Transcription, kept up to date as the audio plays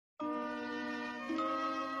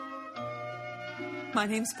My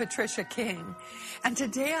name's Patricia King, and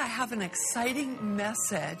today I have an exciting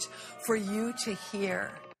message for you to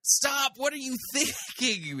hear. Stop! What are you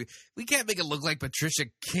thinking? We can't make it look like Patricia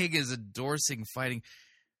King is endorsing fighting.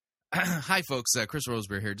 Hi, folks. Chris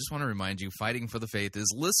Roseberry here. Just want to remind you, Fighting for the Faith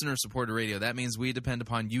is listener-supported radio. That means we depend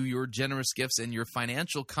upon you, your generous gifts, and your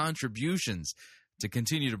financial contributions to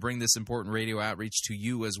continue to bring this important radio outreach to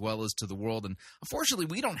you as well as to the world. And unfortunately,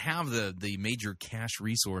 we don't have the major cash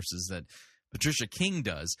resources that Patricia King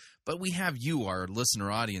does, but we have you, our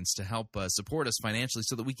listener audience, to help support us financially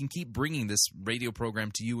so that we can keep bringing this radio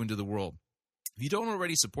program to you and to the world. If you don't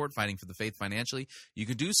already support Fighting for the Faith financially, you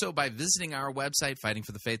can do so by visiting our website,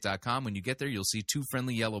 fightingforthefaith.com. When you get there, you'll see two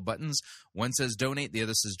friendly yellow buttons. One says donate, the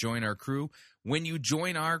other says join our crew. When you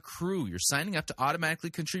join our crew, you're signing up to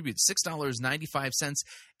automatically contribute $6.95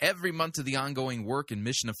 every month to the ongoing work and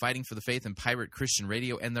mission of Fighting for the Faith and Pirate Christian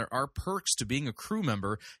Radio, and there are perks to being a crew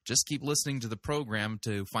member. Just keep listening to the program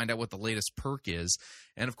to find out what the latest perk is.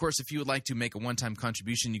 And, of course, if you would like to make a one-time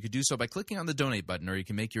contribution, you could do so by clicking on the donate button, or you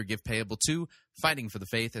can make your gift payable to Fighting for the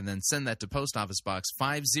Faith and then send that to Post Office Box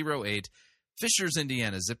 508, Fishers,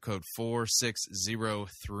 Indiana, zip code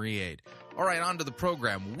 46038. All right, on to the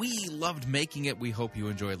program. We loved making it. We hope you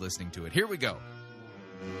enjoyed listening to it. Here we go.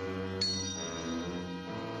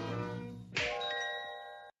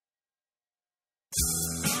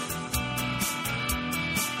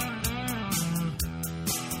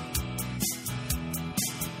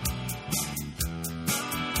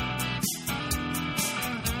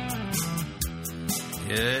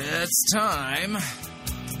 It's time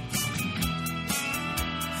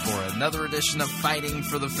for another edition of Fighting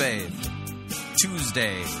for the Faith.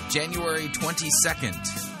 Tuesday, January 22nd,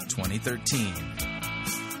 2013.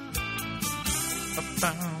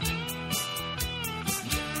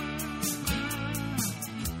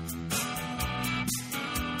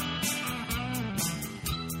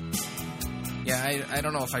 Yeah, I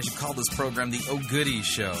don't know if I should call this program the Oh Goody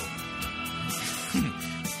Show.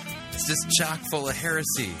 It's just chock full of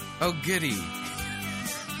heresy. Oh goody.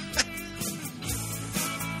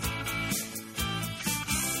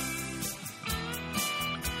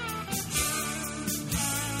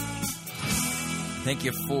 Thank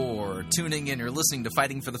you for tuning in. You're listening to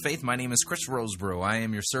Fighting for the Faith. My name is Chris Roseborough. I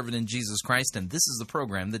am your servant in Jesus Christ, and this is the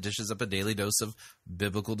program that dishes up a daily dose of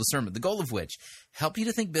biblical discernment, the goal of which, help you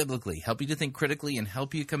to think biblically, help you to think critically, and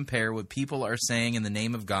help you compare what people are saying in the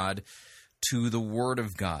name of God to the Word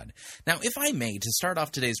of God. Now, if I may, to start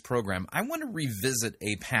off today's program, I want to revisit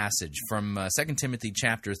a passage from 2 Timothy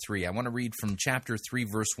chapter 3. I want to read from chapter 3,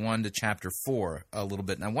 verse 1 to chapter 4 a little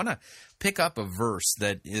bit. And I want to pick up a verse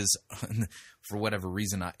that is, for whatever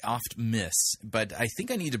reason, I oft miss, but I think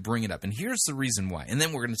I need to bring it up. And here's the reason why. And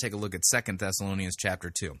then we're going to take a look at 2 Thessalonians chapter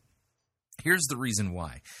 2. Here's the reason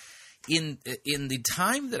why. In the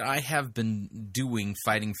time that I have been doing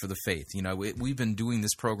Fighting for the Faith, we've been doing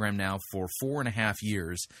this program now for 4.5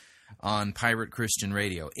 years on Pirate Christian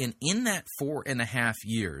Radio. And in that 4.5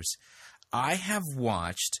 years, I have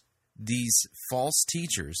watched these false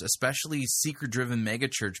teachers, especially seeker-driven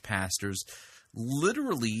megachurch pastors,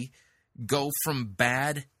 literally go from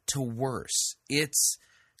bad to worse.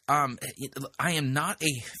 I am not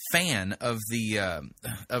a fan of the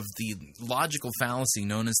logical fallacy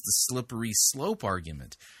known as the slippery slope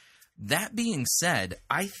argument. That being said,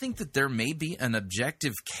 I think that there may be an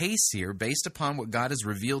objective case here based upon what God has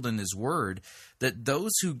revealed in His Word, that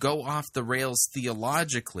those who go off the rails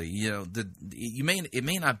theologically, it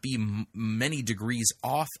may not be many degrees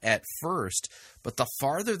off at first, but the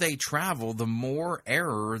farther they travel, the more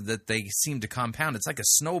error that they seem to compound. It's like a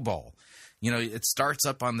snowball. It starts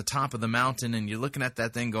up on the top of the mountain, and you're looking at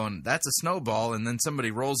that thing going, that's a snowball, and then somebody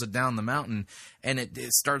rolls it down the mountain, and it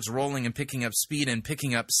starts rolling and picking up speed and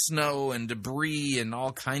picking up snow and debris and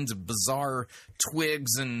all kinds of bizarre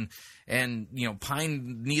twigs and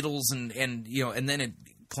pine needles, and then it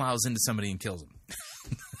plows into somebody and kills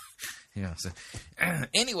them.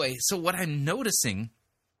 Anyway, so what I'm noticing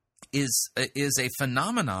is a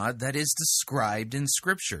phenomena that is described in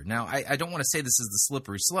Scripture. Now, I don't want to say this is the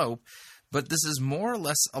slippery slope, but this is more or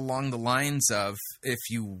less along the lines of, if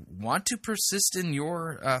you want to persist in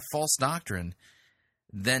your false doctrine,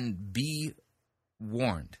 then be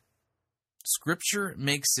warned. Scripture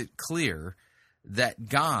makes it clear that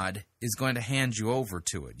God is going to hand you over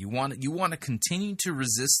to it. You want to continue to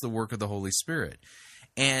resist the work of the Holy Spirit.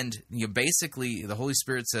 And basically, the Holy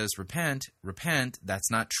Spirit says, repent. That's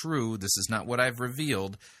not true. This is not what I've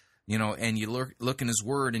revealed. And you look in His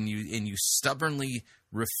Word, and you stubbornly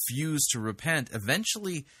refuse to repent.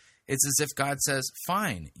 Eventually, it's as if God says,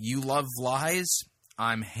 fine, you love lies,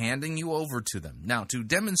 I'm handing you over to them. Now, to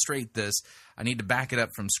demonstrate this, I need to back it up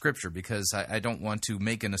from Scripture because I don't want to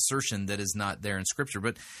make an assertion that is not there in Scripture.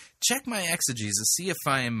 But check my exegesis, see if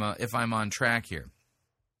I'm on track here.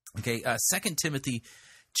 Okay, 2 Timothy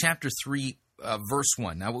chapter 3, verse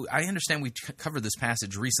 1. Now, I understand we covered this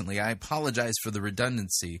passage recently. I apologize for the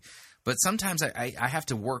redundancy, but sometimes I have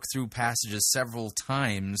to work through passages several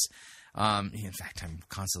times. In fact, I'm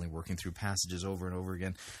constantly working through passages over and over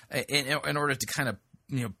again in order to kind of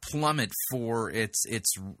plumb it for its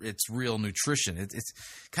real nutrition. It's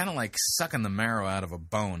kind of like sucking the marrow out of a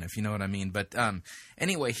bone, if you know what I mean. But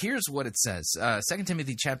anyway, here's what it says. 2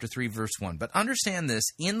 Timothy chapter 3, verse 1. But understand this,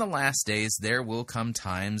 in the last days there will come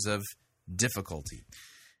times of difficulty.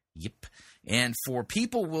 Yep. And for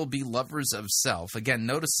people will be lovers of self. Again,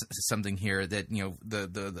 notice something here that,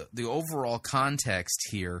 the overall context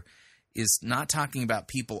here is not talking about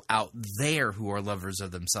people out there who are lovers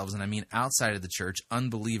of themselves, and I mean outside of the church,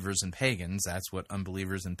 unbelievers and pagans. That's what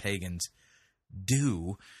unbelievers and pagans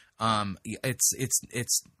do.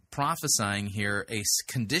 It's prophesying here a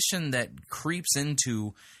condition that creeps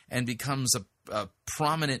into and becomes a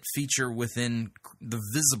prominent feature within the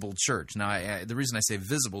visible church. Now, the reason I say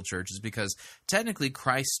visible church is because technically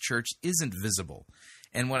Christ's church isn't visible.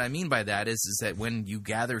 And what I mean by that is that when you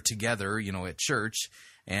gather together, at church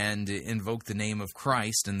and invoke the name of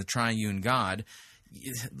Christ and the triune God,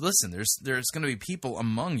 listen, there's going to be people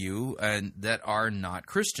among you that are not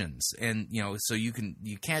Christians, and so you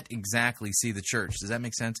can't exactly see the church. Does that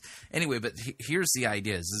make sense? Anyway, but here's the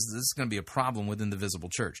idea: this is going to be a problem within the visible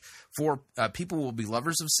church. For people will be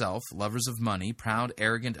lovers of self, lovers of money, proud,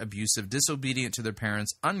 arrogant, abusive, disobedient to their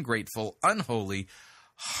parents, ungrateful, unholy,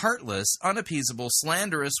 heartless, unappeasable,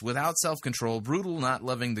 slanderous, without self-control, brutal, not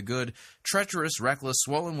loving the good, treacherous, reckless,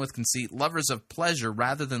 swollen with conceit, lovers of pleasure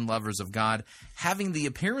rather than lovers of God, having the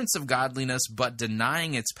appearance of godliness but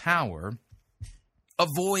denying its power.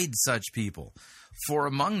 Avoid such people. For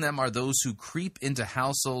among them are those who creep into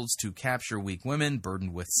households to capture weak women,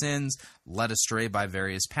 burdened with sins, led astray by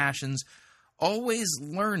various passions, always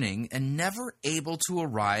learning and never able to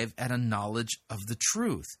arrive at a knowledge of the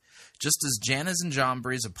truth. Just as Jannes and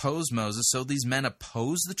Jambres opposed Moses, so these men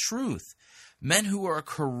oppose the truth. Men who are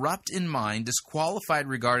corrupt in mind, disqualified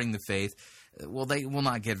regarding the faith, well, they will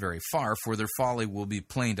not get very far, for their folly will be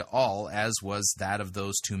plain to all, as was that of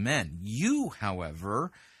those two men. You,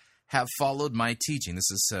 however, have followed my teaching. This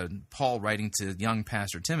is Paul writing to young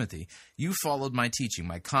Pastor Timothy. You followed my teaching,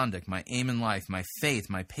 my conduct, my aim in life, my faith,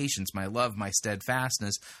 my patience, my love, my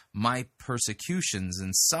steadfastness, my persecutions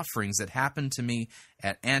and sufferings that happened to me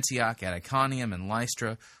at Antioch, at Iconium, and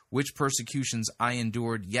Lystra, which persecutions I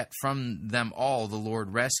endured, yet from them all the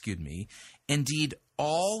Lord rescued me. Indeed,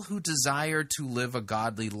 all who desire to live a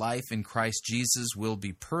godly life in Christ Jesus will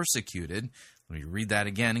be persecuted. Let me read that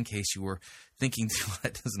again in case you were thinking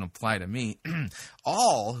that doesn't apply to me.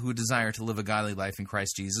 All who desire to live a godly life in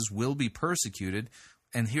Christ Jesus will be persecuted.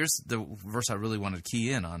 And here's the verse I really wanted to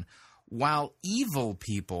key in on. While evil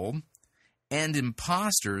people and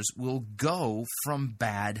impostors will go from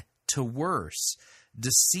bad to worse,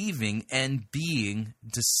 deceiving and being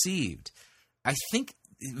deceived. I think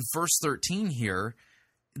verse 13 here,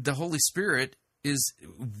 the Holy Spirit is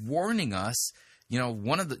warning us.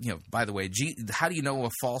 By the way, how do you know a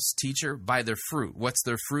false teacher? By their fruit. What's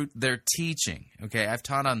their fruit? Their teaching. Okay, I've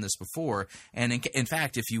taught on this before, and in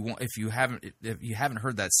fact, if you haven't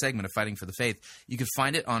heard that segment of Fighting for the Faith, you can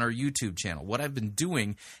find it on our YouTube channel. What I've been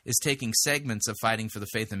doing is taking segments of Fighting for the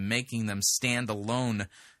Faith and making them standalone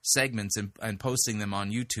segments and posting them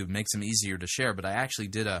on YouTube. Makes them easier to share. But I actually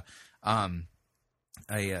did a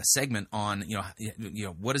segment on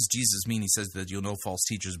what does Jesus mean? He says that you'll know false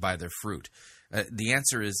teachers by their fruit. The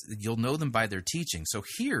answer is you'll know them by their teaching. So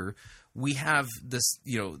here we have this,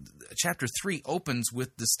 chapter 3 opens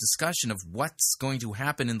with this discussion of what's going to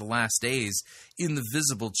happen in the last days in the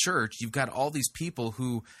visible church. You've got all these people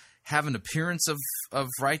who have an appearance of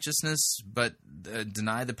righteousness, but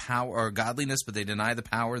deny the power, or godliness, but they deny the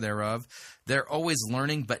power thereof. They're always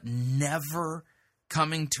learning, but never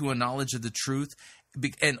coming to a knowledge of the truth.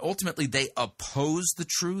 And ultimately, they oppose the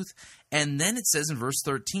truth. And then it says in verse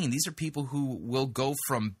 13, these are people who will go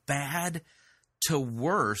from bad to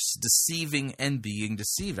worse, deceiving and being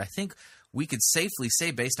deceived. I think we could safely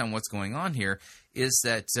say, based on what's going on here, is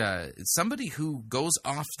that somebody who goes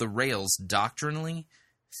off the rails doctrinally,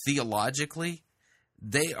 theologically,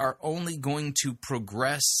 they are only going to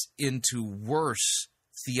progress into worse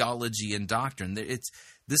theology and doctrine.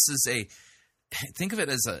 Think of it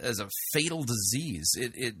as a fatal disease.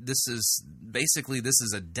 This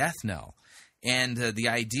is a death knell. And the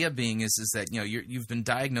idea being is that, you've been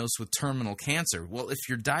diagnosed with terminal cancer. Well, if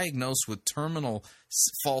you're diagnosed with terminal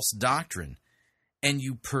false doctrine and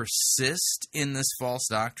you persist in this false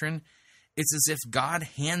doctrine, it's as if God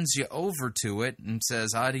hands you over to it and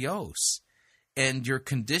says, adios. And your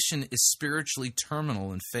condition is spiritually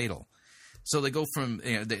terminal and fatal. So they go from,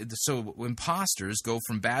 so imposters go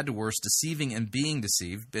from bad to worse, deceiving and being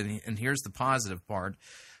deceived. And here's the positive part.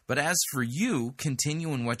 But as for you,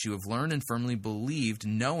 continue in what you have learned and firmly believed,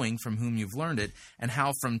 knowing from whom you've learned it, and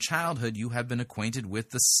how from childhood you have been acquainted with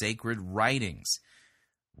the sacred writings.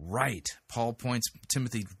 Right. Paul points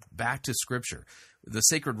Timothy back to Scripture. The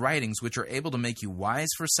sacred writings, which are able to make you wise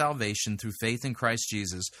for salvation through faith in Christ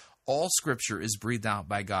Jesus. All Scripture is breathed out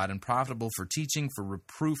by God and profitable for teaching, for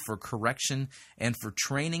reproof, for correction, and for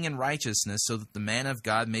training in righteousness, so that the man of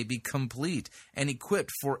God may be complete and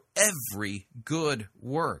equipped for every good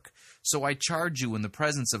work. So I charge you in the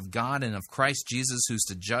presence of God and of Christ Jesus, who's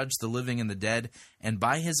to judge the living and the dead, and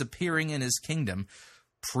by his appearing in his kingdom,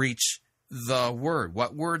 preach the word.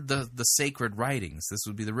 What word? The sacred writings. This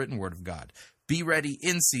would be the written word of God. Be ready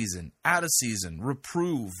in season, out of season,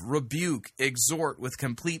 reprove, rebuke, exhort with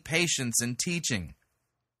complete patience and teaching.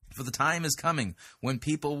 For the time is coming when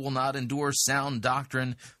people will not endure sound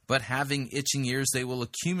doctrine, but having itching ears, they will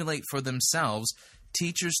accumulate for themselves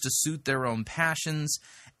teachers to suit their own passions,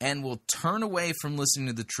 and will turn away from listening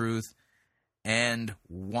to the truth and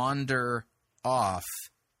wander off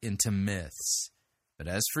into myths. But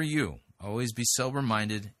as for you, always be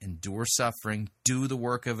sober-minded, endure suffering, do the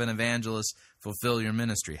work of an evangelist, fulfill your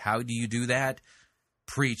ministry. How do you do that?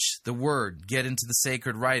 Preach the word. Get into the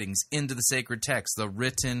sacred writings, into the sacred text, the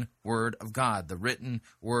written word of God, the written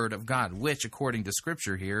word of God, which, according to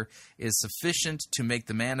Scripture here, is sufficient to make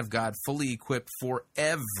the man of God fully equipped for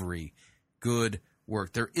every good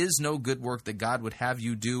work. There is no good work that God would have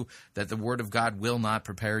you do that the word of God will not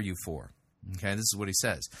prepare you for. Okay, this is what he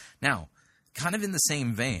says. Now, kind of in the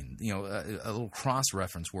same vein, a little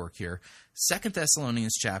cross-reference work here. 2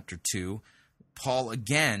 Thessalonians chapter 2, Paul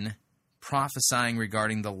again prophesying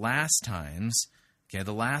regarding the last times,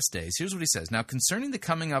 the last days. Here's what he says. Now, concerning the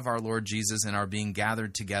coming of our Lord Jesus and our being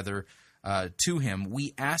gathered together to him,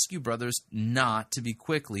 we ask you, brothers, not to be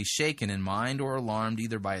quickly shaken in mind or alarmed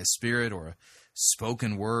either by a spirit or a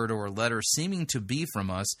spoken word or a letter seeming to be from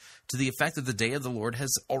us, to the effect that the day of the Lord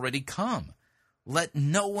has already come. Let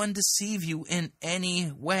no one deceive you in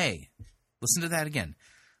any way. Listen to that again.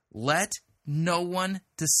 Let no one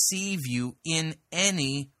deceive you in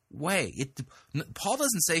any way. Paul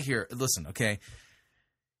doesn't say here, listen, okay,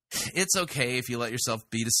 it's okay if you let yourself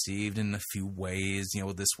be deceived in a few ways,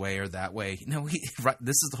 this way or that way. No,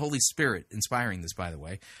 this is the Holy Spirit inspiring this, by the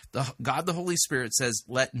way. God, the Holy Spirit says,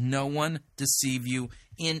 let no one deceive you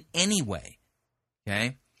in any way.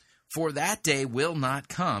 Okay? For that day will not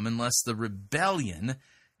come unless the rebellion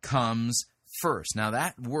comes first. Now,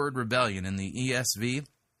 that word rebellion in the ESV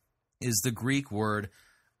is the Greek word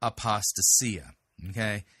apostasia.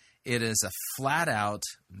 Okay? It is a flat-out,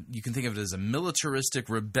 you can think of it as a militaristic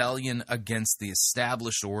rebellion against the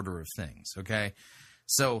established order of things. Okay?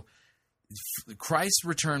 So, Christ's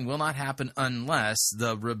return will not happen unless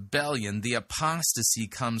the rebellion, the apostasy,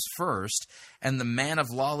 comes first, and the man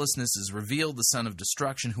of lawlessness is revealed, the son of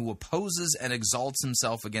destruction, who opposes and exalts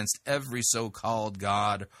himself against every so-called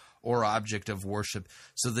God or object of worship,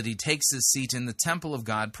 so that he takes his seat in the temple of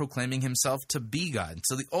God, proclaiming himself to be God.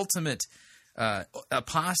 So the ultimate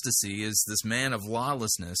apostasy is this man of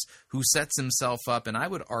lawlessness who sets himself up, and I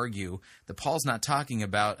would argue that Paul's not talking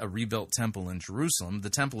about a rebuilt temple in Jerusalem. The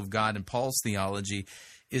temple of God in Paul's theology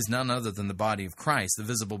is none other than the body of Christ, the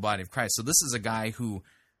visible body of Christ. So this is a guy who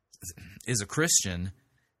is a Christian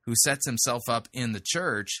who sets himself up in the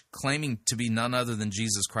church claiming to be none other than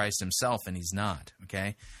Jesus Christ himself, and he's not,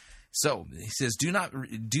 okay? So, he says, do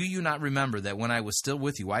you not remember that when I was still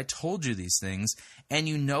with you, I told you these things, and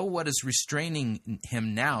you know what is restraining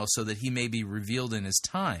him now, so that he may be revealed in his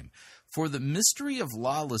time? For the mystery of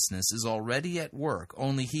lawlessness is already at work,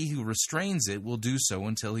 only he who restrains it will do so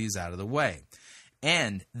until he is out of the way.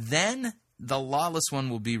 And then the lawless one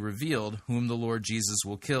will be revealed, whom the Lord Jesus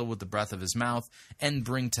will kill with the breath of his mouth, and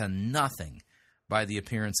bring to nothing by the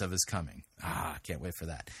appearance of his coming. Can't wait for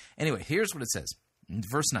that. Anyway, here's what it says. In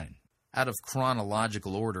verse 9, out of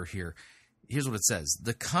chronological order here, here's what it says.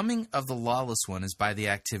 The coming of the lawless one is by the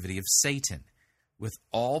activity of Satan, with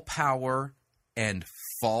all power and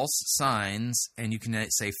false signs, and you can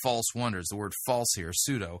say false wonders. The word false here,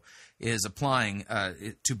 pseudo, is applying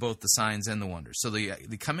to both the signs and the wonders. So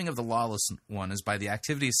the coming of the lawless one is by the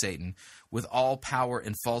activity of Satan, with all power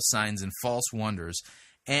and false signs and false wonders,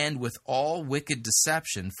 and with all wicked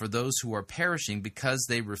deception for those who are perishing, because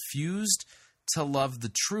they refused to love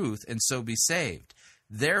the truth and so be saved.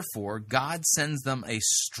 Therefore, God sends them a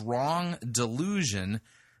strong delusion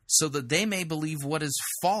so that they may believe what is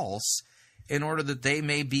false, in order that they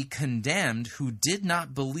may be condemned who did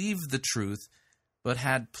not believe the truth, but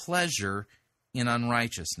had pleasure in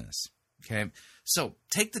unrighteousness. Okay, so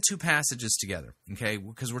take the two passages together, okay,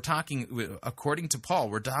 because we're talking, according to Paul,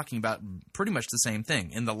 we're talking about pretty much the same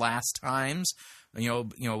thing. In the last times,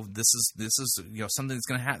 this is something that's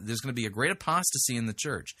going to happen. There's going to be a great apostasy in the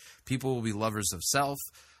church. People will be lovers of self,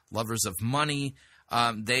 lovers of money.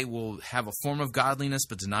 They will have a form of godliness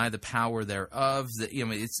but deny the power thereof.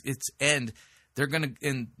 And they're going to,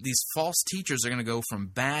 and these false teachers are going to go from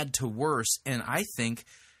bad to worse. And I think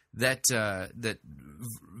that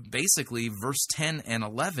basically verse 10 and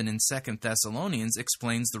 11 in 2 Thessalonians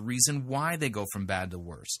explains the reason why they go from bad to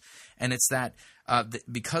worse. And it's that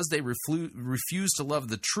because they refuse to love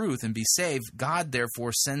the truth and be saved, God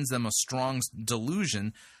therefore sends them a strong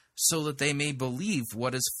delusion so that they may believe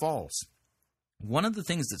what is false. One of the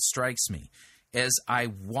things that strikes me as I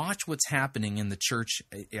watch what's happening in the church,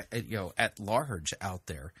 at large out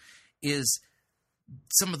there, is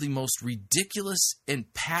some of the most ridiculous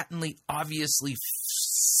and patently, obviously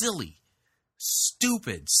silly,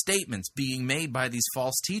 stupid statements being made by these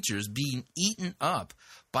false teachers, being eaten up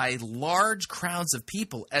by large crowds of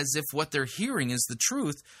people as if what they're hearing is the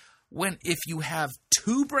truth, when if you have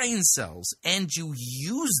 2 brain cells and you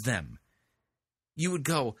use them, you would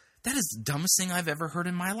go, that is the dumbest thing I've ever heard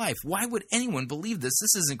in my life. Why would anyone believe this?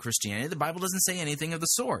 This isn't Christianity. The Bible doesn't say anything of the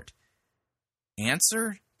sort.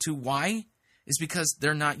 Answer to why is because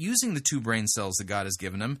they're not using the 2 brain cells that God has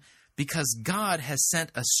given them, because God has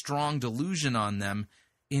sent a strong delusion on them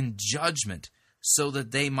in judgment so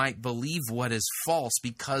that they might believe what is false,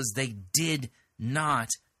 because they did not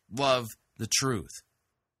love the truth.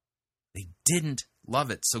 They didn't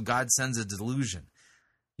love it, so God sends a delusion.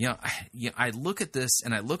 I look at this,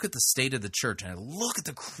 and I look at the state of the church, and I look at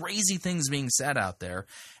the crazy things being said out there,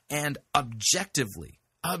 and objectively,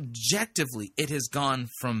 it has gone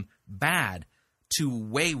from bad to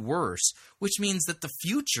way worse, which means that the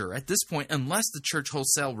future, at this point, unless the church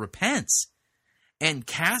wholesale repents and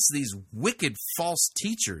casts these wicked false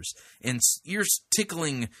teachers and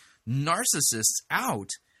ear-tickling narcissists out,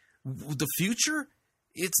 the future,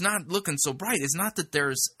 it's not looking so bright. It's not that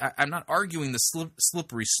I'm not arguing the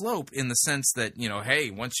slippery slope in the sense that,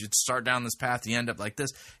 hey, once you start down this path, you end up like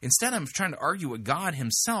this. Instead, I'm trying to argue what God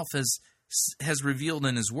himself has revealed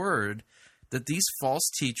in his word, that these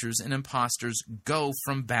false teachers and impostors go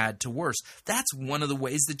from bad to worse. That's one of the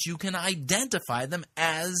ways that you can identify them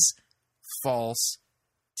as false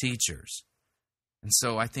teachers. And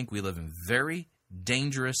so I think we live in very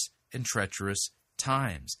dangerous and treacherous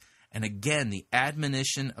times. And again, the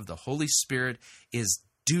admonition of the Holy Spirit is,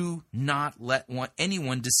 do not let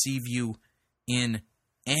anyone deceive you in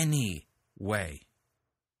any way.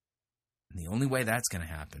 And the only way that's going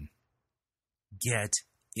to happen, get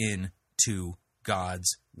into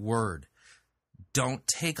God's Word. Don't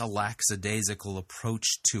take a lackadaisical approach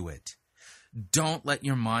to it. Don't let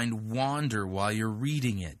your mind wander while you're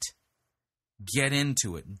reading it. Get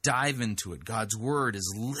into it. Dive into it. God's Word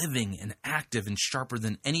is living and active and sharper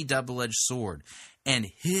than any double-edged sword.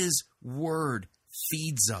 And His Word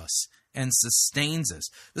feeds us and sustains us.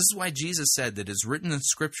 This is why Jesus said that it's written in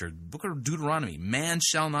Scripture, the book of Deuteronomy, man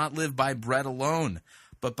shall not live by bread alone,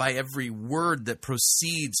 but by every word that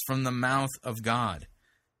proceeds from the mouth of God.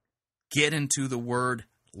 Get into the Word.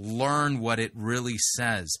 Learn what it really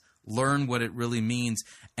says. Learn what it really means.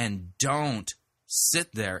 And don't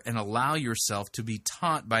sit there and allow yourself to be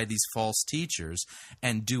taught by these false teachers,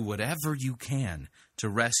 and do whatever you can to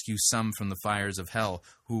rescue some from the fires of hell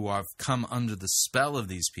who have come under the spell of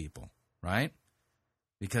these people, right?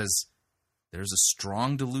 Because there's a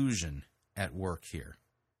strong delusion at work here.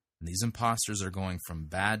 And these imposters are going from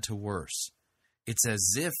bad to worse. It's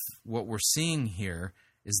as if what we're seeing here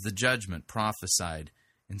is the judgment prophesied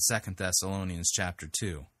in 2 Thessalonians chapter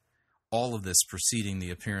 2. All of this preceding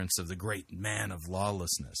the appearance of the great man of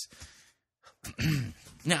lawlessness.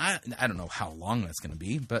 Now, I don't know how long that's going to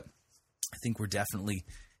be, but I think we're definitely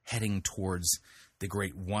heading towards the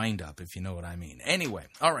great wind-up, if you know what I mean. Anyway,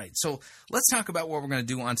 all right, so let's talk about what we're going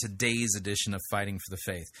to do on today's edition of Fighting for the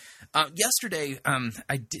Faith. Yesterday,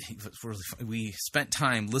 we spent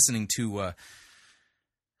time listening to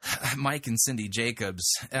Mike and Cindy Jacobs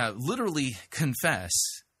literally confess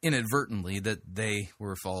inadvertently that they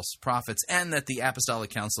were false prophets, and that the Apostolic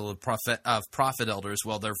Council of Prophet Elders,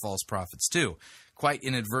 well, they're false prophets too. Quite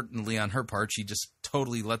inadvertently on her part, she just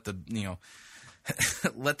totally let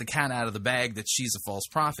let the cat out of the bag that she's a false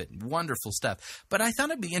prophet. Wonderful stuff. But I thought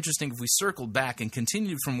it'd be interesting if we circled back and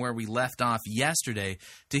continued from where we left off yesterday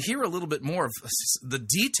to hear a little bit more of the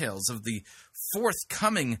details of the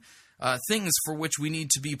forthcoming things for which we need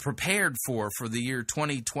to be prepared for the year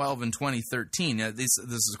 2012 and 2013. This,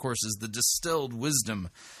 of course, is the distilled wisdom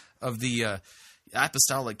of the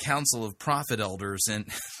Apostolic Council of Prophet Elders,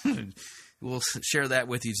 and we'll share that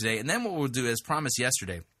with you today. And then what we'll do, as promised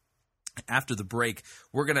yesterday, after the break,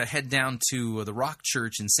 we're going to head down to the Rock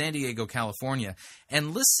Church in San Diego, California,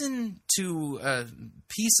 and listen to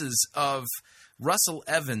pieces of Russell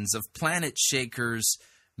Evans of Planetshakers'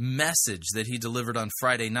 message that he delivered on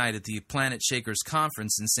Friday night at the Planetshakers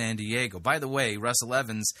conference in San Diego. By the way, Russell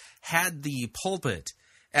Evans had the pulpit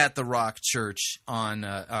at the Rock Church on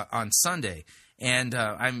Sunday. And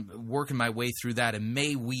I'm working my way through that, and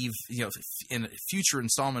may weave, in a future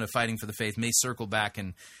installment of Fighting for the Faith, may circle back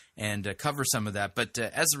and cover some of that. But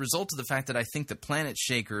as a result of the fact that I think that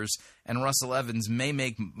Planetshakers and Russell Evans may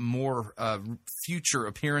make more future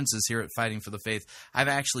appearances here at Fighting for the Faith, I've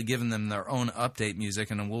actually given them their own update music,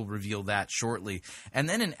 and we'll reveal that shortly. And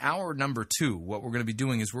then in hour number 2, what we're going to be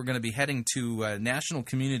doing is we're going to be heading to National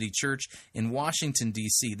Community Church in Washington,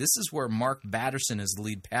 D.C. This is where Mark Batterson is the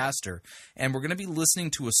lead pastor, and we're going to be listening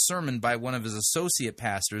to a sermon by one of his associate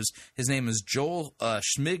pastors. His name is Joel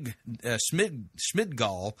Schmdgall.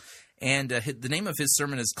 And the name of his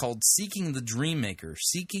sermon is called Seeking the Dream Maker.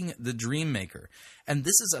 Seeking the Dream Maker. And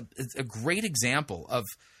this is a great example of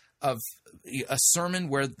a sermon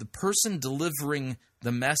where the person delivering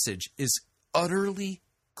the message is utterly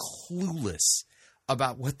clueless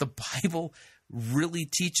about what the Bible really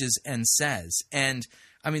teaches and says. And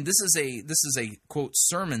I mean, this is a quote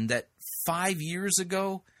sermon that 5 years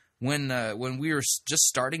ago, when we were just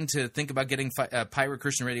starting to think about getting Pirate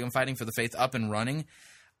Christian Radio and Fighting for the Faith up and running,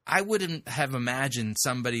 I wouldn't have imagined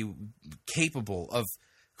somebody capable of,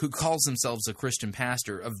 who calls themselves a Christian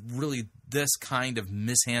pastor, of really this kind of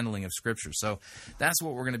mishandling of Scripture. So that's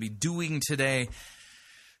what we're going to be doing today.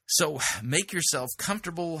 So make yourself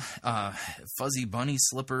comfortable. Fuzzy bunny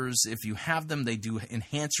slippers, if you have them, they do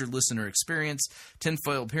enhance your listener experience.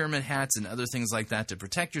 Tinfoil pyramid hats and other things like that to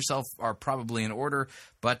protect yourself are probably in order.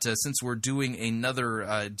 But since we're doing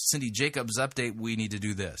another Cindy Jacobs update, we need to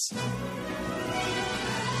do this.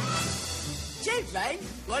 Chief, mate,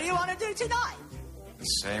 what do you want to do tonight? The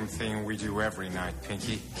same thing we do every night,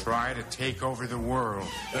 Pinky. Try to take over the world.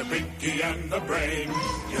 The Pinky and the Brain.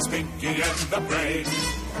 Yes, Pinky and the Brain.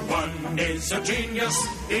 One is a genius,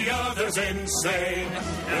 the other's insane.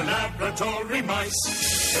 They're laboratory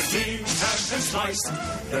mice. Their genes have been spliced.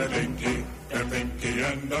 They're Pinky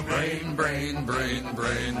and the Brain. Brain.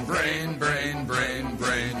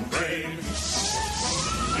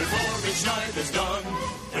 Before each night is done,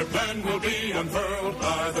 their plan will be unfurled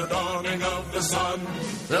by the dawning of the sun.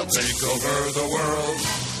 They'll take over the world.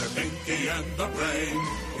 They're Pinky and the Brain.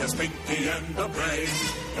 Yes, Pinky and the Brain.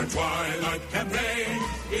 Their twilight campaign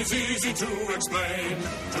is easy to explain.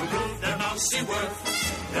 To prove their mousy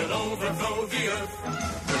worth, they'll overthrow the earth.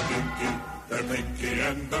 They're Pinky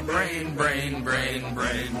and the Brain. Brain.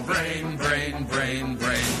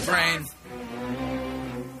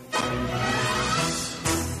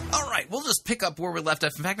 All right, we'll just pick up where we left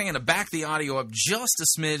off. In fact, I'm going to back the audio up just a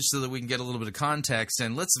smidge so that we can get a little bit of context.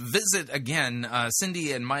 And let's visit again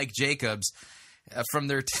Cindy and Mike Jacobs from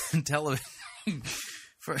their television.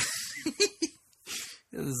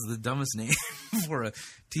 This is the dumbest name for a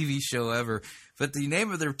TV show ever. But the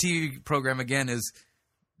name of their TV program, again, is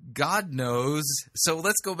God Knows. So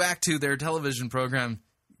let's go back to their television program,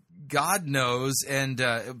 God Knows, and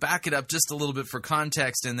back it up just a little bit for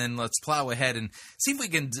context, and then let's plow ahead and see if we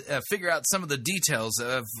can figure out some of the details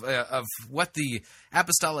of what the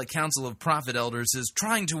Apostolic Council of Prophet Elders is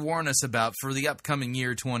trying to warn us about for the upcoming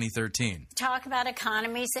year 2013. Talk about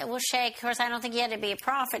economies that will shake. Of course, I don't think you had to be a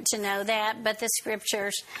prophet to know that, but the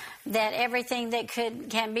Scriptures, that everything that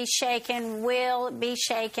can be shaken will be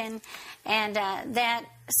shaken, and that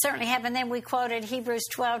certainly happened. Then we quoted Hebrews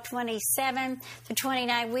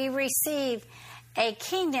 12:27-29. We receive a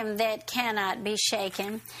kingdom that cannot be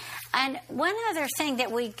shaken. And one other thing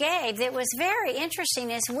that we gave that was very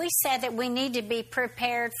interesting is we said that we need to be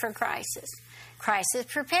prepared for crisis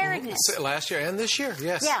preparedness. Last year and this year,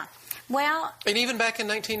 yes. Yeah. Well, and even back in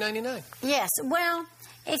 1999. Yes. Well,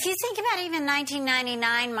 if you think about even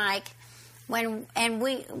 1999, Mike, when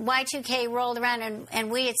Y2K rolled around and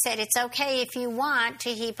we had said it's okay if you want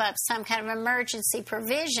to heap up some kind of emergency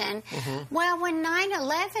provision. Mm-hmm. Well, when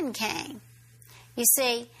 9/11 came, you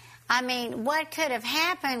see, I mean, what could have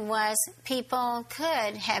happened was people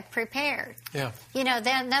could have prepared. Yeah. You know,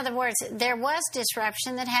 in other words, there was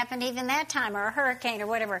disruption that happened even that time, or a hurricane or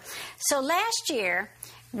whatever. So last year,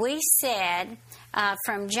 we said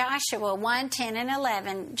from Joshua 1, 10, and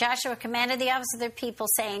 11, Joshua commanded the officers of the people,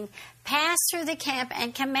 saying, pass through the camp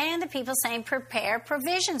and command the people, saying, prepare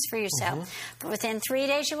provisions for yourself. But within 3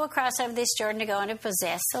 days you will cross over this Jordan to go and to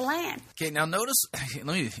possess the land. Okay, now notice,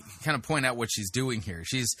 let me kind of point out what she's doing here.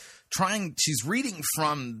 She's reading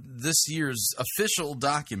from this year's official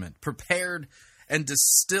document, prepared and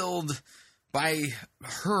distilled by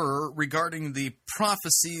her regarding the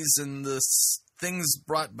prophecies and the things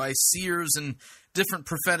brought by seers and different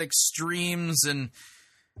prophetic streams and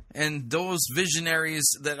those visionaries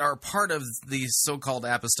that are part of the so-called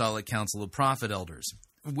Apostolic Council of Prophet Elders,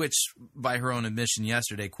 which, by her own admission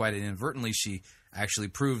yesterday, quite inadvertently, she actually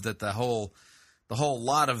proved that the whole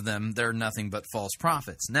lot of them, they're nothing but false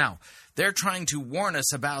prophets. Now, they're trying to warn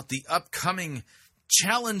us about the upcoming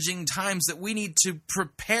challenging times that we need to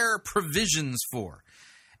prepare provisions for.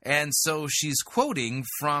 And so she's quoting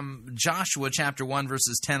from Joshua chapter 1,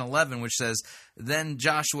 verses 10, 11, which says, then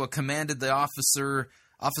Joshua commanded the officers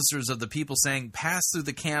of the people, saying, pass through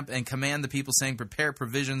the camp and command the people, saying, prepare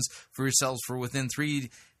provisions for yourselves, for within 3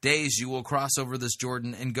 days you will cross over this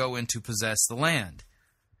Jordan and go in to possess the land.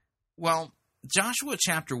 Well, Joshua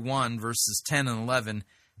chapter 1, verses 10 and 11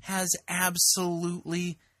 has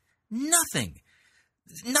absolutely nothing.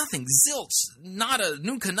 Nothing, zilch, nada,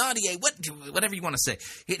 nunca, nadie, whatever you want to say.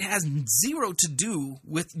 It has zero to do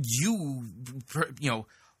with you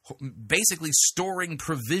basically storing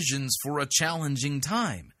provisions for a challenging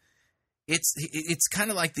time. It's kind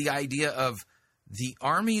of like the idea of the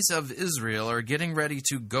armies of Israel are getting ready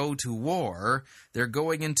to go to war. They're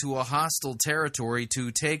going into a hostile territory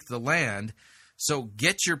to take the land. So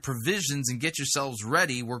get your provisions and get yourselves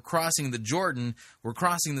ready. We're crossing the Jordan. We're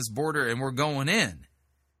crossing this border and we're going in.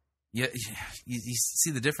 You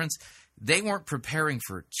see the difference? They weren't preparing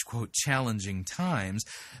for, quote, challenging times.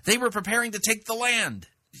 They were preparing to take the land.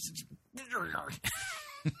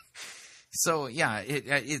 So, yeah,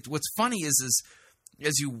 what's funny is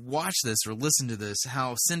as you watch this or listen to this,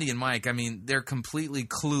 how Cindy and Mike, I mean, they're completely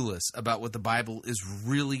clueless about what the Bible is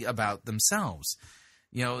really about themselves.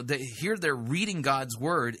 You know, they're reading God's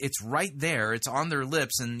word. It's right there. It's on their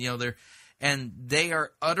lips, and they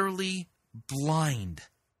are utterly blind.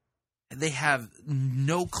 They have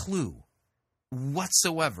no clue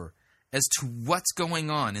whatsoever as to what's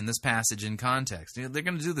going on in this passage in context. They're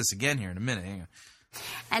going to do this again here in a minute. Hang on.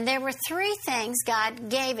 And there were 3 things God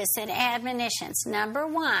gave us in admonitions. Number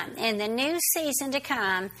 1, in the new season to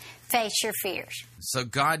come, face your fears. So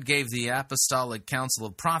God gave the Apostolic Council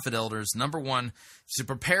of Prophet Elders, number 1, to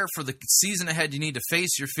prepare for the season ahead, you need to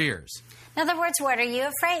face your fears. In other words, what are you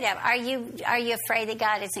afraid of? Are you afraid that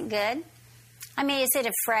God isn't good? I mean, is it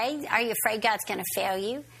afraid? Are you afraid God's going to fail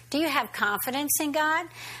you? Do you have confidence in God?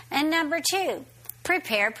 And number 2,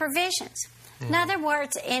 prepare provisions. In other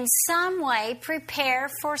words, in some way, prepare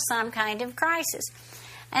for some kind of crisis.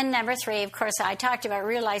 And number 3, of course, I talked about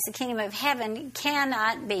realize the kingdom of heaven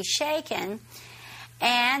cannot be shaken,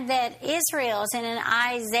 and that Israel is in an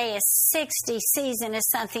Isaiah 60 season is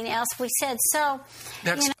something else. We said so.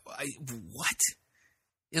 What?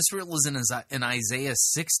 Israel is in an Isaiah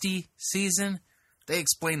 60 season? They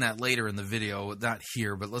explain that later in the video, not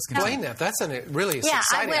here, but let's continue. Explain that. That's really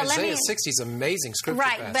exciting. Isaiah 60 is amazing scripture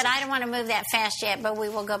passage. Right, but I don't want to move that fast yet, but we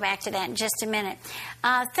will go back to that in just a minute.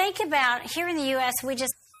 Think about, here in the U.S., we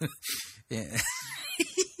just...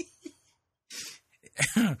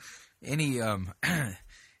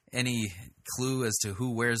 Any clue as to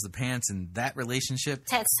who wears the pants in that relationship?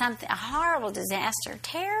 Had a horrible disaster,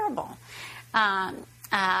 terrible. And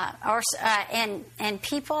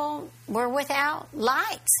people were without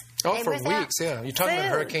lights. Oh, for weeks, yeah. You're talking about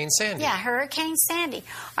Hurricane Sandy. Yeah, Hurricane Sandy.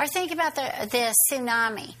 Or think about the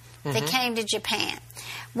tsunami that came to Japan.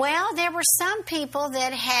 Well, there were some people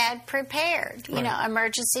that had prepared,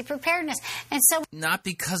 emergency preparedness. And so, not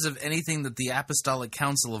because of anything that the Apostolic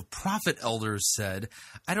Council of Prophet Elders said.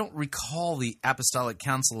 I don't recall the Apostolic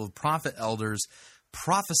Council of Prophet Elders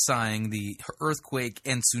prophesying the earthquake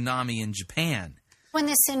and tsunami in Japan. When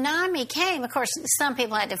the tsunami came, of course, some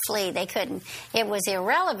people had to flee. They couldn't. It was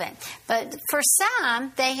irrelevant. But for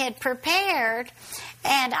some, they had prepared,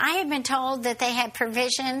 and I had been told that they had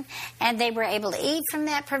provision, and they were able to eat from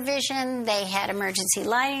that provision. They had emergency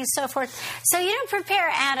lighting and so forth. So you don't prepare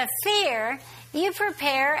out of fear. You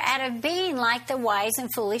prepare out of being like the wise and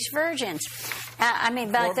foolish virgins.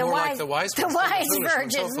 Like the wise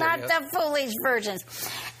virgins, not the foolish virgins.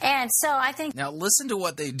 And so I think... Now, listen to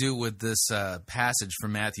what they do with this passage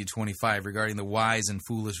from Matthew 25 regarding the wise and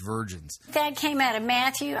foolish virgins. That came out of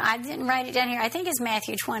Matthew. I didn't write it down here. I think it's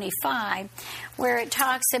Matthew 25, where it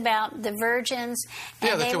talks about the virgins.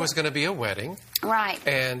 Yeah, that there was going to be a wedding. Right.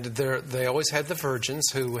 And they always had the virgins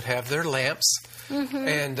who would have their lamps. Mm-hmm.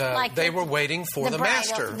 And like they were waiting for the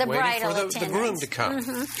master, waiting for the groom to come.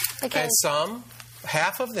 Mm-hmm. And some,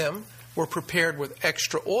 half of them, were prepared with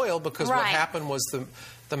extra oil because what happened was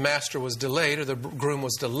the master was delayed, or the groom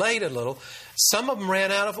was delayed a little. Some of them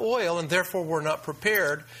ran out of oil and therefore were not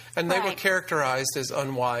prepared, and they were characterized as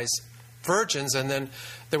unwise virgins. And then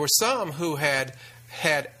there were some who had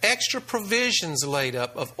extra provisions laid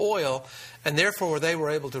up of oil, and therefore they were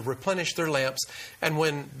able to replenish their lamps. And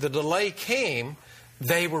when the delay came,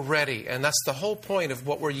 they were ready. And that's the whole point of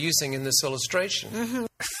what we're using in this illustration. Mm-hmm.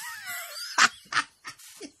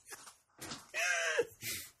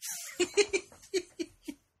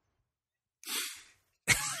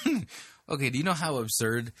 Okay, do you know how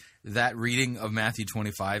absurd that reading of Matthew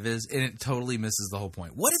 25 is? And it totally misses the whole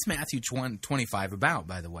point. What is Matthew 25 about,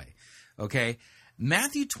 by the way? Okay,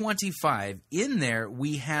 Matthew 25, in there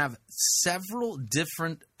we have several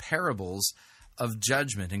different parables of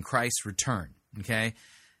judgment and Christ's return. Okay,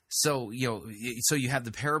 so you have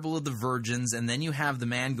the parable of the virgins, and then you have the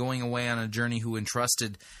man going away on a journey who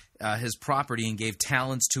entrusted his property and gave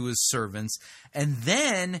talents to his servants, and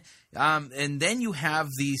then you have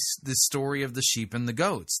the story of the sheep and the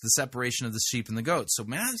goats, the separation of the sheep and the goats. So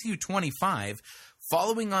Matthew 25,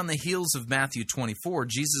 following on the heels of Matthew 24,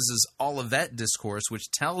 Jesus' Olivet discourse,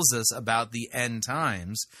 which tells us about the end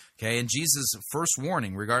times. Okay, and Jesus' first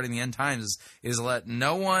warning regarding the end times is let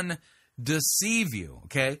no one deceive you.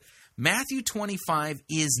 Okay, Matthew 25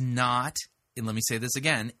 is not, and let me say this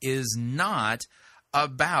again, is not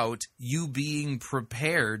about you being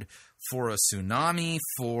prepared for a tsunami,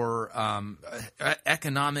 for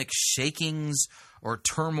economic shakings or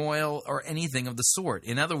turmoil or anything of the sort.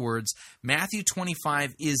 In other words, Matthew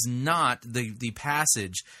 25 is not the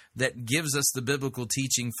passage that gives us the biblical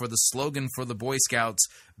teaching for the slogan for the Boy Scouts,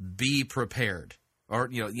 be prepared. Or,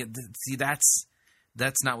 see,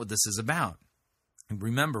 that's not what this is about.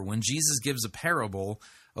 Remember, when Jesus gives a parable,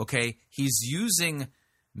 okay, he's using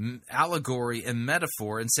allegory and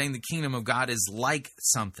metaphor and saying the kingdom of God is like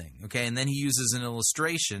something, okay? And then he uses an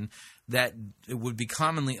illustration that it would be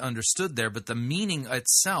commonly understood there, but the meaning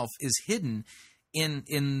itself is hidden in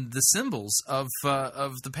the symbols of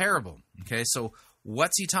the parable, okay? So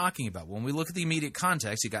what's he talking about? When we look at the immediate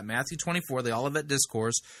context, you got Matthew 24, the Olivet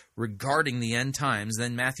Discourse regarding the end times,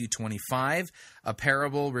 then Matthew 25, a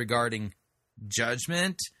parable regarding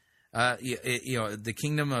judgment. The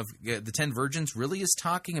kingdom of the 10 virgins really is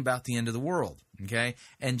talking about the end of the world, okay,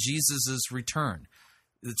 and Jesus' return.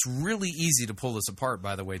 It's really easy to pull this apart,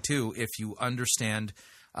 by the way, too, if you understand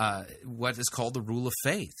what is called the rule of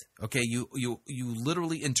faith. Okay, you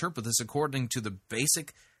literally interpret this according to the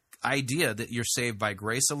basic idea that you're saved by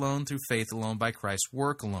grace alone, through faith alone, by Christ's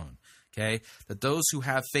work alone. Okay, that those who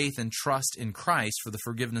have faith and trust in Christ for the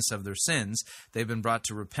forgiveness of their sins, they've been brought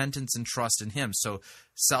to repentance and trust in Him. So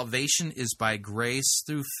salvation is by grace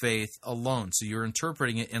through faith alone. So you're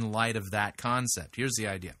interpreting it in light of that concept. Here's the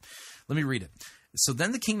idea. Let me read it. So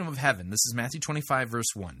then the kingdom of heaven, this is Matthew 25,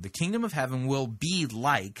 verse 1. The kingdom of heaven will be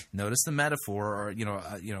like, notice the metaphor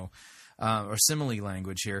or simile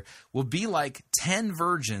language here, will be like 10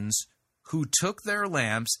 virgins who took their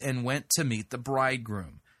lamps and went to meet the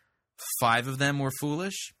bridegroom. 5 of them were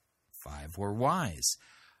foolish, 5 were wise.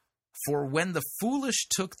 For when the foolish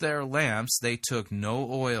took their lamps, they took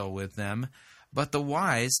no oil with them, but the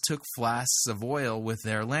wise took flasks of oil with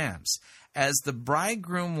their lamps. As the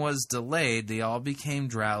bridegroom was delayed, they all became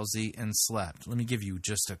drowsy and slept. Let me give you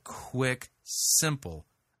just a quick, simple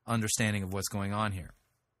understanding of what's going on here.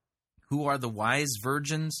 Who are the wise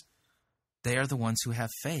virgins? They are the ones who have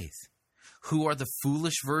faith. Who are the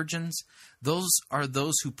foolish virgins? Those are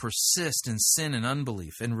those who persist in sin and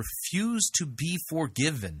unbelief and refuse to be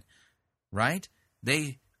forgiven, right?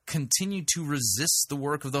 They continue to resist the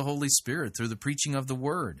work of the Holy Spirit through the preaching of the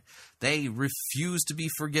Word. They refuse to be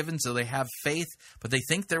forgiven, so they have faith, but they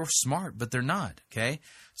think they're smart, but they're not, okay?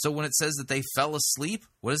 So when it says that they fell asleep,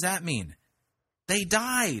 what does that mean? They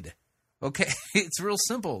died. Okay, it's real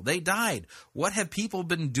simple. They died. What have people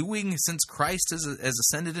been doing since Christ has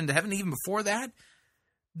ascended into heaven, even before that?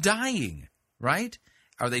 Dying, right?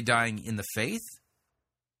 Are they dying in the faith?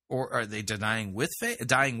 Or are they dying with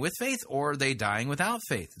faith, or are they dying without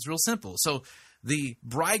faith? It's real simple. So the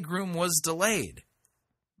bridegroom was delayed.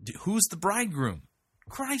 Who's the bridegroom?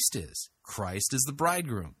 Christ is. Christ is the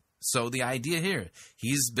bridegroom. So the idea here,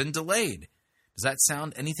 he's been delayed. Does that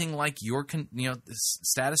sound anything like your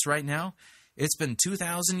status right now? It's been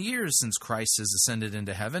 2,000 years since Christ has ascended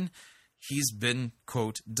into heaven. He's been,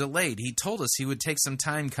 quote, delayed. He told us he would take some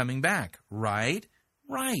time coming back. Right?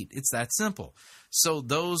 Right. It's that simple. So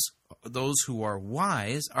those who are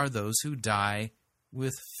wise are those who die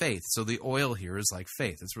with faith. So the oil here is like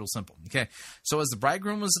faith. It's real simple. Okay. So as the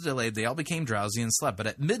bridegroom was delayed, they all became drowsy and slept. But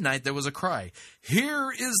at midnight there was a cry,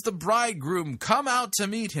 "Here is the bridegroom, come out to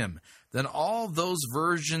meet him." Then all those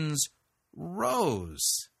virgins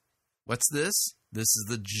rose. What's this? This is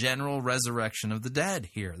the general resurrection of the dead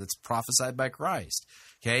here that's prophesied by Christ.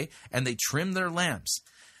 Okay? And they trimmed their lamps.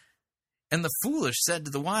 And the foolish said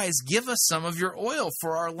to the wise, "Give us some of your oil,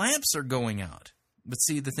 for our lamps are going out." But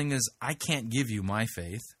see, the thing is, I can't give you my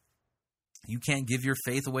faith. You can't give your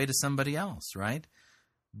faith away to somebody else, right?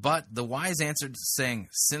 But the wise answered, saying,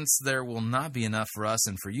 "Since there will not be enough for us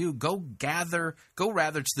and for you, go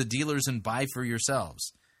rather to the dealers and buy for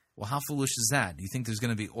yourselves." Well, how foolish is that? Do you think there's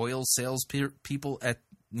going to be oil sales people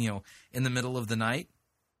in the middle of the night?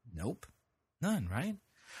 Nope. None, right?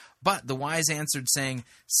 But the wise answered, saying,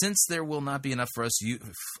 "Since there will not be enough for us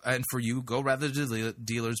and for you, go rather to the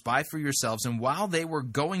dealers, buy for yourselves." And while they were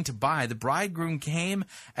going to buy, the bridegroom came,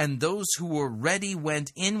 and those who were ready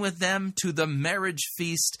went in with them to the marriage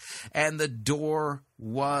feast, and the door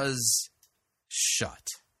was shut.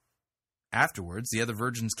 Afterwards, the other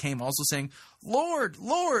virgins came also, saying, "Lord,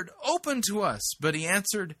 Lord, open to us." But he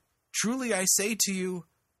answered, "Truly I say to you,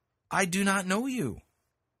 I do not know you.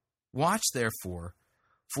 Watch therefore,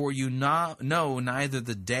 for you know neither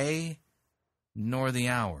the day nor the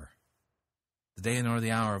hour." The day nor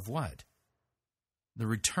the hour of what? The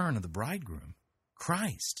return of the bridegroom,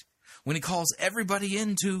 Christ, when he calls everybody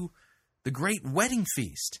into the great wedding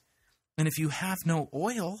feast. And if you have no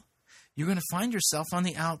oil, you're going to find yourself on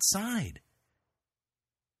the outside.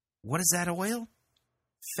 What is that oil?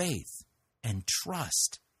 Faith and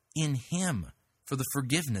trust in him for the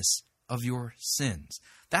forgiveness of your sins.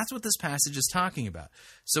 That's what this passage is talking about.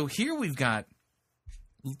 So here we've got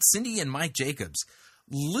Cindy and Mike Jacobs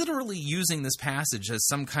literally using this passage as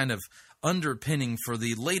some kind of underpinning for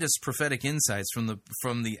the latest prophetic insights from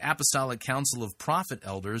the Apostolic Council of Prophet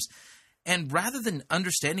Elders. And rather than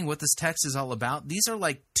understanding what this text is all about, these are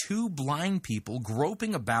like two blind people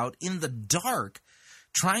groping about in the dark,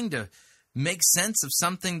 trying to make sense of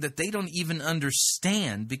something that they don't even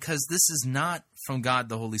understand, because this is not from God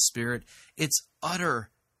the Holy Spirit. It's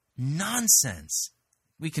utter nonsense.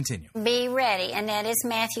 We continue. Be ready, and that is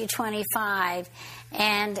Matthew 25.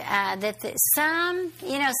 And and the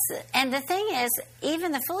thing is,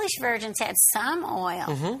 even the foolish virgins had some oil.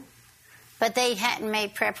 Mm-hmm. But they hadn't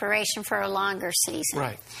made preparation for a longer season.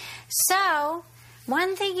 Right. So,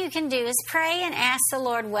 one thing you can do is pray and ask the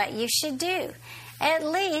Lord what you should do. At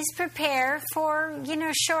least prepare for,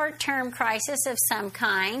 short-term crisis of some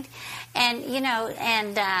kind. And,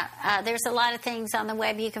 there's a lot of things on the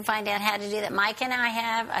web you can find out how to do that. Mike and I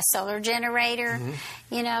have a solar generator,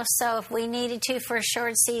 mm-hmm. So if we needed to for a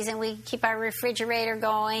short season, we keep our refrigerator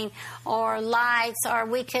going, or lights, or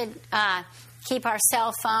we could keep our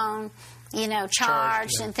cell phone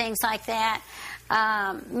charged and things like that.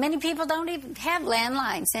 Many people don't even have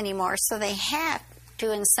landlines anymore, so they have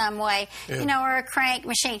to in some way, or a crank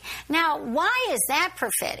machine. Now, why is that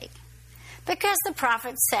prophetic? Because the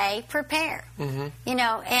prophets say, prepare. Mm-hmm.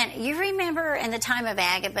 And you remember in the time of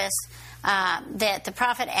Agabus, that the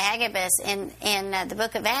prophet Agabus in the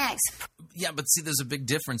book of Acts. Yeah, but see, there's a big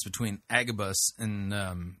difference between Agabus and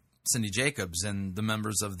Cindy Jacobs and the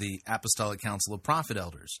members of the Apostolic Council of Prophet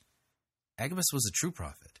Elders. Agabus was a true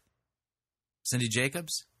prophet. Cindy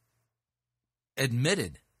Jacobs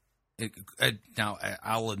admitted. Now,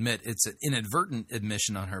 I'll admit it's an inadvertent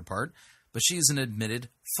admission on her part, but she is an admitted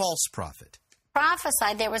false prophet.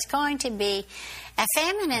 Prophesied there was going to be a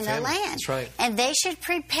famine in the land. That's right. And they should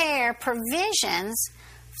prepare provisions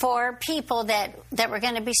for people that were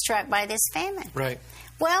going to be struck by this famine. Right.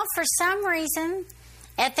 Well, for some reason,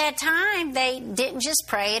 at that time, they didn't just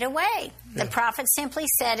pray it away. Yeah. The prophet simply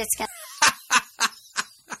said it's going to...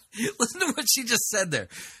 Listen to what she just said there.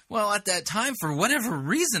 Well, at that time, for whatever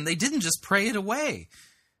reason, they didn't just pray it away.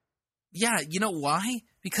 Yeah, you know why?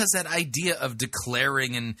 Because that idea of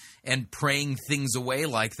declaring and praying things away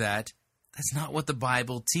like that, that's not what the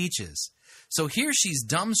Bible teaches. So here she's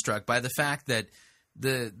dumbstruck by the fact that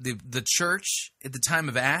the church at the time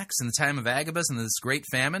of Acts and the time of Agabus and this great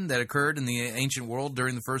famine that occurred in the ancient world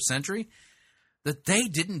during the first century, that they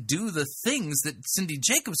didn't do the things that Cindy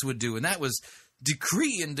Jacobs would do, and that was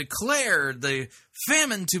decree and declare the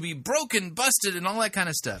famine to be broken, busted, and all that kind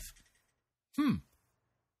of stuff.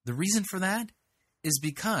 The reason for that is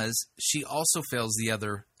because she also fails the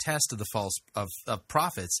other test of the false of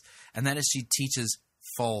prophets, and that is she teaches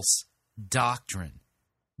false doctrine.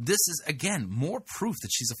 This is, again, more proof that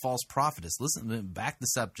she's a false prophetess. Listen, back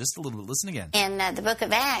this up just a little bit. Listen again. In the book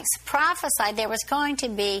of Acts, prophesied there was going to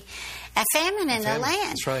be a famine in the land.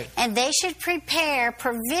 That's right. And they should prepare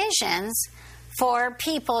provisions for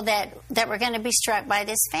people that were going to be struck by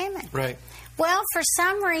this famine. Right. Well, for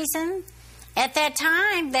some reason, at that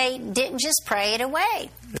time, they didn't just pray it away.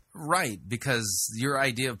 Right, because your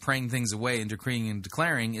idea of praying things away and decreeing and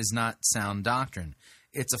declaring is not sound doctrine.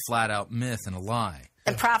 It's a flat-out myth and a lie.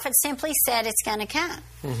 The prophet simply said it's going to come.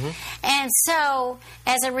 Mm-hmm. And so,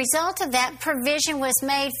 as a result of that, provision was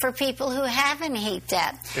made for people who haven't heaped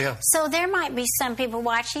up. Yeah. So there might be some people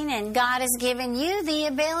watching, and God has given you the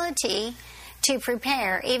ability to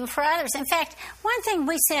prepare, even for others. In fact, one thing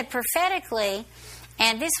we said prophetically,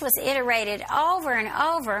 and this was iterated over and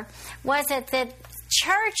over, was that the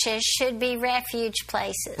churches should be refuge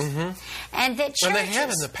places. Mm-hmm. And that churches... And they have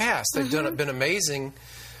in the past. They've been amazing.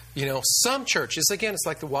 You know, some churches, again, it's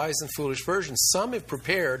like the wise and foolish version. Some have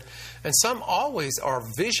prepared, and some always are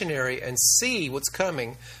visionary and see what's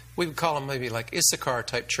coming. We would call them maybe like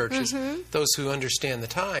Issachar-type churches, those who understand the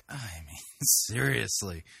time. I mean,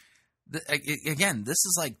 seriously. Again, this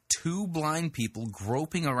is like two blind people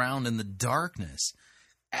groping around in the darkness,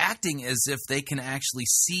 acting as if they can actually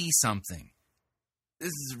see something. This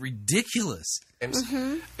is ridiculous.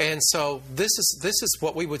 And so this is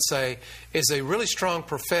what we would say is a really strong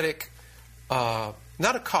prophetic, not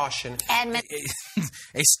a caution.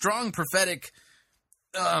 A strong prophetic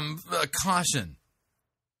caution.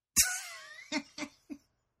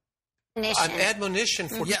 An admonition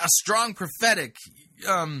for a strong prophetic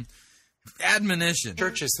admonition.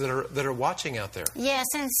 Churches that are watching out there. Yes,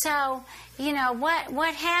 and so, you know,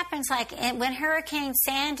 what happens, like when Hurricane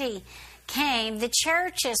Sandy came, the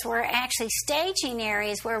churches were actually staging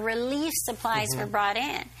areas where relief supplies were brought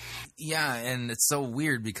in. Yeah, and it's so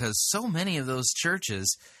weird because so many of those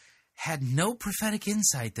churches had no prophetic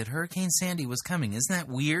insight that Hurricane Sandy was coming. Isn't that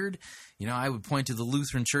weird? You know, I would point to the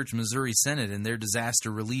Lutheran Church Missouri Synod and their disaster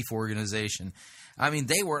relief organization. I mean,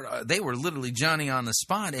 they were literally Johnny on the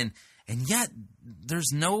spot, and yet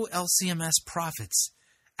there's no LCMS prophets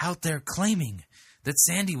out there claiming that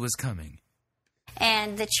Sandy was coming.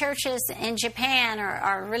 And the churches in Japan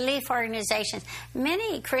are relief organizations.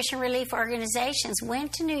 Many Christian relief organizations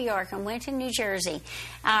went to New York and went to New Jersey.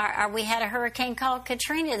 We had a hurricane called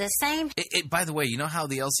Katrina. The same. By the way, you know how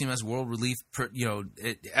the LCMS World Relief,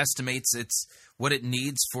 it estimates what it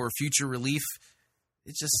needs for future relief?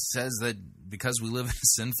 It just says that because we live in a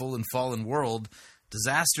sinful and fallen world,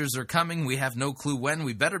 disasters are coming. We have no clue when.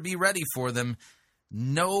 We better be ready for them.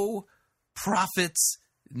 No prophets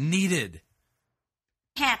needed.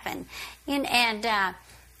 Happen. So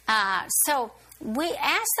we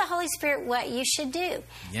ask the Holy Spirit what you should do.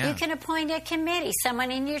 Yeah. You can appoint a committee,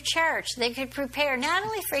 someone in your church. They could prepare not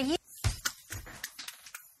only for you.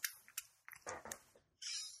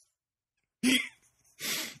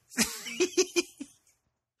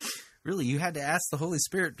 Really, you had to ask the Holy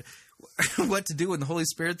Spirit what to do when the Holy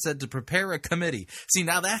Spirit said to prepare a committee. See,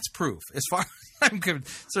 now that's proof. As far as I'm concerned,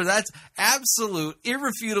 so that's absolute,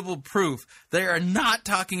 irrefutable proof. They are not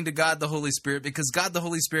talking to God the Holy Spirit because God the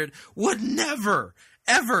Holy Spirit would never,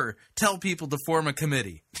 ever tell people to form a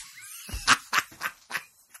committee.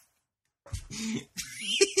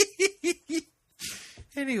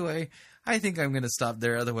 Anyway, I think I'm going to stop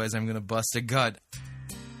there. Otherwise, I'm going to bust a gut.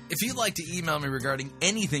 If you'd like to email me regarding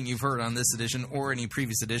anything you've heard on this edition or any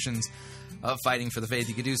previous editions of Fighting for the Faith,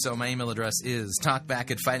 you can do so. My email address is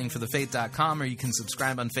talkback@fightingforthefaith.com, or you can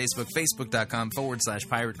subscribe on Facebook,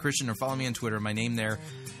 facebook.com/Pirate Christian, or follow me on Twitter. My name there,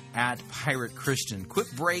 @Pirate Christian.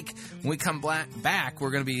 Quick break. When we come back,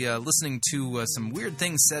 we're going to be listening to some weird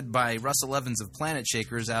things said by Russell Evans of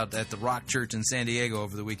Planetshakers out at the Rock Church in San Diego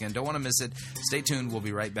over the weekend. Don't want to miss it. Stay tuned. We'll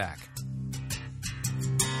be right back.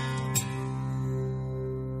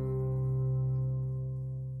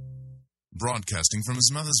 Broadcasting from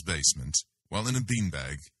his mother's basement while in a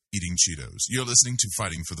beanbag eating Cheetos. You're listening to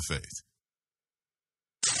Fighting for the Faith.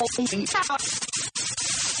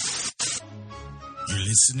 You're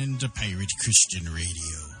listening to Pirate Christian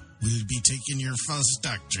Radio. We'll be taking your false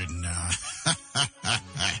doctrine now.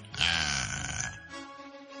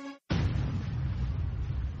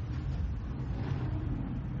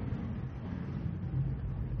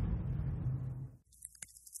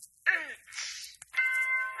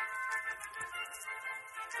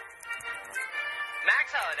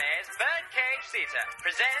 Max Holliday's Birdcage Theater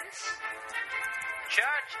presents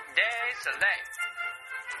Church Day Soleil.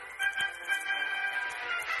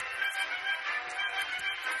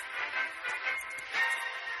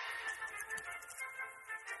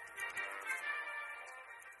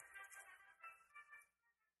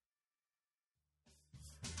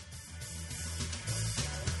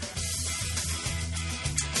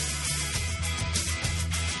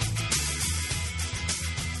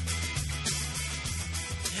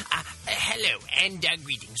 Hello, and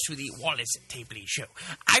greetings to the Wallace Tapley Show.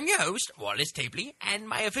 I'm your host, Wallace Tapley, and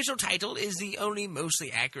my official title is the only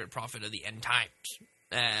mostly accurate prophet of the end times.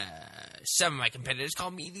 Some of my competitors call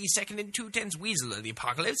me the 2 2/10 weasel of the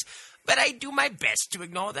apocalypse, but I do my best to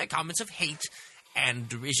ignore their comments of hate and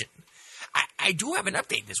derision. I do have an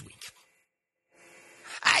update this week.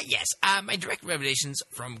 Yes, my direct revelations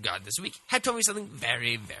from God this week have told me something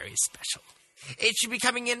very, very special. It should be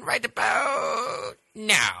coming in right about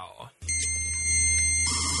now.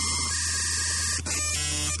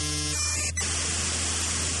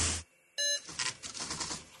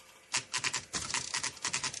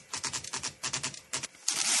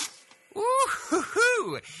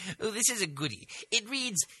 Ooh, this is a goodie. It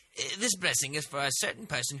reads, this blessing is for a certain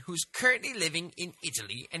person who's currently living in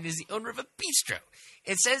Italy and is the owner of a bistro.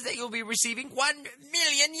 It says that you'll be receiving 1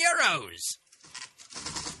 million euros.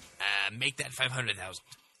 Make that 500,000.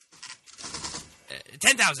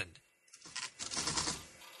 10,000.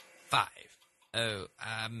 5. Oh,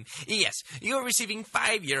 yes, you're receiving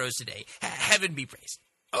 5 euros today. Heaven be praised.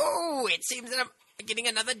 Oh, it seems that I'm getting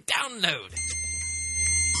another download.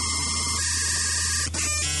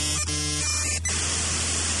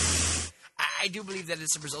 I do believe that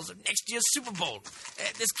it's a result of next year's Super Bowl.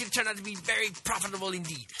 This could turn out to be very profitable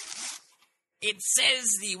indeed. It says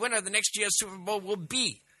the winner of the next year's Super Bowl will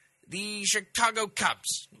be the Chicago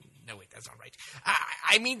Cubs. No, wait, that's not right.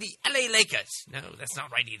 I mean the LA Lakers. No, that's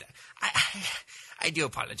not right either. I do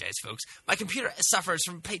apologize, folks. My computer suffers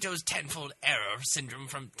from Plato's tenfold error syndrome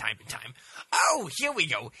from time to time. Oh, here we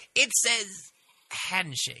go. It says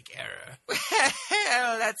handshake error.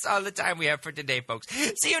 Well, that's all the time we have for today, folks.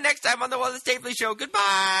 See you next time on the Wallace Tapley Show.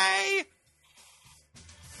 Goodbye!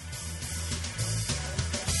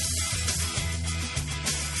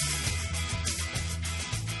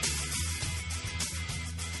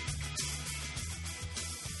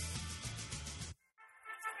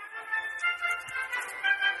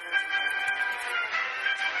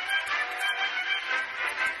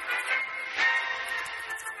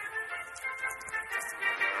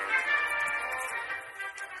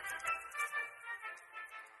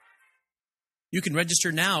 You can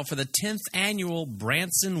register now for the 10th annual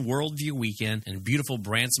Branson Worldview Weekend in beautiful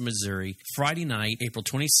Branson, Missouri, Friday night, April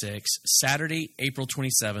 26th, Saturday, April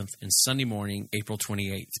 27th, and Sunday morning, April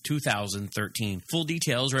 28th, 2013. Full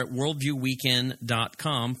details are at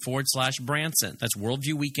worldviewweekend.com/Branson. That's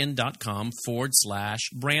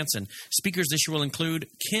worldviewweekend.com/Branson. Speakers this year will include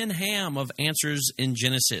Ken Ham of Answers in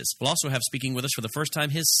Genesis. We'll also have speaking with us for the first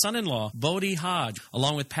time his son-in-law, Bodie Hodge,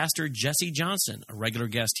 along with Pastor Jesse Johnson, a regular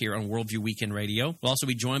guest here on Worldview Weekend Radio. We'll also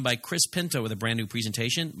be joined by Chris Pinto with a brand new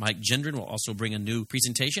presentation. Mike Gendron will also bring a new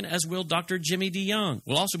presentation, as will Dr. Jimmy DeYoung.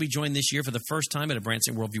 We'll also be joined this year for the first time at a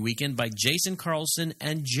Branson Worldview Weekend by Jason Carlson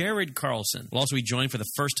and Jared Carlson. We'll also be joined for the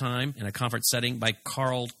first time in a conference setting by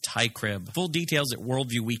Carl Tykrib. Full details at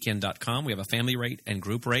worldviewweekend.com. We have a family rate and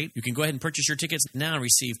group rate. You can go ahead and purchase your tickets now and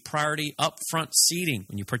receive priority upfront seating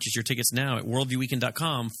when you purchase your tickets now at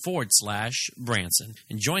worldviewweekend.com/Branson.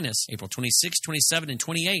 And join us April 26, 27, and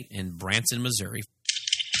 28 in Branson, Missouri.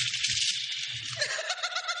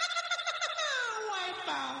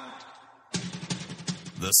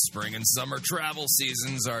 The spring and summer travel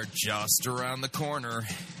seasons are just around the corner,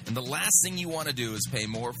 and the last thing you want to do is pay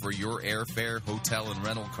more for your airfare, hotel, and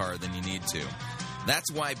rental car than you need to.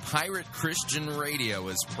 That's why Pirate Christian Radio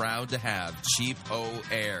is proud to have Cheapo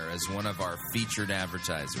Air as one of our featured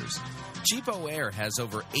advertisers. Cheapo Air has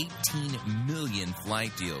over 18 million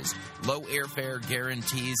flight deals, low airfare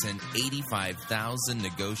guarantees, and 85,000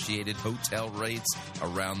 negotiated hotel rates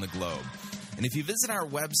around the globe. And if you visit our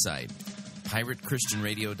website,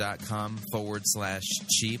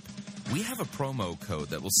 piratechristianradio.com/cheap, we have a promo code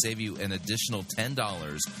that will save you an additional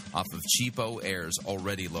 $10 off of Cheapo Air's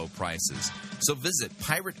already low prices. So visit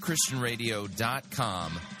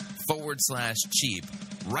piratechristianradio.com/cheap,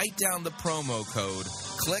 write down the promo code,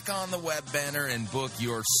 click on the web banner, and book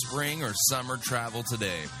your spring or summer travel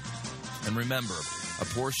today. And remember, a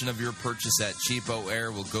portion of your purchase at Cheapo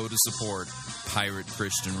Air will go to support Pirate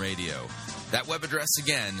Christian Radio. That web address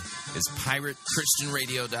again is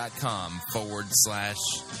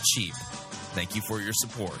piratechristianradio.com/cheap. Thank you for your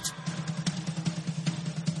support.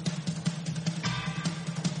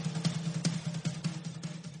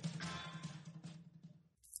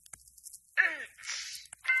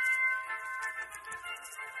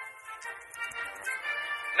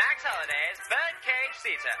 Max Holliday's Birdcage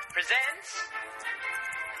Theater presents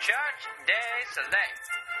Church Day Select.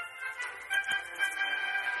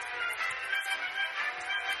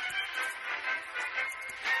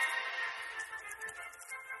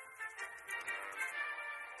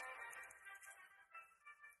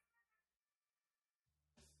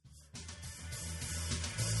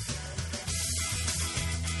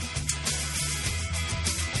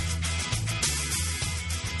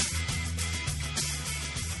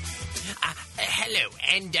 hello,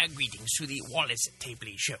 and greetings to the Wallace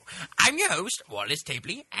Tapley Show. I'm your host, Wallace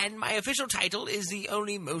Tapley, and my official title is the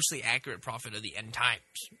only mostly accurate prophet of the end times.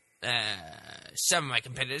 Some of my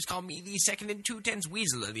competitors call me the 2 2/10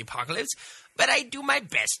 weasel of the apocalypse, but I do my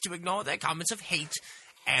best to ignore their comments of hate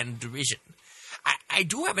and derision. I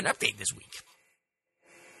do have an update this week.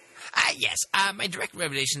 Yes, my direct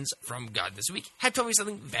revelations from God this week have told me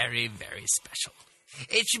something very, very special.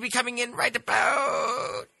 It should be coming in right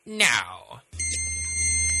about now.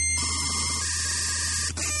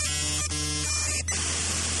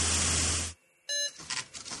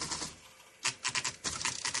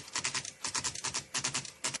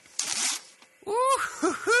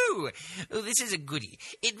 Woo-hoo-hoo! Oh, this is a goodie.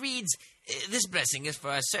 It reads, this blessing is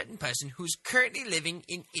for a certain person who's currently living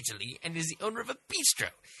in Italy and is the owner of a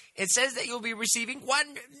bistro. It says that you'll be receiving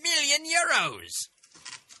 1 million euros.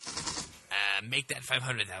 Make that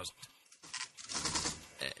 500,000.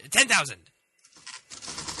 10,000.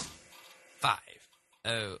 5.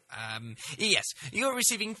 Oh, yes, you're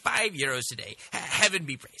receiving 5 euros today. Heaven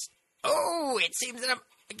be praised. Oh, it seems that I'm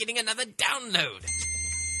getting another download.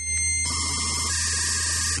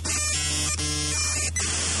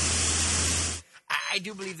 I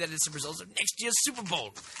do believe that it's a result of next year's Super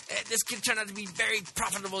Bowl. This could turn out to be very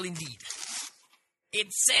profitable indeed.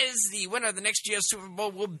 It says the winner of the next year's Super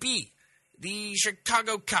Bowl will be the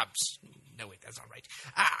Chicago Cubs. No, wait, that's not right.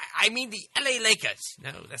 I mean the LA Lakers.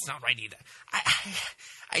 No, that's not right either.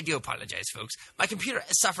 I do apologize, folks. My computer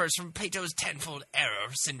suffers from Plato's tenfold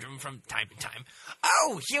error syndrome from time to time.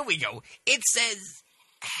 Oh, here we go. It says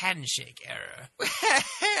handshake error.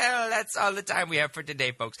 Well, that's all the time we have for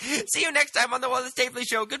today, folks. See you next time on the Wallace Tapley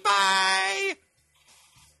Show. Goodbye!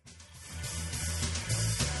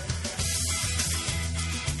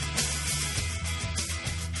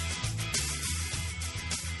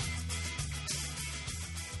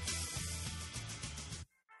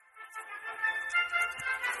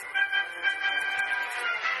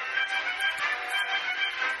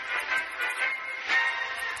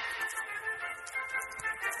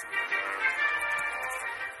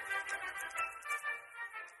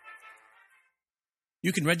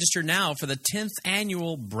 You can register now for the 10th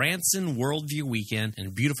annual Branson Worldview Weekend in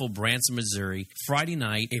beautiful Branson, Missouri, Friday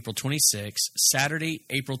night, April 26th, Saturday,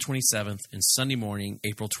 April 27th, and Sunday morning,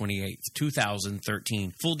 April 28th,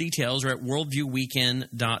 2013. Full details are at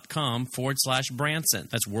worldviewweekend.com/Branson.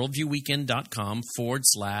 That's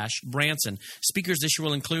worldviewweekend.com/Branson. Speakers this year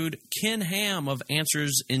will include Ken Ham of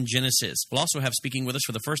Answers in Genesis. We'll also have speaking with us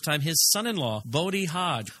for the first time his son-in-law, Bodie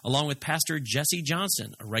Hodge, along with Pastor Jesse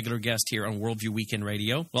Johnson, a regular guest here on Worldview Weekend Radio.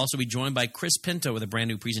 We'll also be joined by Chris Pinto with a brand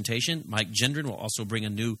new presentation. Mike Gendron will also bring a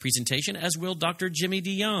new presentation, as will Dr. Jimmy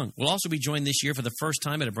DeYoung. We'll also be joined this year for the first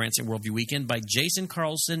time at a Branson Worldview Weekend by Jason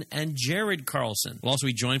Carlson and Jared Carlson. We'll also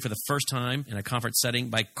be joined for the first time in a conference setting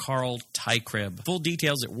by Carl Tykrib. Full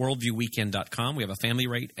details at worldviewweekend.com. We have a family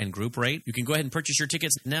rate and group rate. You can go ahead and purchase your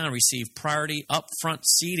tickets now and receive priority upfront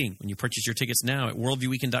seating when you purchase your tickets now at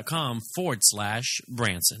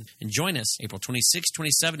worldviewweekend.com/Branson. And join us April 26,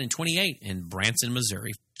 27, and 28 in Branson, Missouri.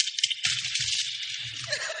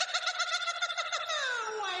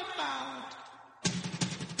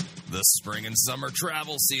 The spring and summer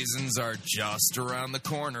travel seasons are just around the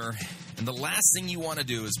corner, and the last thing you want to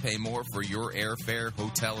do is pay more for your airfare,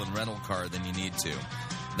 hotel, and rental car than you need to.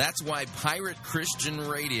 That's why Pirate Christian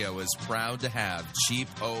Radio is proud to have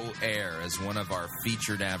Cheapo Air as one of our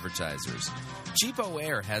featured advertisers. Cheapo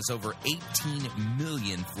Air has over 18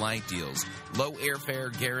 million flight deals, low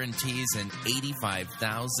airfare guarantees, and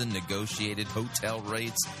 85,000 negotiated hotel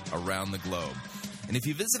rates around the globe. And if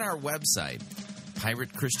you visit our website,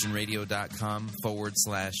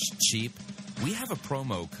 piratechristianradio.com/cheap, we have a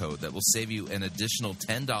promo code that will save you an additional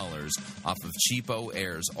 $10 off of Cheapo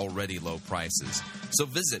Air's already low prices. So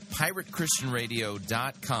visit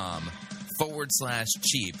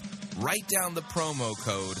piratechristianradio.com/cheap, write down the promo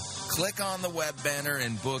code, click on the web banner,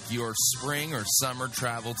 and book your spring or summer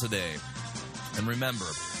travel today. And remember,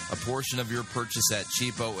 a portion of your purchase at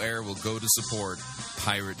Cheapo Air will go to support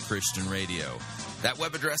Pirate Christian Radio. That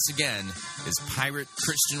web address again is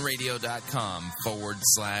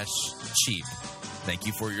piratechristianradio.com/cheap. Thank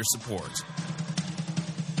you for your support.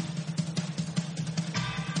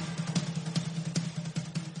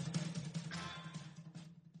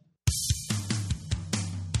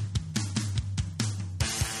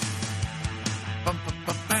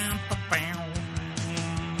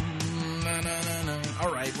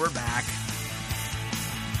 All right, we're back.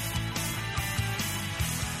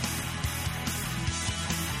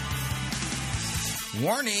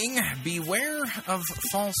 Warning, beware of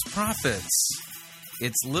false prophets.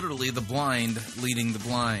 It's literally the blind leading the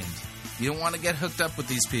blind. You don't want to get hooked up with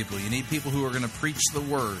these people. You need people who are going to preach the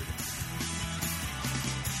word.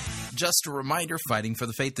 Just a reminder, Fighting for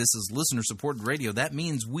the Faith, this is listener-supported radio. That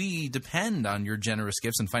means we depend on your generous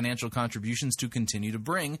gifts and financial contributions to continue to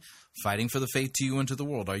bring Fighting for the Faith to you and to the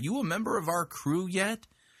world. Are you a member of our crew yet?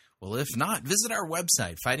 Well, if not, visit our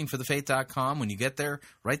website, fightingforthefaith.com. When you get there,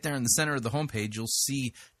 right there in the center of the homepage, you'll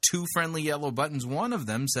see 2 friendly yellow buttons. One of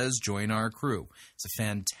them says Join Our Crew. It's a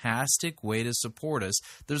fantastic way to support us.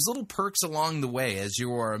 There's little perks along the way. As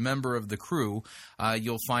you are a member of the crew,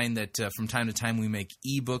 you'll find that from time to time we make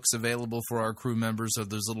ebooks available for our crew members. So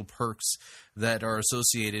there's little perks that are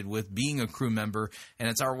associated with being a crew member, and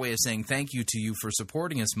it's our way of saying thank you to you for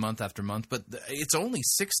supporting us month after month. But it's only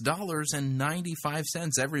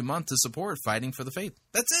 $6.95 every month to support Fighting for the Faith.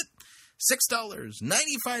 That's it.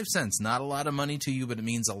 $6.95. Not a lot of money to you, but it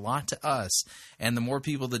means a lot to us. And the more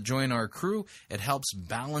people that join our crew, it helps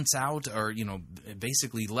balance out or,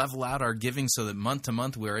 basically level out our giving so that month to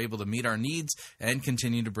month we're able to meet our needs and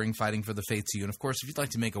continue to bring Fighting for the Faith to you. And of course, if you'd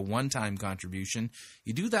like to make a one-time contribution,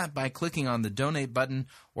 you do that by clicking on the donate button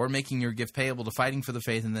or making your gift payable to Fighting for the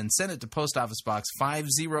Faith and then send it to Post Office Box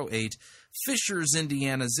 508, Fishers,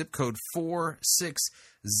 Indiana, zip code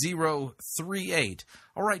 46038.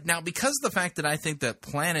 All right, now because of the fact that I think that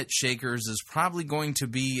Planetshakers is probably going to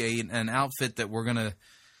be an outfit that we're going to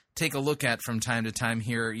take a look at from time to time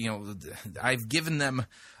here, I've given them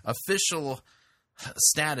official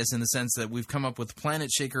status in the sense that we've come up with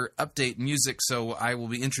Planetshaker update music, so I will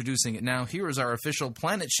be introducing it now. Here is our official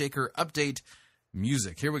Planetshaker update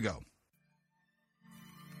music. Here we go.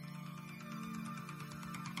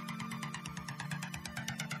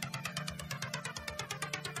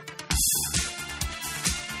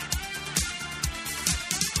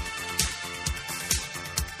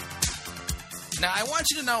 Now, I want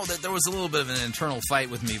you to know that there was a little bit of an internal fight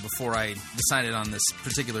with me before I decided on this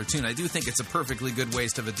particular tune. I do think it's a perfectly good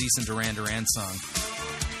waste of a decent Duran Duran song.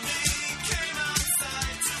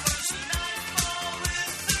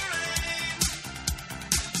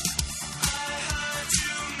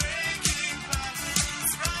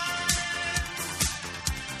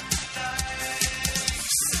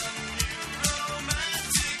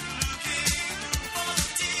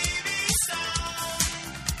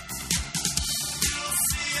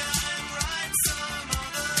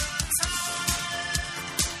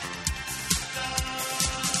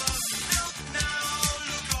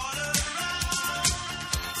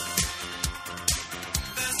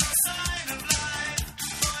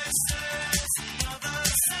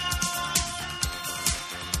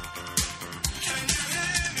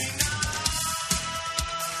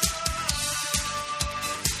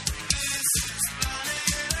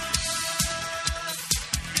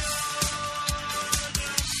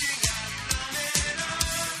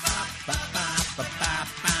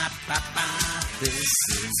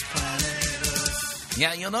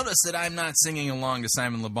 Yeah, you'll notice that I'm not singing along to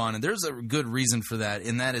Simon Le Bon, and there's a good reason for that,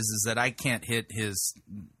 and that is that I can't hit his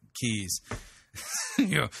keys.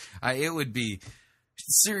 It would be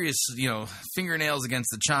serious, fingernails against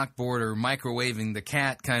the chalkboard or microwaving the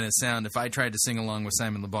cat kind of sound if I tried to sing along with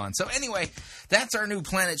Simon Le Bon. So anyway, that's our new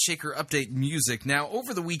Planetshaker update music. Now,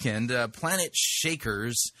 over the weekend,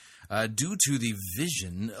 Planetshakers, due to the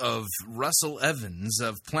vision of Russell Evans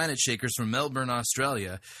of Planetshakers from Melbourne,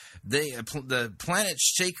 Australia, the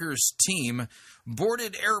Planetshakers team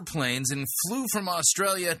boarded airplanes and flew from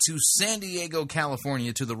Australia to San Diego,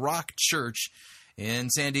 California, to the Rock Church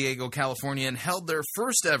in San Diego, California, and held their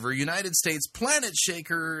first ever United States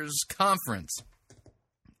Planetshakers conference.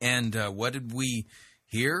 And what did we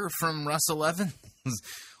hear from Russell Evans?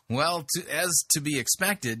 Well, as to be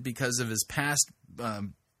expected, because of his past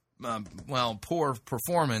poor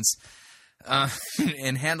performance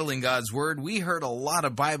in handling God's Word, we heard a lot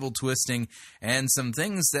of Bible twisting and some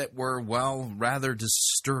things that were, rather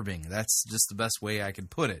disturbing. That's just the best way I could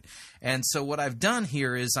put it. And so what I've done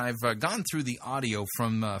here is I've gone through the audio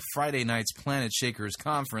from Friday night's Planetshakers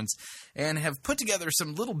conference and have put together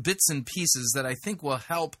some little bits and pieces that I think will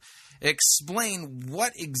help explain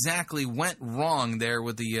what exactly went wrong there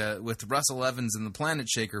with with Russell Evans and the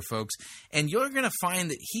Planetshaker folks. And you're going to find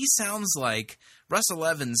that Russell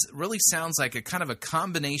Evans really sounds like a kind of a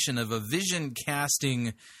combination of a vision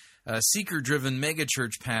casting, seeker-driven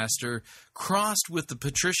megachurch pastor crossed with the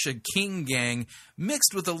Patricia King gang,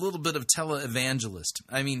 mixed with a little bit of televangelist.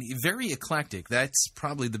 I mean, very eclectic. That's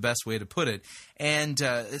probably the best way to put it. And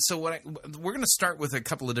so we're going to start with a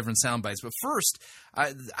couple of different sound bites. But first,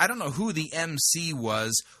 I don't know who the MC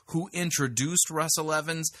was who introduced Russell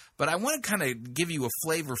Evans, but I want to kind of give you a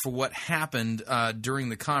flavor for what happened during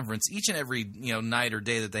the conference. Each and every night or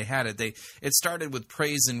day that they had it, it started with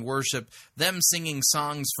praise and worship, them singing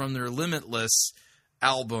songs from their Limitless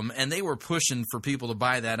album, and they were pushing for people to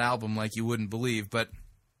buy that album like you wouldn't believe. But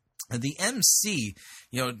the MC,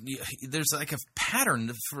 there's like a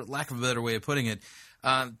pattern, for lack of a better way of putting it,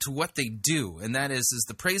 to what they do, and that is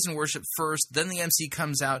the praise and worship first, then the MC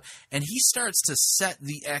comes out, and he starts to set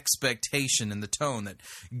the expectation and the tone that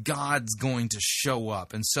God's going to show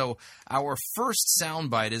up. And so our first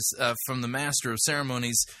soundbite is from the Master of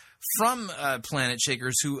Ceremonies from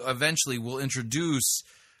Planetshakers, who eventually will introduce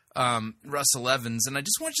Russell Evans. And I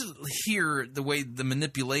just want you to hear the way the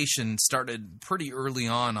manipulation started pretty early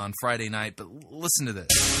on Friday night, but listen to this.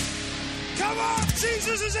 Come on,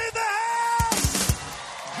 Jesus is in the house!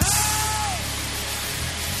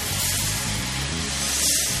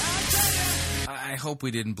 I hope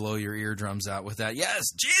we didn't blow your eardrums out with that. Yes,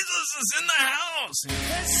 Jesus is in the house.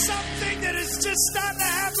 There's something that is just starting to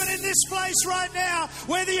happen in this place right now.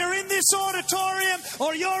 Whether you're in this auditorium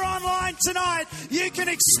or you're online tonight, you can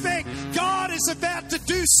expect God is about to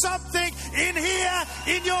do something in here,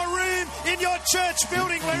 in your room, in your church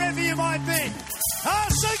building, wherever you might be. Oh,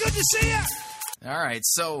 so good to see you. All right,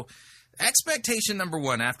 so expectation number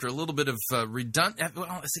one, after a little bit of redundant,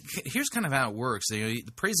 here's kind of how it works. The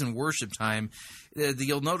praise and worship time,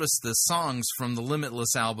 you'll notice the songs from the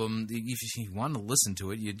Limitless album. If you want to listen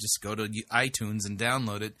to it, you just go to iTunes and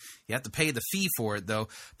download it. You have to pay the fee for it, though.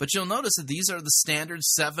 But you'll notice that these are the standard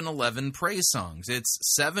 7-11 praise songs. It's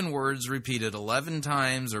 7 words repeated 11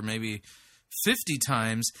 times or maybe 50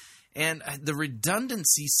 times. And the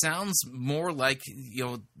redundancy sounds more like,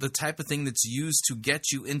 the type of thing that's used to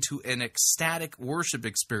get you into an ecstatic worship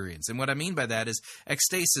experience. And what I mean by that is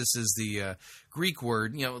ecstasis is the Greek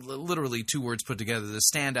word, literally 2 words put together to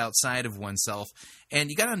stand outside of oneself. And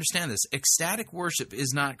you got to understand this. Ecstatic worship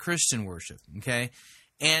is not Christian worship, okay?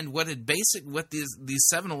 And what these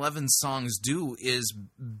 7-11 songs do is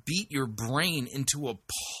beat your brain into a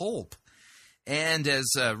pulp. And as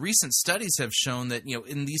recent studies have shown that,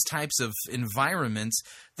 in these types of environments,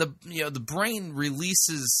 the brain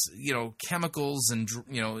releases, chemicals and,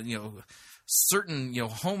 certain,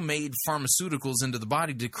 homemade pharmaceuticals into the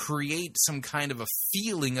body to create some kind of a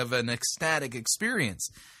feeling of an ecstatic experience.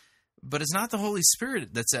 But it's not the Holy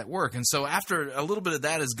Spirit that's at work. And so after a little bit of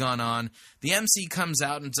that has gone on, the MC comes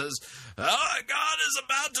out and says, God is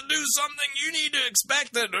about to do something. You need to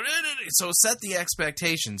expect that. So set the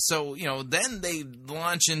expectation. So, then they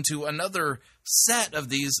launch into another set of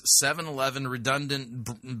these 7-11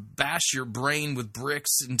 redundant, bash your brain with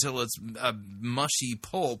bricks until it's a mushy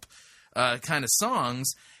pulp kind of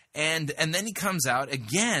songs. And then he comes out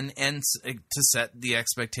again and to set the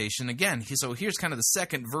expectation again. So here's kind of the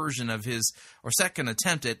second version of second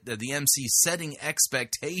attempt at the MC setting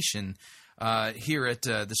expectation here at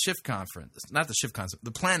the Shift Conference. Not the Shift Conference,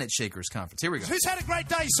 the Planetshakers Conference. Here we go. Who's had a great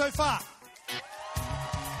day so far?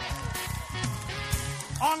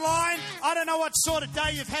 Online, I don't know what sort of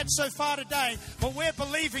day you've had so far today, but we're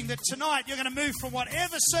believing that tonight you're going to move from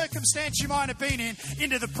whatever circumstance you might have been in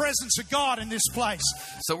into the presence of God in this place.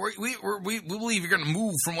 So we believe you're going to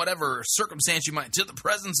move from whatever circumstance you might to the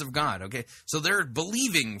presence of God, okay? So they're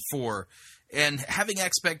believing for and having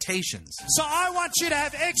expectations. So I want you to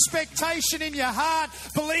have expectation in your heart.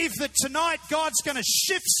 Believe that tonight God's going to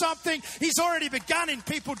shift something. He's already begun in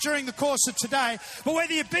people during the course of today. But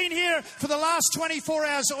whether you've been here for the last 24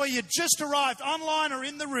 hours or you just arrived online or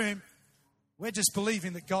in the room, we're just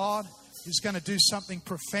believing that God is going to do something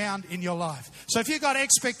profound in your life. So if you've got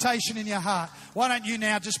expectation in your heart, why don't you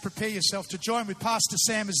now just prepare yourself to join with Pastor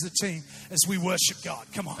Sam as the team as we worship God.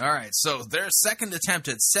 Come on. All right, so their second attempt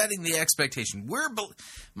at setting the expectation.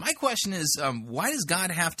 My question is, why does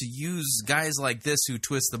God have to use guys like this who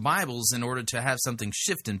twist the Bibles in order to have something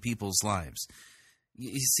shift in people's lives?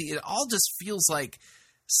 You see, it all just feels like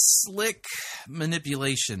slick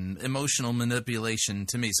manipulation, emotional manipulation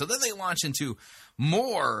to me. So then they launch into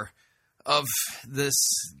more of this,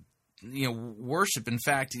 worship. In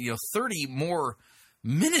fact, 30 more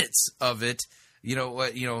minutes of it,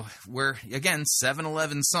 where, again,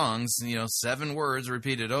 7-11 songs, 7 words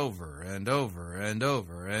repeated over and over and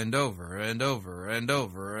over and over and over and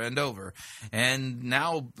over and over. And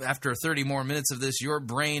now, after 30 more minutes of this, your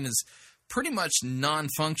brain is pretty much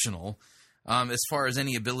non-functional. as far as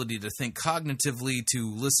any ability to think cognitively,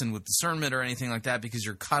 to listen with discernment or anything like that, because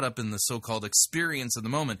you're caught up in the so-called experience of the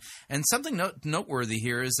moment. And something noteworthy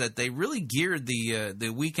here is that they really geared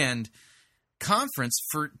the weekend conference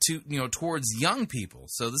towards young people.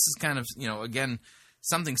 So this is kind of, again,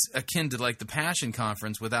 something akin to like the Passion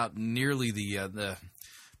Conference without nearly the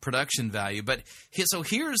production value. But so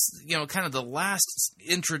here's kind of the last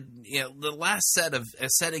set of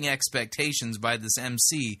setting expectations by this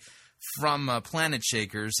MC from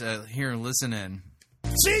Planetshakers. Here, listen in.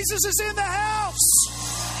 Jesus is in the house.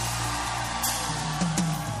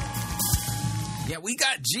 Yeah, we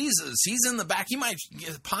got Jesus. He's in the back. He might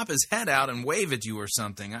pop his head out and wave at you or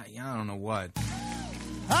something. I don't know what.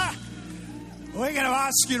 We're going to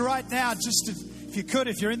ask you right now,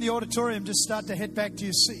 if you're in the auditorium, just start to head back to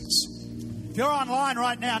your seats. If you're online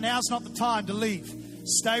right now, now's not the time to leave.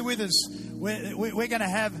 Stay with us. We're going to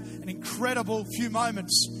have an incredible few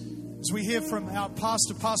moments as we hear from our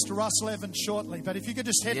Pastor Russell Evans shortly. But if you could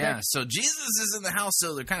just head back. Yeah, so Jesus is in the house,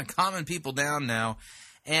 so they're kind of calming people down now.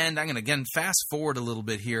 And I'm going to, again, fast forward a little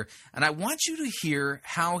bit here. And I want you to hear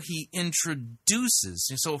how he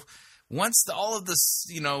introduces. So once all of this,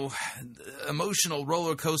 emotional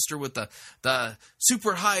roller coaster with the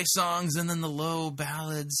super high songs and then the low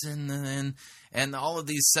ballads and all of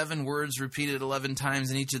these 7 words repeated 11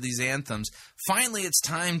 times in each of these anthems, finally it's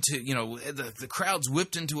time to, the crowd's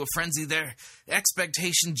whipped into a frenzy. Their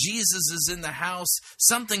expectation, Jesus is in the house.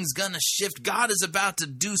 Something's going to shift. God is about to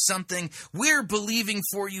do something. We're believing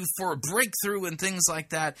for you for a breakthrough and things like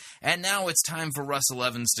that. And now it's time for Russell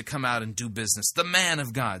Evans to come out and do business, the man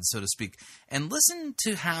of God, so to speak. And listen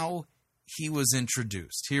to how he was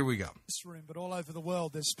introduced. Here we go. This room, but all over the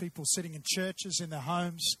world, there's people sitting in churches, in their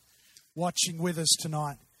homes, watching with us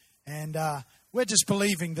tonight. And we're just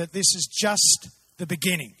believing that this is just the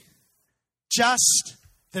beginning. Just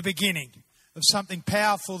the beginning of something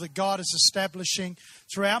powerful that God is establishing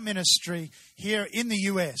through our ministry here in the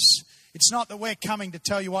US. It's not that we're coming to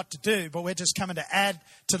tell you what to do, but we're just coming to add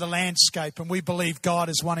to the landscape. And we believe God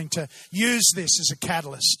is wanting to use this as a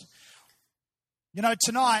catalyst.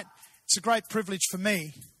 Tonight, it's a great privilege for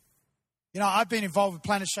me. I've been involved with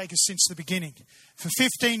Planetshakers since the beginning. For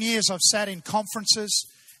 15 years, I've sat in conferences,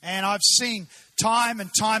 and I've seen time and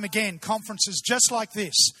time again conferences just like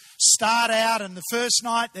this start out, and the first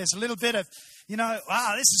night there's a little bit of,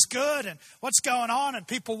 wow, this is good, and what's going on, and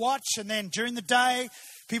people watch, and then during the day,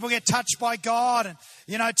 people get touched by God, and,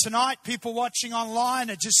 tonight people watching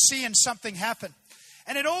online are just seeing something happen.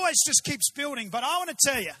 And it always just keeps building, but I want to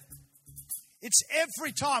tell you, it's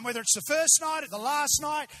every time, whether it's the first night or the last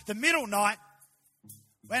night, the middle night,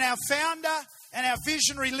 when our founder and our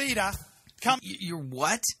visionary leader come. Your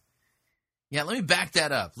what? Yeah, let me back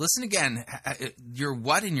that up. Listen again. Your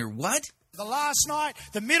what and your what? The last night,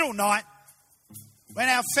 the middle night, when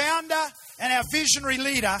our founder and our visionary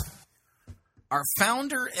leader. Our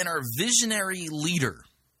founder and our visionary leader.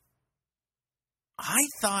 I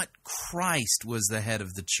thought Christ was the head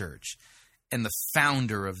of the church and the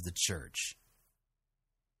founder of the church.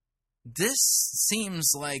 This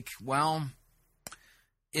seems like, an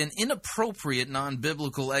inappropriate,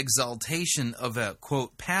 non-biblical exaltation of a,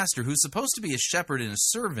 quote, pastor who's supposed to be a shepherd and a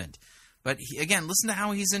servant. But, again, listen to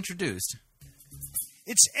how he's introduced.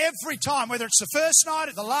 It's every time, whether it's the first night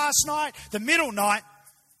or the last night, the middle night,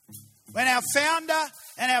 when our founder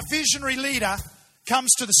and our visionary leader comes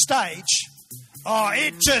to the stage,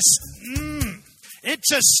 it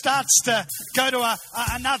just starts to go to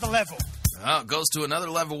another level. It goes to another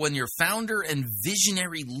level when your founder and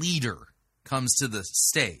visionary leader comes to the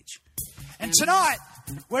stage. And tonight,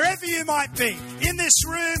 wherever you might be, in this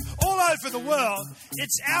room, all over the world,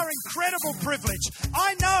 it's our incredible privilege.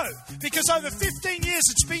 I know, because over 15 years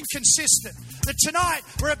it's been consistent, that tonight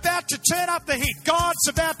we're about to turn up the heat. God's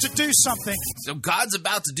about to do something. So God's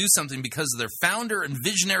about to do something because of their founder and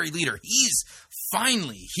visionary leader. He's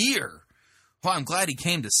finally here. Well, I'm glad he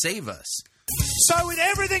came to save us. So with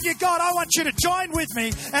everything you got, I want you to join with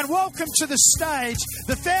me and welcome to the stage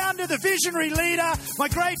the founder, the visionary leader, my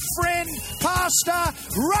great friend, Pastor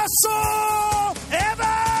Russell Evans!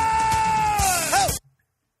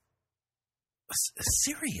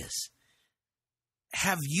 Serious?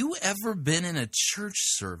 Have you ever been in a church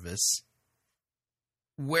service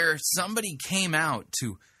where somebody came out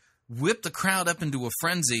to whip the crowd up into a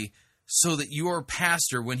frenzy so that your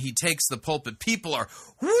pastor, when he takes the pulpit, people are,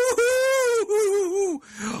 woo-hoo!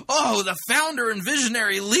 Oh, the founder and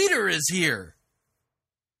visionary leader is here.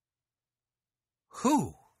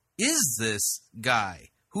 Who is this guy?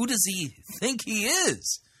 Who does he think he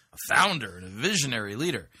is? A founder and a visionary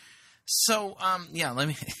leader. So, let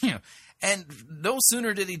me, And no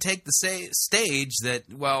sooner did he take the stage that,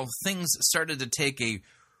 well, things started to take a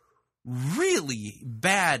really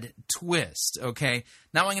bad twist, okay?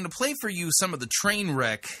 Now I'm going to play for you some of the train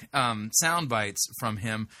wreck sound bites from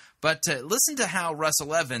him, but listen to how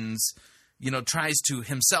Russell Evans, tries to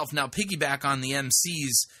himself now piggyback on the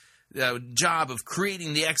MC's job of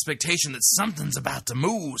creating the expectation that something's about to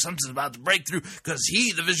move, something's about to break through, because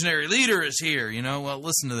he, the visionary leader, is here, Well,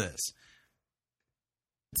 listen to this.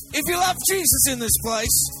 If you love Jesus in this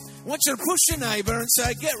place, I want you to push your neighbor and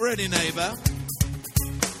say, get ready, neighbor.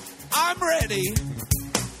 I'm ready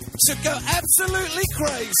to go absolutely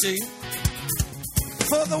crazy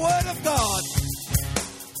for the Word of God.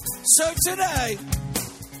 So today,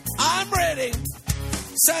 I'm ready.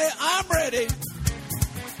 Say, I'm ready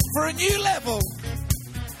for a new level.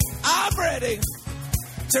 I'm ready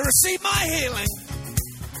to receive my healing,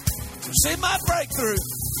 to receive my breakthrough.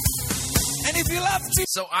 And if you love Jesus...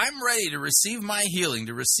 So I'm ready to receive my healing,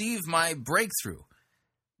 to receive my breakthrough.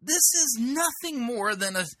 This is nothing more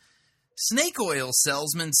than a snake oil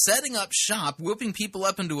salesman setting up shop, whipping people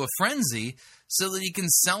up into a frenzy so that he can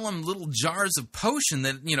sell them little jars of potion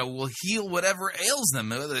that, will heal whatever ails them,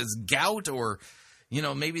 whether it's gout or,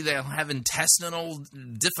 maybe they'll have intestinal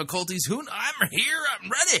difficulties. I'm here, I'm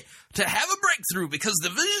ready to have a breakthrough because the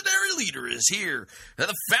visionary leader is here.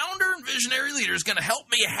 The founder and visionary leader is going to help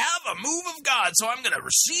me have a move of God, so I'm going to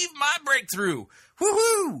receive my breakthrough.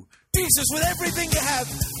 Woohoo! Jesus, with everything you have,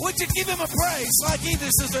 would you give him a praise like he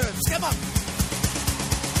deserves? Come on.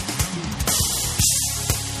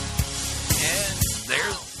 And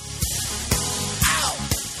there's...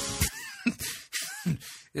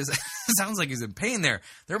 It sounds like he's in pain there.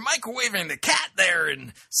 They're microwaving the cat there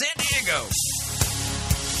in San Diego.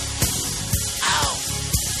 Ow!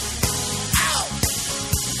 Ow!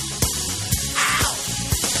 Ow!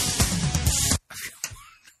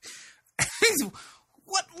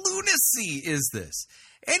 What lunacy is this?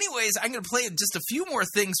 Anyways, I'm going to play just a few more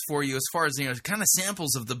things for you as far as, kind of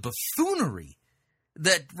samples of the buffoonery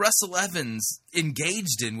that Russell Evans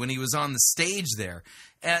engaged in when he was on the stage there.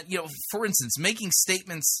 And, for instance, making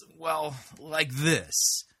statements, well, like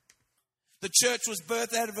this. The church was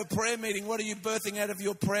birthed out of a prayer meeting. What are you birthing out of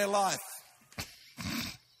your prayer life?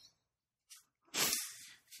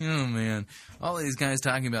 Oh, man. All these guys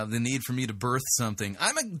talking about the need for me to birth something.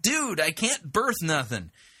 I'm a dude. I can't birth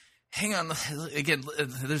nothing. Hang on. Again,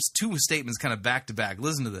 there's two statements kind of back to back.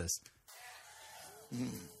 Listen to this.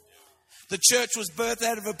 The church was birthed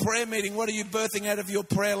out of a prayer meeting. What are you birthing out of your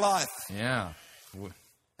prayer life? Yeah.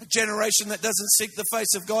 A generation that doesn't seek the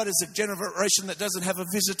face of God is a generation that doesn't have a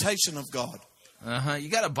visitation of God. You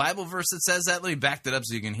got a Bible verse that says that? Let me back that up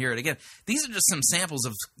so you can hear it again. These are just some samples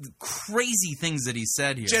of crazy things that he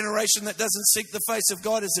said here. Generation that doesn't seek the face of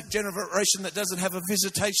God is a generation that doesn't have a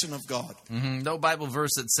visitation of God. No Bible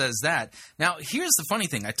verse that says that. Now, here's the funny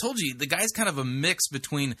thing. I told you, the guy's kind of a mix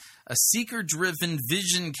between a seeker-driven,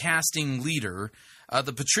 vision-casting leader,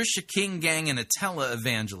 the Patricia King gang, and a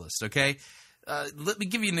tele-evangelist, okay? Let me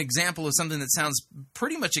give you an example of something that sounds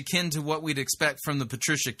pretty much akin to what we'd expect from the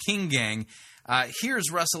Patricia King gang. Here's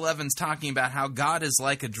Russell Evans talking about how God is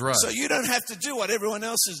like a drug. So you don't have to do what everyone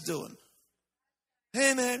else is doing.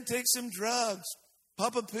 Hey, man, take some drugs.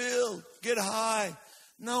 Pop a pill. Get high.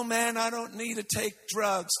 No, man, I don't need to take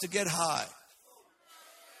drugs to get high.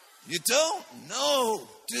 You don't? No,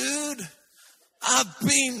 dude. I've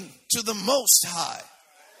been to the Most High.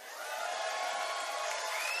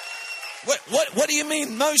 What do you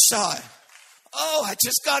mean, Most High? Oh, I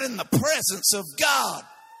just got in the presence of God.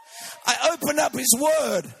 I opened up His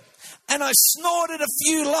Word and I snorted a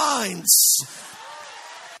few lines.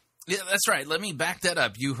 Yeah, that's right. Let me back that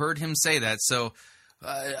up. You heard him say that, so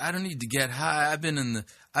I don't need to get high. I've been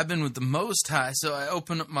with the Most High, so I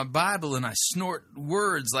open up my Bible and I snort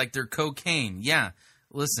words like they're cocaine. Yeah,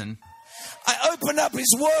 listen. I opened up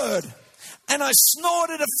His Word and I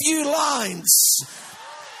snorted a few lines.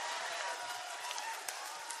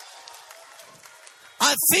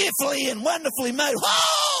 I'm fearfully and wonderfully made.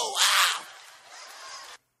 Whoa!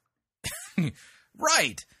 Wow!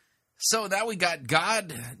 Right. So now we got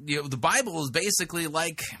God. The Bible is basically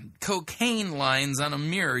like cocaine lines on a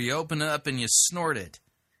mirror. You open it up and you snort it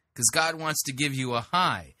because God wants to give you a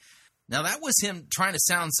high. Now that was him trying to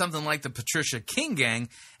sound something like the Patricia King gang.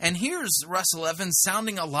 And here's Russell Evans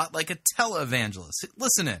sounding a lot like a televangelist.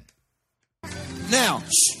 Listen in. Now,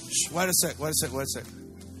 wait a sec.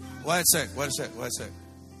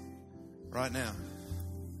 Right now,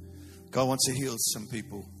 God wants to heal some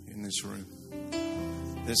people in this room.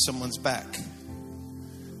 There's someone's back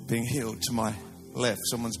being healed to my left.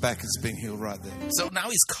 Someone's back is being healed right there. So now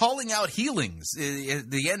he's calling out healings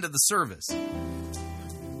at the end of the service.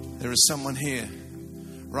 There is someone here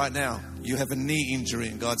right now. You have a knee injury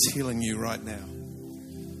and God's healing you right now.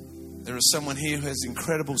 There is someone here who has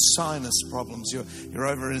incredible sinus problems. You're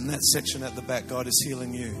over in that section at the back. God is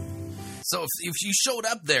healing you. So if you showed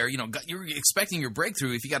up there, you're expecting your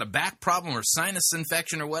breakthrough. If you got a back problem or sinus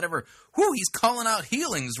infection or whatever, he's calling out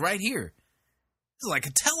healings right here. He's like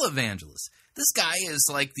a televangelist. This guy is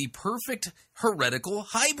like the perfect heretical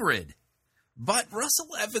hybrid. But Russell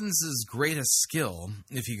Evans' greatest skill,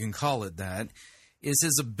 if you can call it that, is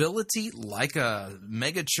his ability, like a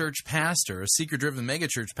megachurch pastor, a seeker-driven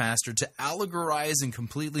megachurch pastor, to allegorize and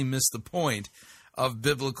completely miss the point of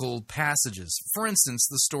biblical passages. For instance,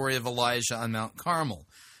 the story of Elijah on Mount Carmel.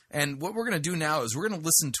 And what we're going to do now is we're going to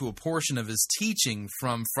listen to a portion of his teaching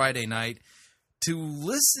from Friday night to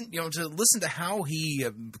listen to how he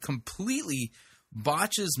completely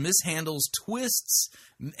botches, mishandles, twists,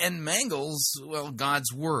 and mangles,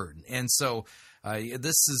 God's word. And so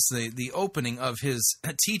this is the opening of his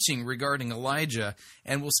teaching regarding Elijah,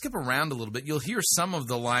 and we'll skip around a little bit. You'll hear some of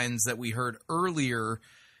the lines that we heard earlier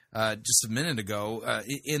just a minute ago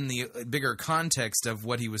in the bigger context of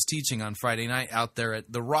what he was teaching on Friday night out there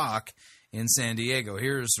at The Rock in San Diego.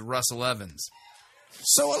 Here's Russell Evans.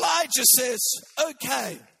 So Elijah says,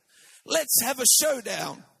 okay, let's have a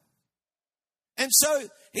showdown. And so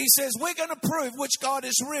he says, we're going to prove which God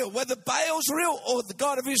is real, whether Baal's real or the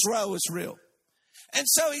God of Israel is real. And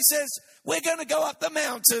so he says, we're going to go up the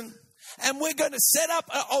mountain and we're going to set up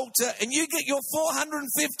an altar, and you get your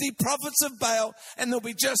 450 prophets of Baal, and there'll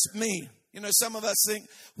be just me. Some of us think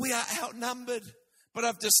we are outnumbered, but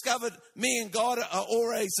I've discovered me and God are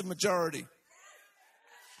always the majority.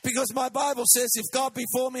 Because my Bible says, if God be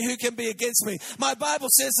for me, who can be against me? My Bible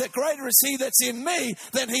says that greater is he that's in me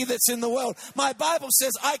than he that's in the world. My Bible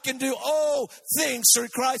says I can do all things through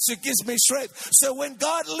Christ who gives me strength. So when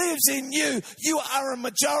God lives in you, you are a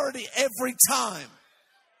majority every time.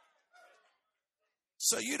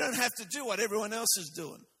 So you don't have to do what everyone else is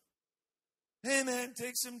doing. Hey man,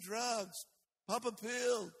 take some drugs, pop a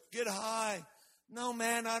pill, get high. No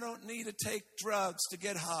man, I don't need to take drugs to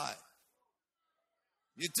get high.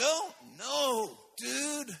 You don't? No,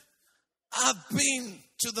 dude. I've been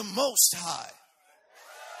to the Most High.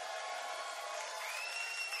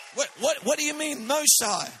 What do you mean Most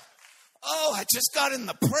High? Oh, I just got in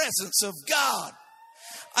the presence of God.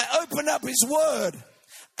 I opened up His Word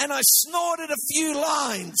and I snorted a few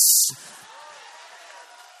lines.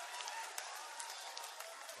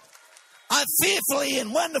 I'm fearfully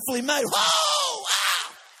and wonderfully made. Oh, wow!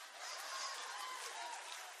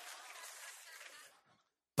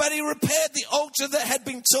 But he repaired the altar that had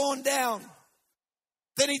been torn down.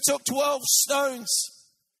 Then he took 12 stones.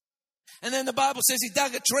 And then the Bible says he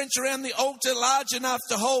dug a trench around the altar large enough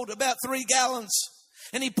to hold about 3 gallons.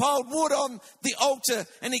 And he piled wood on the altar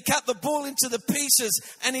and he cut the bull into the pieces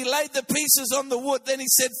and he laid the pieces on the wood. Then he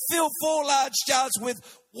said, fill 4 large jars with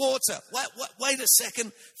water. Wait a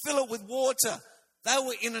second. Fill it with water. They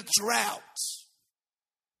were in a drought.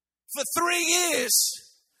 For 3 years,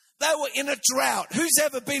 they were in a drought. Who's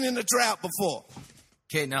ever been in a drought before?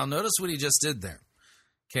 Okay, now notice what he just did there.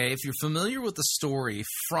 Okay, if you're familiar with the story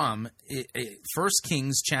from 1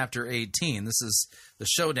 Kings chapter 18, this is the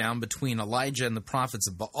showdown between Elijah and the prophets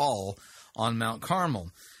of Baal on Mount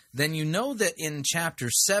Carmel, then you know that in chapter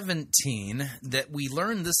 17 that we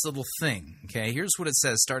learn this little thing. Okay, here's what it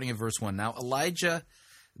says starting at verse 1. Now Elijah,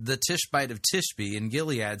 the Tishbite of Tishbe in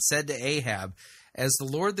Gilead, said to Ahab, as the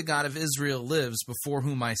Lord the God of Israel lives, before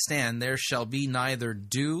whom I stand, there shall be neither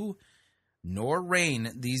dew nor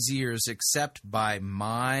rain these years except by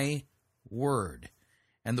my word.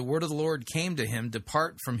 And the word of the Lord came to him,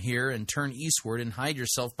 depart from here and turn eastward and hide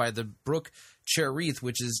yourself by the brook Cherith,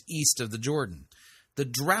 which is east of the Jordan. The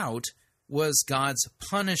drought was God's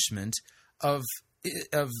punishment of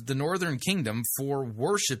the northern kingdom for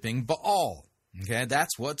worshiping Baal. Okay,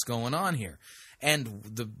 that's what's going on here. And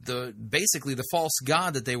basically the false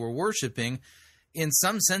god that they were worshiping in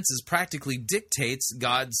some senses practically dictates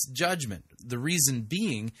God's judgment. The reason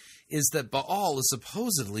being is that Baal is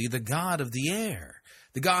supposedly the god of the air,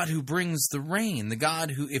 the God who brings the rain, the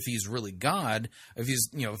God who, if he's really God,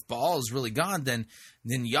 if Baal is really God, then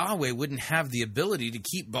Yahweh wouldn't have the ability to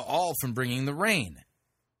keep Baal from bringing the rain.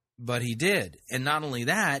 But he did. And not only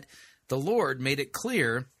that, the Lord made it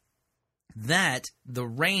clear that the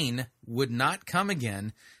rain would not come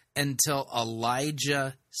again until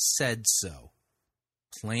Elijah said so.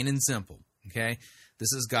 Plain and simple, okay?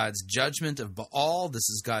 This is God's judgment of Baal. This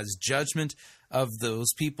is God's judgment of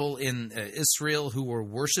those people in Israel who were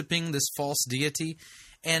worshiping this false deity.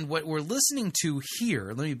 And what we're listening to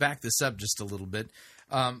here, let me back this up just a little bit,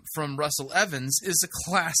 from Russell Evans, is a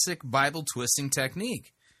classic Bible twisting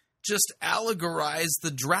technique. Just allegorize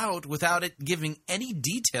the drought without it giving any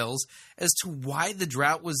details as to why the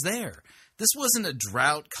drought was there. This wasn't a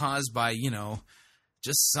drought caused by,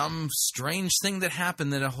 just some strange thing that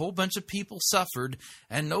happened that a whole bunch of people suffered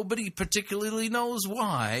and nobody particularly knows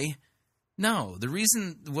why. No, the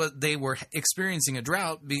reason they were experiencing a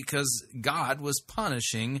drought because God was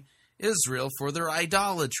punishing Israel for their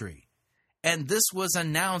idolatry. And this was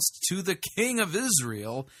announced to the king of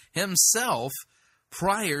Israel himself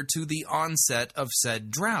prior to the onset of said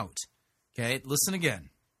drought. Okay, listen again.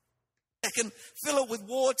 I can fill it with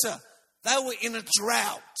water. They were in a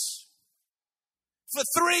drought. For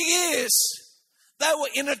 3 years, they were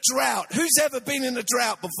in a drought. Who's ever been in a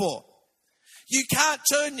drought before? You can't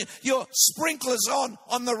turn your sprinklers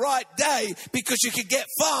on the right day because you could get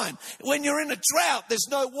fined. When you're in a drought, there's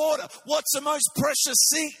no water. What's the most precious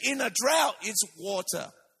thing in a drought? It's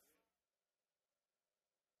water.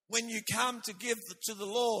 When you come to give to the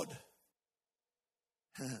Lord,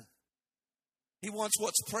 He wants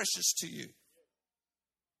what's precious to you.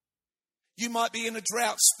 You might be in a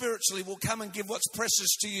drought spiritually. We'll come and give what's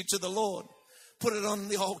precious to you to the Lord. Put it on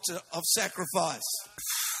the altar of sacrifice.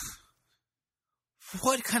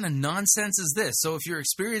 What kind of nonsense is this? So if you're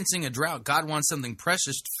experiencing a drought, God wants something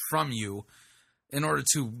precious from you in order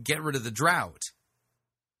to get rid of the drought.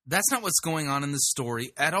 That's not what's going on in this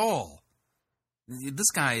story at all. This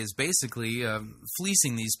guy is basically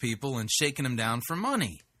fleecing these people and shaking them down for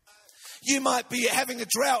money. You might be having a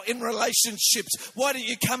drought in relationships. Why don't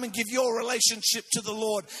you come and give your relationship to the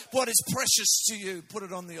Lord? What is precious to you? Put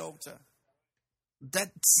it on the altar.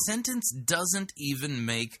 That sentence doesn't even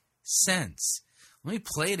make sense. Let me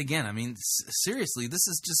play it again. I mean, seriously, this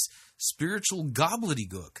is just spiritual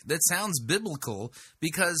gobbledygook. That sounds biblical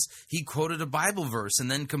because he quoted a Bible verse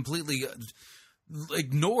and then completely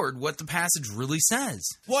ignored what the passage really says.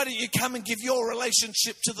 Why don't you come and give your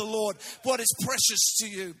relationship to the Lord? What is precious to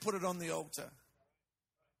you? Put it on the altar.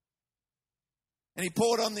 And he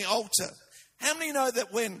poured on the altar. How many know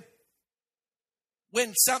that when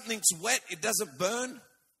something's wet, it doesn't burn?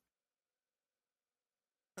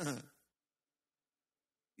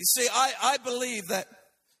 You see, I believe that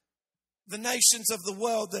the nations of the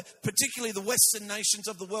world, particularly the Western nations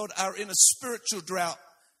of the world, are in a spiritual drought.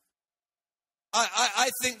 I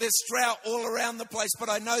think there's drought all around the place, but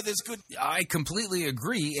I know there's good. I completely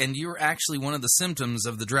agree, and you're actually one of the symptoms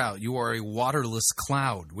of the drought. You are a waterless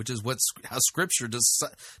cloud, which is how Scripture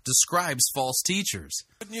describes false teachers.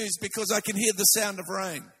 Good news, because I can hear the sound of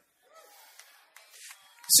rain.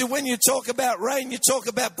 So when you talk about rain, you talk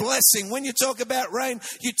about blessing. When you talk about rain,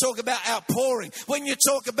 you talk about outpouring. When you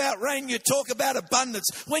talk about rain, you talk about abundance.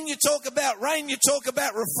 When you talk about rain, you talk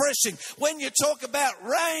about refreshing. When you talk about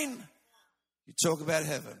rain, you talk about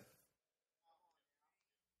heaven.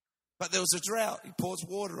 But there was a drought. He pours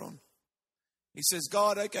water on. He says,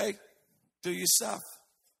 God, okay, do your stuff.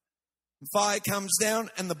 Fire comes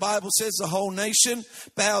down, and the Bible says the whole nation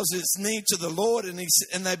bows its knee to the Lord, and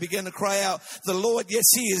they begin to cry out, the Lord, yes,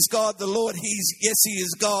 He is God. The Lord, yes, He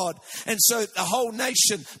is God. And so the whole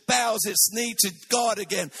nation bows its knee to God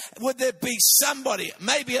again. Would there be somebody,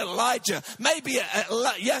 maybe Elijah, maybe a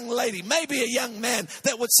young lady, maybe a young man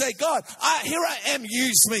that would say, God, here I am,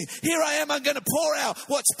 use me. Here I am, I'm going to pour out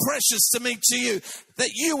what's precious to me to you,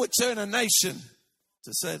 that you would turn a nation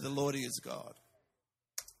to say the Lord, He is God.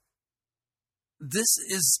 This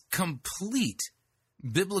is complete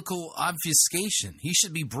biblical obfuscation. He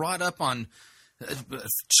should be brought up on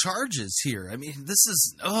charges here. I mean, this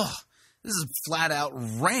is flat out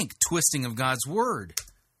rank twisting of God's word.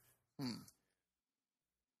 And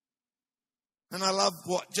I love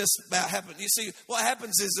what just about happened. You see, what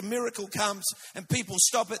happens is a miracle comes and people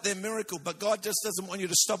stop at their miracle, but God just doesn't want you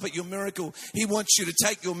to stop at your miracle. He wants you to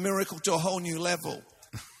take your miracle to a whole new level.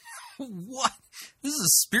 What? This is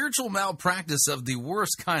a spiritual malpractice of the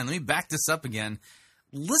worst kind. Let me back this up again.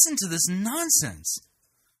 Listen to this nonsense.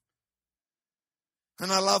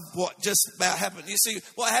 And I love what just about happened. You see,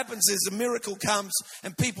 what happens is a miracle comes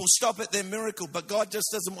and people stop at their miracle, but God just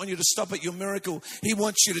doesn't want you to stop at your miracle. He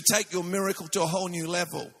wants you to take your miracle to a whole new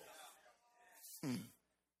level.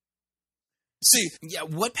 See, yeah,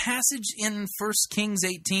 what passage in 1 Kings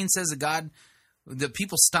 18 says that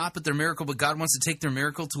people stop at their miracle, but God wants to take their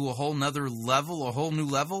miracle to a whole nother level, a whole new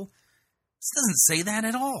level? This doesn't say that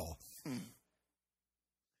at all.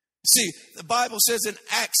 See, the Bible says in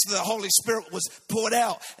Acts the Holy Spirit was poured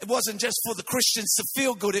out. It wasn't just for the Christians to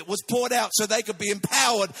feel good. It was poured out so they could be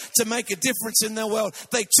empowered to make a difference in their world.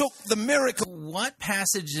 They took the miracle. What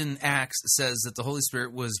passage in Acts says that the Holy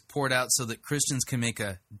Spirit was poured out so that Christians can make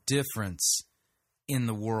a difference in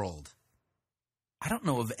the world? I don't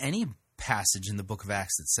know of any passage in the book of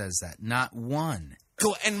Acts that says that. Not one.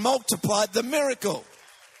 And multiplied the miracle.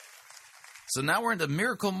 So now we're into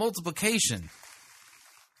miracle multiplication.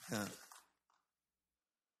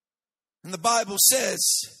 And the Bible says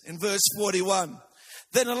in verse 41,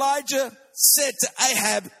 then Elijah said to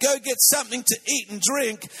Ahab, go get something to eat and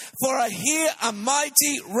drink, for I hear a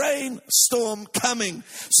mighty rainstorm coming.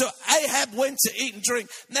 So Ahab went to eat and drink.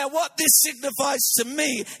 Now what this signifies to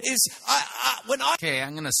me is Okay,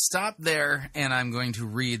 I'm going to stop there and I'm going to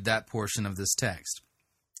read that portion of this text.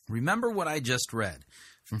 Remember what I just read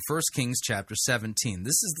from 1 Kings chapter 17.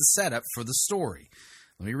 This is the setup for the story.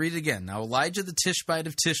 Let me read it again. Now Elijah the Tishbite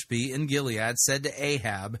of Tishbe in Gilead said to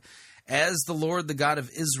Ahab, as the Lord the God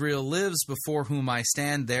of Israel lives, before whom I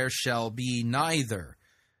stand, there shall be neither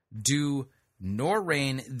dew nor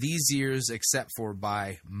rain these years except for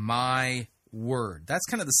by my word. That's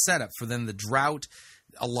kind of the setup for then the drought,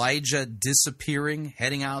 Elijah disappearing,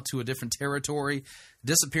 heading out to a different territory,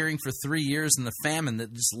 disappearing for 3 years, and the famine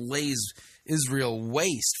that just lays Israel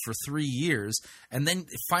waste for 3 years, and then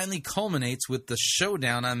it finally culminates with the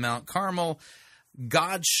showdown on Mount Carmel.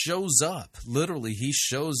 God shows up. Literally, he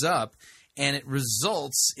shows up, and it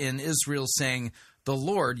results in Israel saying, the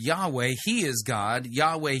Lord, Yahweh, he is God.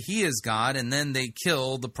 Yahweh, he is God. And then they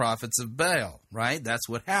kill the prophets of Baal, right? That's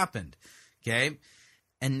what happened, okay?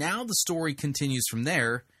 And now the story continues from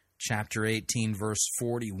there, chapter 18, verse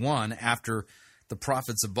 41, after the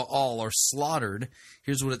prophets of Baal are slaughtered.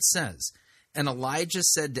 Here's what it says. And Elijah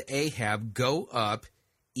said to Ahab, go up,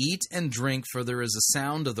 eat and drink, for there is a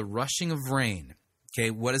sound of the rushing of rain.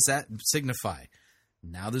 Okay, what does that signify?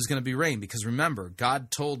 Now there's going to be rain, because remember,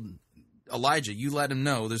 God told Elijah, you let him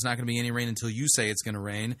know there's not going to be any rain until you say it's going to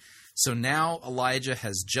rain. So now Elijah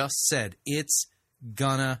has just said it's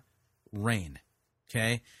gonna rain.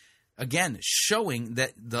 Okay? Again, showing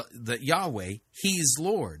that the Yahweh, he's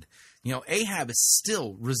Lord. You know, Ahab is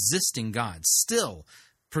still resisting God, still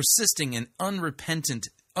persisting in unrepentant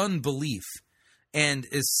unbelief, and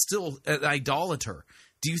is still an idolater.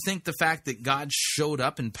 Do you think the fact that God showed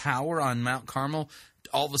up in power on Mount Carmel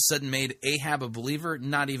all of a sudden made Ahab a believer?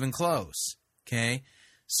 Not even close. Okay?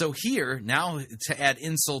 So here, now to add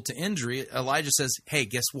insult to injury, Elijah says, hey,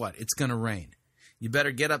 guess what? It's going to rain. You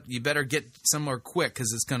better get up. You better get somewhere quick,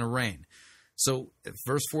 because it's going to rain. So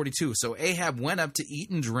verse 42, so Ahab went up to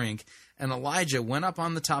eat and drink, and Elijah went up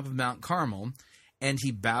on the top of Mount Carmel, and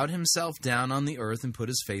he bowed himself down on the earth and put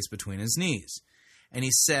his face between his knees. And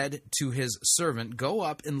he said to his servant, go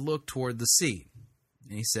up and look toward the sea.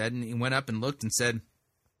 And he said, and he went up and looked and said,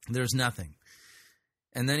 there's nothing.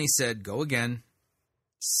 And then he said, go again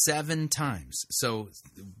 7 times. So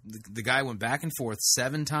the guy went back and forth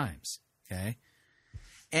 7 times. Okay.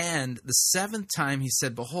 And the 7th time he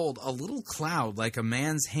said, behold, a little cloud like a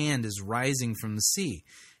man's hand is rising from the sea.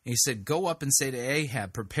 And he said, go up and say to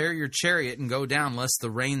Ahab, prepare your chariot and go down, lest the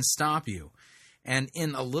rain stop you. And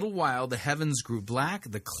in a little while the heavens grew black,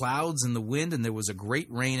 the clouds and the wind, and there was a great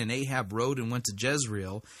rain. And Ahab rode and went to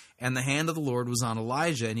Jezreel, and the hand of the Lord was on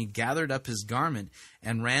Elijah, and he gathered up his garment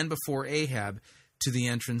and ran before Ahab to the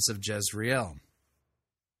entrance of Jezreel.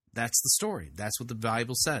 That's the story. That's what the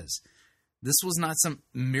Bible says. This was not some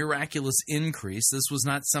miraculous increase. This was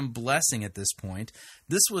not some blessing at this point.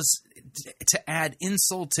 This was to add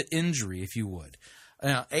insult to injury, if you would.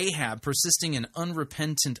 Ahab, persisting in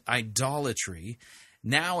unrepentant idolatry,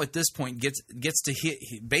 now at this point gets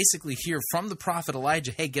to basically hear from the prophet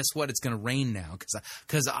Elijah, hey, guess what? It's going to rain now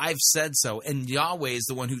because I've said so. And Yahweh is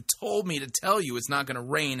the one who told me to tell you it's not going to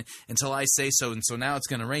rain until I say so. And so now it's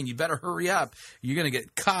going to rain. You better hurry up. You're going to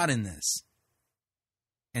get caught in this.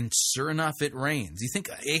 And sure enough, it rains. You think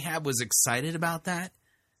Ahab was excited about that?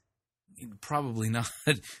 Probably not.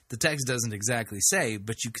 The text doesn't exactly say,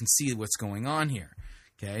 but you can see what's going on here.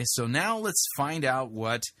 Okay, so now let's find out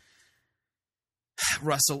what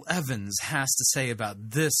Russell Evans has to say about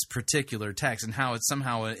this particular text and how it's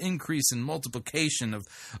somehow an increase in multiplication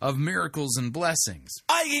of miracles and blessings.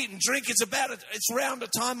 I eat and drink. It's around a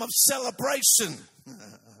time of celebration.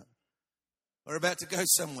 We're about to go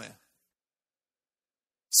somewhere.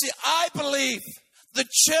 See, I believe the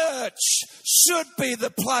church should be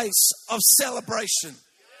the place of celebration.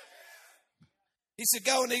 He said,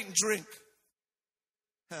 go and eat and drink.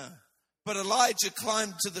 But Elijah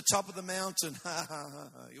climbed to the top of the mountain.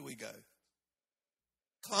 Here we go.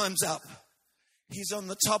 Climbs up. He's on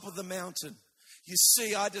the top of the mountain. You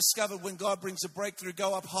see, I discovered when God brings a breakthrough,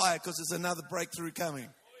 go up higher because there's another breakthrough coming.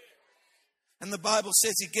 And the Bible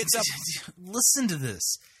says he gets up. Listen to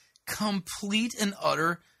this. Complete and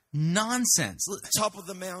utter nonsense. Top of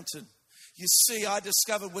the mountain. You see, I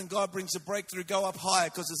discovered when God brings a breakthrough, go up higher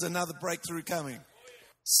because there's another breakthrough coming.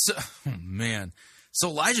 So, oh man. So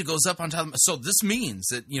Elijah goes up on top. So this means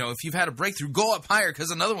that, if you've had a breakthrough, go up higher because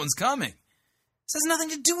another one's coming. This has nothing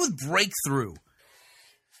to do with breakthrough.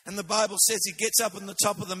 And the Bible says he gets up on the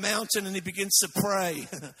top of the mountain and he begins to pray.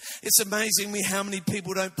 It's amazing me how many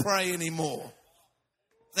people don't pray anymore.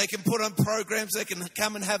 They can put on programs, they can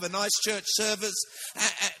come and have a nice church service,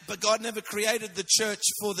 but God never created the church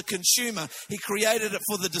for the consumer. He created it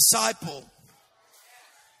for the disciple.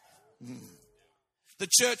 The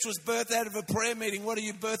church was birthed out of a prayer meeting. What are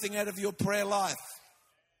you birthing out of your prayer life?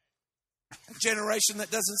 A generation that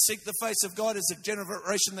doesn't seek the face of God is a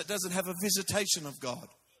generation that doesn't have a visitation of God.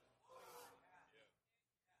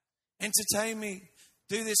 Entertain me,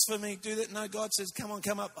 do this for me, do that. No, God says, come on,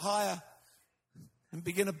 come up higher and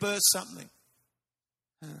begin to burst something.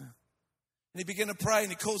 And he began to pray and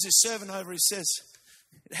he calls his servant over. He says,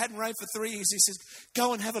 it hadn't rained for 3 years. He says,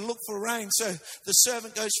 go and have a look for rain. So the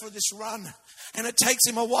servant goes for this run and it takes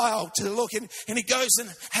him a while to look. And he goes and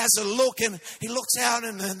has a look and he looks out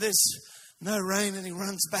and there's no rain and he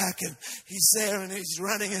runs back and he's there and he's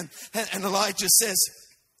running. And Elijah says,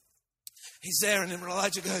 he's there and then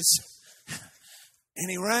Elijah goes,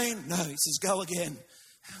 any rain? No. He says, go again.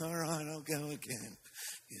 All right, I'll go again.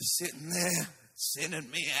 You're sitting there, sending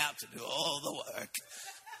me out to do all the work.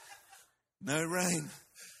 No rain.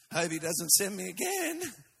 Hope he doesn't send me again.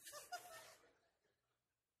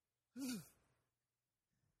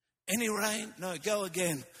 Any rain? No, go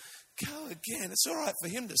again. Go again. It's all right for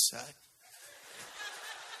him to say.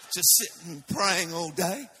 Just sitting and praying all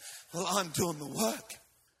day while I'm doing the work.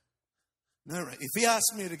 No rain. If he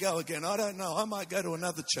asks me to go again, I don't know. I might go to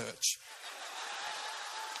another church.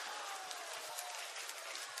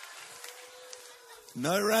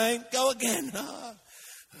 No rain, go again. Oh.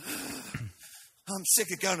 I'm sick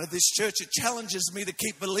of going to this church. It challenges me to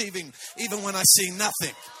keep believing even when I see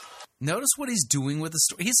nothing. Notice what he's doing with the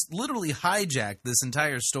story. He's literally hijacked this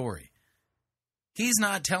entire story. He's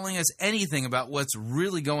not telling us anything about what's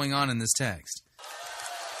really going on in this text.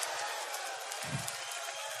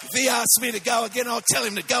 If he asks me to go again, I'll tell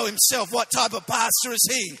him to go himself. What type of pastor is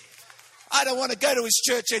he? I don't want to go to his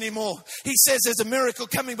church anymore. He says there's a miracle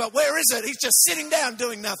coming, but where is it? He's just sitting down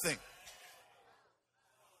doing nothing.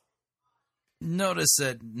 Notice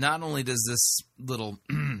that not only does this little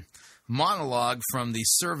monologue from the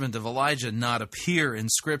servant of Elijah not appear in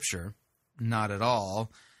Scripture, not at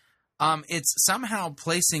all, it's somehow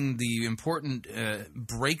placing the important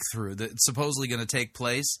breakthrough that's supposedly going to take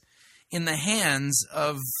place in the hands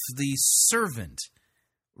of the servant,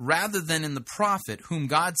 rather than in the prophet, whom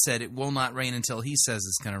God said it will not rain until he says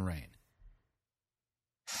it's going to rain.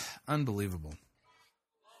 Unbelievable.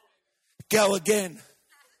 Go again.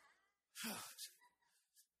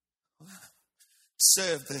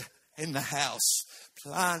 Served in the house,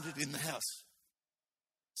 planted in the house.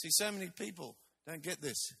 See, so many people don't get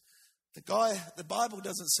this. The Bible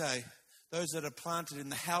doesn't say those that are planted in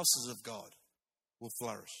the houses of God will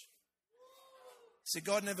flourish. See,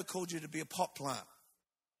 God never called you to be a pot plant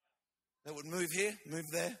that would move here, move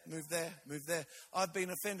there, move there, move there. I've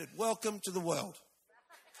been offended. Welcome to the world.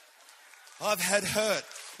 I've had hurt.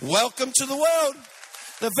 Welcome to the world.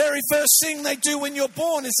 The very first thing they do when you're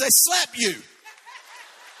born is they slap you.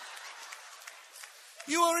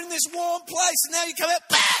 You are in this warm place and now you come out,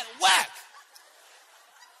 bam, whack.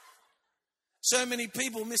 So many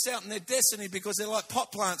people miss out on their destiny because they're like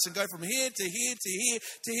pot plants and go from here to here to here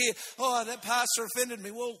to here. Oh, that pastor offended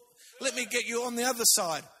me. Well, let me get you on the other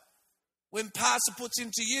side. When pastor puts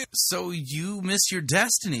into you. So you miss your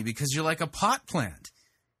destiny because you're like a pot plant.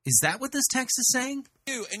 Is that what this text is saying?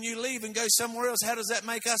 And you leave and go somewhere else. How does that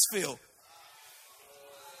make us feel?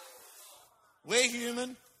 We're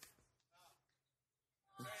human.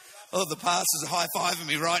 Oh, the pastors are high-fiving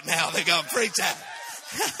me right now. They're going, preach that.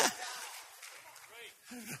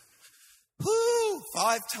 Woo,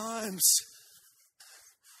 5 times.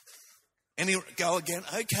 Go again.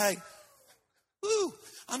 Okay. Woo,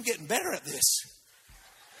 I'm getting better at this.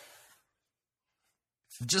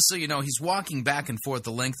 Just so you know, he's walking back and forth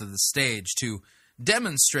the length of the stage to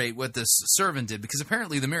demonstrate what this servant did, because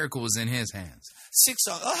apparently the miracle was in his hands. 6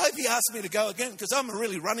 times. I hope he asked me to go again, because I'm a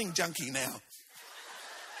really running junkie now.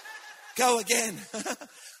 Go again.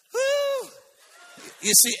 Woo!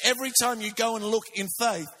 You see, every time you go and look in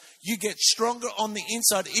faith, you get stronger on the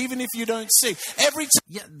inside, even if you don't see.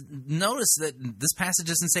 Yeah, notice that this passage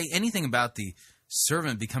doesn't say anything about the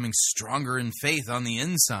servant becoming stronger in faith on the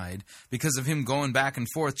inside because of him going back and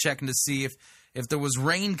forth checking to see if there was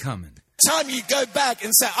rain coming. Time you go back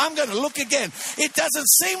and say, I'm going to look again. It doesn't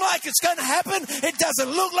seem like it's going to happen. It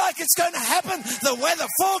doesn't look like it's going to happen. The weather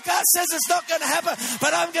forecast says it's not going to happen,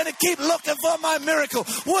 but I'm going to keep looking for my miracle.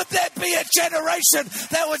 Would there be a generation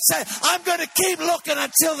that would say, I'm going to keep looking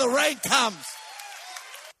until the rain comes?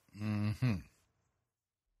 Mm-hmm.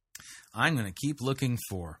 I'm going to keep looking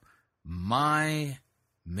for my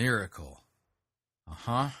miracle.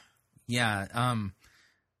 Uh-huh. Yeah,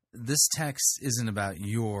 this text isn't about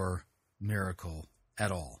your miracle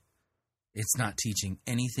at all. It's not teaching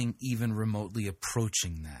anything even remotely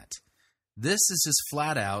approaching that. This is just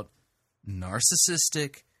flat out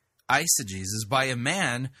narcissistic eisegesis by a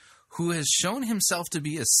man who has shown himself to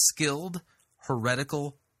be a skilled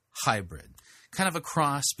heretical hybrid. Kind of a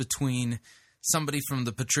cross between somebody from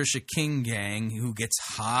the Patricia King gang who gets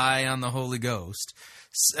high on the Holy Ghost,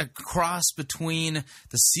 a cross between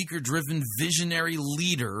the seeker-driven visionary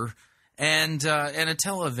leader and a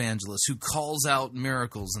televangelist who calls out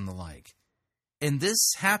miracles and the like. And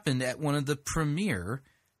this happened at one of the premier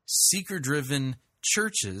seeker-driven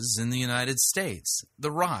churches in the United States,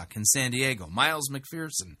 The Rock in San Diego. Miles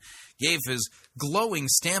McPherson gave his glowing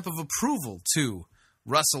stamp of approval to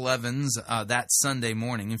Russell Evans that Sunday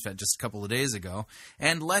morning, in fact, just a couple of days ago,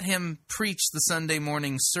 and let him preach the Sunday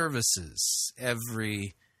morning services,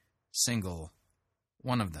 every single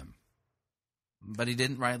one of them. But he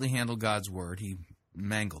didn't rightly handle God's word. He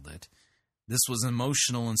mangled it. This was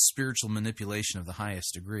emotional and spiritual manipulation of the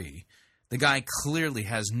highest degree. The guy clearly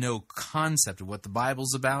has no concept of what the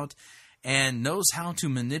Bible's about and knows how to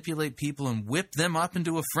manipulate people and whip them up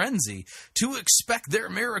into a frenzy to expect their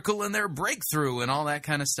miracle and their breakthrough and all that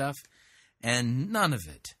kind of stuff. And none of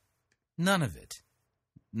it, none of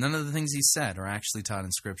the things he said are actually taught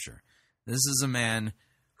in Scripture. This is a man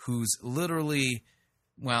who's literally,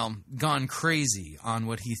 gone crazy on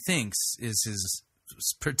what he thinks is his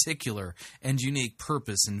particular and unique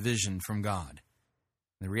purpose and vision from God.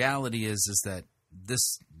 The reality is that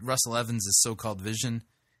this Russell Evans' so-called vision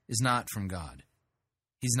is not from God.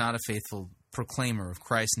 He's not a faithful proclaimer of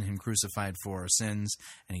Christ and Him crucified for our sins,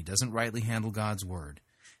 and he doesn't rightly handle God's word.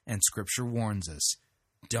 And Scripture warns us,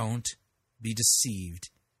 don't be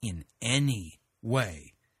deceived in any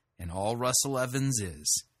way. And all Russell Evans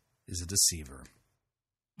is a deceiver.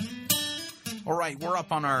 All right, we're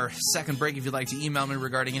up on our second break. If you'd like to email me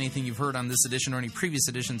regarding anything you've heard on this edition or any previous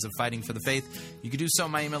editions of Fighting for the Faith, you can do so.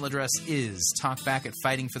 My email address is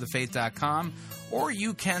talkback@fightingforthefaith.com, or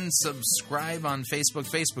you can subscribe on Facebook,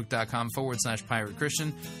 facebook.com/Pirate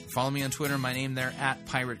Christian. Follow me on Twitter, my name there,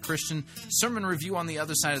 @Pirate Christian. Sermon review on the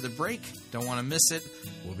other side of the break. Don't want to miss it.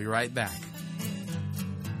 We'll be right back.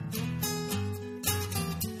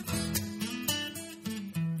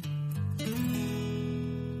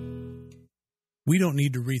 We don't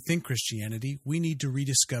need to rethink Christianity. We need to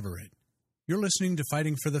rediscover it. You're listening to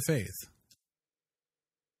Fighting for the Faith.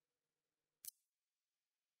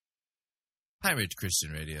 Pirate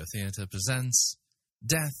Christian Radio Theater presents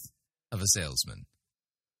Death of a Salesman.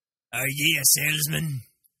 Are ye a salesman?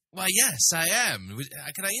 Why, yes, I am.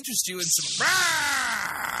 Can I interest you in some...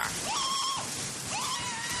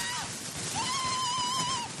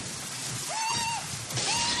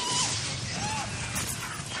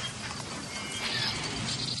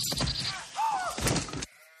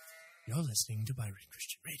 You're listening to Pirate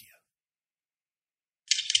Christian Radio.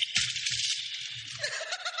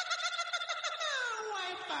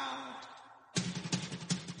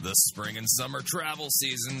 The spring and summer travel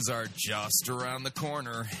seasons are just around the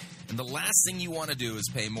corner, and the last thing you want to do is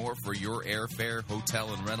pay more for your airfare,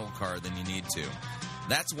 hotel, and rental car than you need to.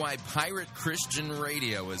 That's why Pirate Christian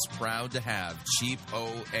Radio is proud to have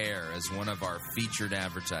Cheapo Air as one of our featured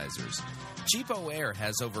advertisers. Cheapo Air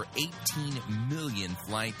has over 18 million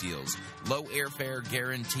flight deals, low airfare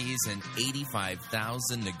guarantees, and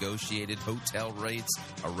 85,000 negotiated hotel rates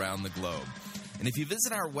around the globe. And if you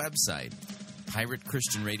visit our website,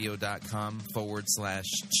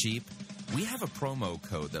 piratechristianradio.com/cheap, we have a promo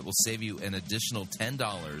code that will save you an additional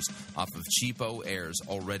 $10 off of Cheapo Air's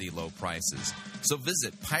already low prices. So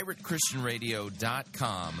visit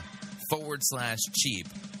piratechristianradio.com/cheap.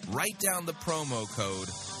 Write down the promo code,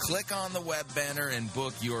 click on the web banner, and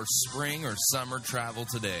book your spring or summer travel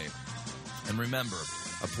today. And remember,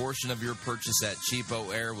 a portion of your purchase at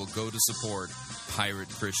Cheapo Air will go to support Pirate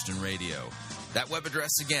Christian Radio. That web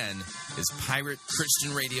address again is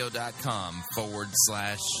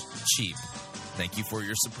piratechristianradio.com/cheap. Thank you for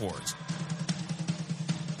your support.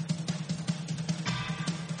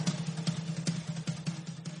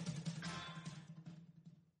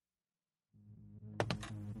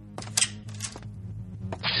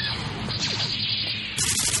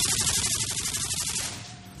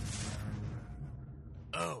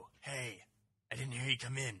 Oh, hey. I didn't hear you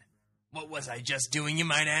come in. What was I just doing, you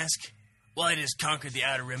might ask? Well, I just conquered the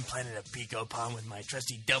outer rim planet of Pico Palm with my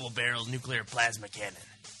trusty double-barreled nuclear plasma cannon.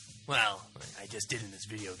 Well, I just did in this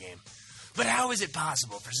video game. But how is it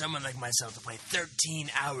possible for someone like myself to play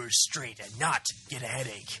 13 hours straight and not get a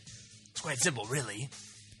headache? It's quite simple, really.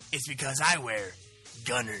 It's because I wear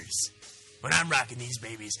gunners. When I'm rocking these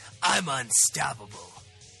babies, I'm unstoppable.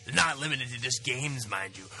 They're not limited to just games,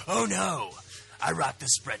 mind you. Oh, no. I rock the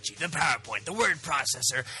spreadsheet, the PowerPoint, the word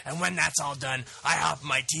processor, and when that's all done, I hop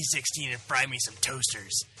my T16 and fry me some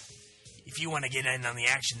toasters. If you want to get in on the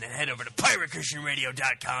action, then head over to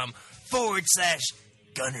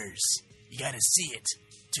piratechristianradio.com/gunners. You gotta see it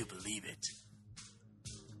to believe it.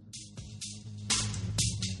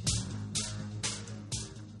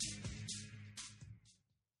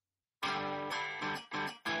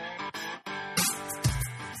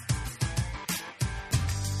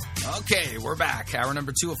 Okay, we're back. Hour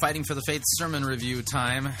number 2 of Fighting for the Faith sermon review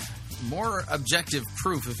time. More objective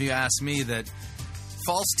proof, if you ask me, that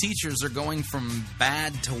false teachers are going from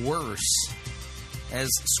bad to worse, as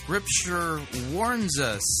Scripture warns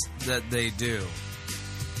us that they do.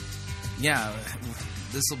 Yeah,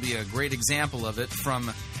 this will be a great example of it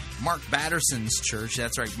from Mark Batterson's church.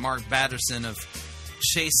 That's right, Mark Batterson of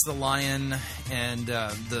Chase the Lion and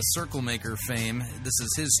the Circle Maker fame. This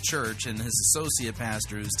is his church and his associate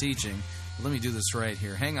pastor who's teaching. Let me do this right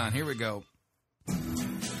here. Hang on, here we go.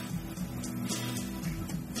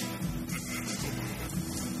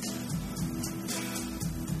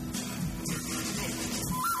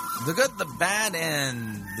 The good, the bad,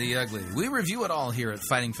 and the ugly. We review it all here at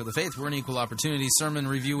Fighting for the Faith. We're an equal opportunity sermon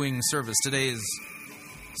reviewing service. Today's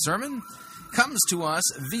sermon comes to us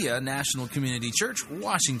via National Community Church,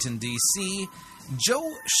 Washington, D.C.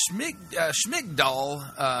 Joe Schmdgall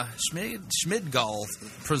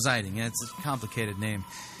presiding. It's a complicated name.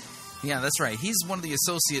 Yeah, that's right. He's one of the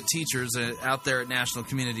associate teachers out there at National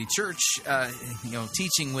Community Church,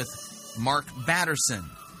 teaching with Mark Batterson.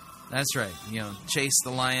 That's right. Chase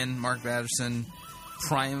the Lion, Mark Batterson,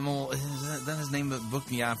 Primal, is that his name?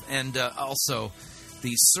 Book me up. And also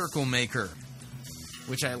the Circle Maker,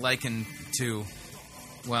 which I liken to,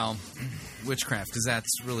 witchcraft, because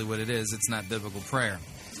that's really what it is. It's not biblical prayer.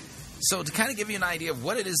 So to kind of give you an idea of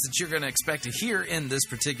what it is that you're going to expect to hear in this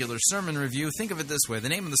particular sermon review, think of it this way. The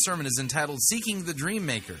name of the sermon is entitled Seeking the Dream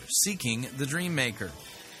Maker. Seeking the Dream Maker.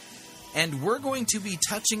 And we're going to be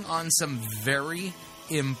touching on some very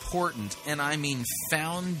important, and I mean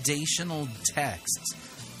foundational texts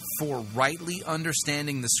for rightly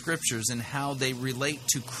understanding the Scriptures and how they relate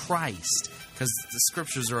to Christ. Because the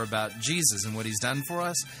Scriptures are about Jesus and what He's done for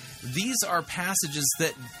us. These are passages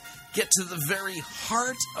that get to the very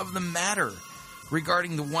heart of the matter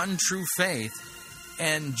regarding the one true faith.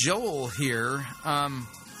 And Joel here,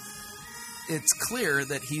 it's clear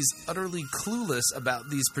that he's utterly clueless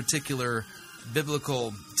about these particular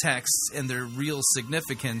biblical texts and their real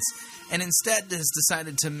significance, and instead has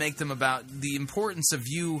decided to make them about the importance of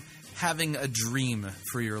you having a dream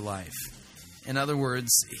for your life. In other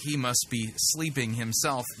words, he must be sleeping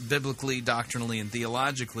himself, biblically, doctrinally, and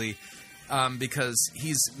theologically, because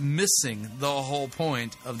he's missing the whole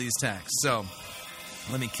point of these texts. So,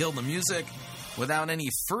 let me kill the music. Without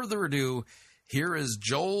any further ado, here is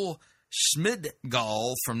Joel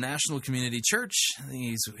Schmdgall from National Community Church.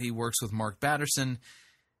 He works with Mark Batterson.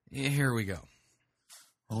 Here we go.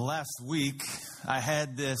 Well, last week, I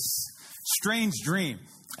had this strange dream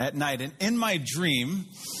at night. And in my dream,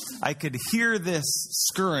 I could hear this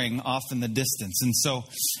scurrying off in the distance. And so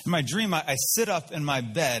in my dream, I sit up in my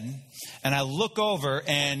bed and I look over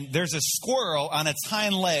and there's a squirrel on its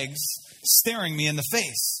hind legs staring me in the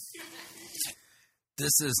face.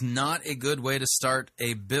 This is not a good way to start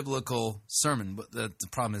a biblical sermon. But the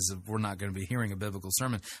problem is that we're not going to be hearing a biblical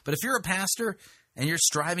sermon. But if you're a pastor and you're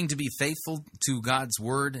striving to be faithful to God's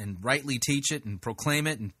word and rightly teach it and proclaim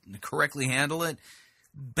it and correctly handle it,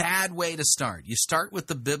 bad way to start. You start with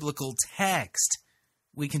the biblical text.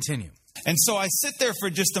 We continue. And so I sit there for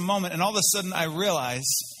just a moment, and all of a sudden I realize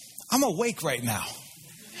I'm awake right now.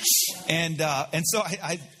 And so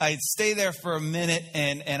I stay there for a minute,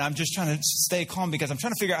 and I'm just trying to stay calm because I'm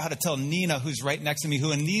trying to figure out how to tell Nina, who's right next to me,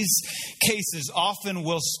 who in these cases often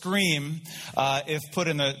will scream if put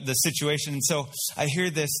in the situation. And so I hear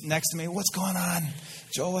this next to me, "What's going on?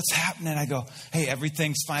 Joel, what's happening?" I go, "Hey,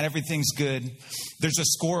 everything's fine. Everything's good. There's a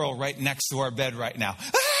squirrel right next to our bed right now."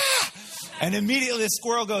 Ah! And immediately the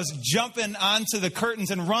squirrel goes jumping onto the curtains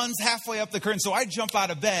and runs halfway up the curtain. So I jump out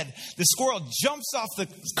of bed. The squirrel jumps off the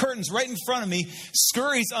curtains right in front of me,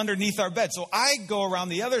 scurries underneath our bed. So I go around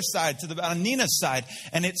the other side, on Nina's side,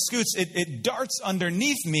 and it scoots, it darts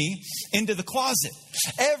underneath me into the closet.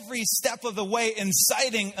 Every step of the way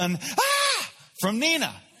inciting an from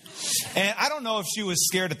Nina. And I don't know if she was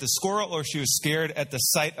scared at the squirrel or she was scared at the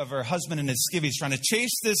sight of her husband and his skivvies trying to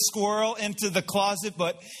chase this squirrel into the closet,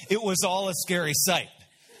 but it was all a scary sight.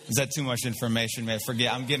 Is that too much information, man?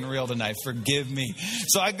 I'm getting real tonight. Forgive me.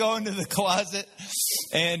 So I go into the closet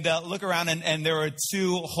and look around, and there were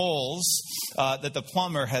 2 holes that the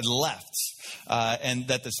plumber had left and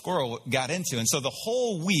that the squirrel got into. And so the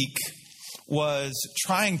whole week was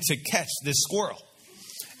trying to catch this squirrel.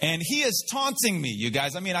 And he is taunting me, you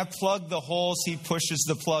guys. I mean, I plug the holes. He pushes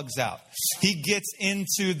the plugs out. He gets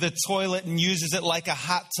into the toilet and uses it like a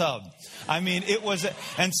hot tub. I mean,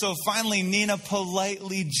 and so finally Nina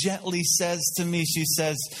politely, gently says to me, she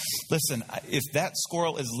says, listen, if that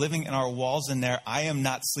squirrel is living in our walls in there, I am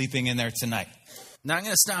not sleeping in there tonight. Now, I'm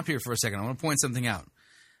going to stop here for a second. I want to point something out.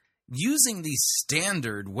 Using the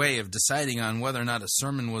standard way of deciding on whether or not a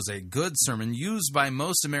sermon was a good sermon used by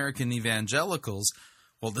most American evangelicals,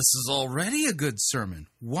 well, this is already a good sermon.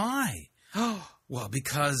 Why? Well,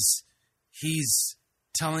 because he's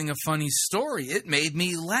telling a funny story. It made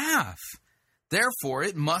me laugh. Therefore,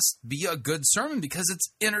 it must be a good sermon because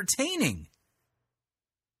it's entertaining.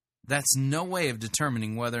 That's no way of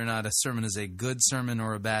determining whether or not a sermon is a good sermon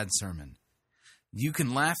or a bad sermon. You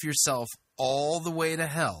can laugh yourself all the way to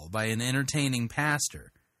hell by an entertaining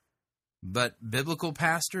pastor. But biblical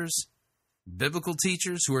pastors, biblical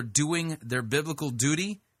teachers who are doing their biblical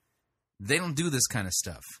duty, they don't do this kind of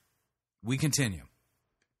stuff. We continue.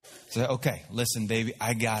 So, okay, listen, baby,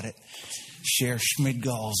 I got it. Sheriff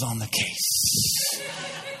Schmdgall's on the case.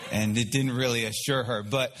 And it didn't really assure her.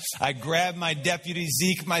 But I grabbed my deputy,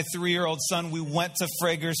 Zeke, my 3-year-old son. We went to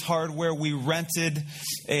Frager's Hardware. We rented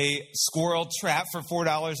a squirrel trap for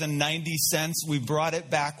 $4.90. We brought it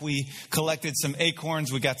back. We collected some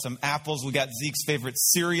acorns. We got some apples. We got Zeke's favorite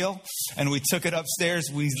cereal. And we took it upstairs.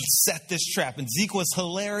 We set this trap. And Zeke was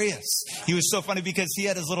hilarious. He was so funny because he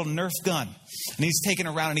had his little Nerf gun. And he's taking it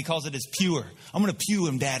around and he calls it his pewer. I'm going to pew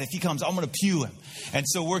him, Dad. If he comes, I'm going to pew him. And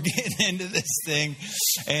so we're getting into this thing.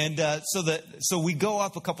 And so we go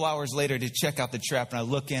up a couple hours later to check out the trap, and I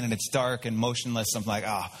look in, and it's dark and motionless. I'm like,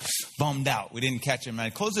 bummed out. We didn't catch him. And I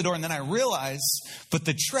close the door, and then I realize, but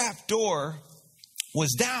the trap door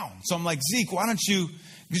was down. So I'm like, Zeke, why don't you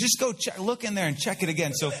just go look in there and check it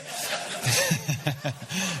again. So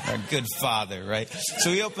our good father, right? So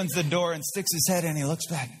he opens the door and sticks his head in, and he looks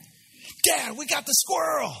back. Dad, we got the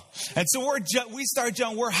squirrel. And so we start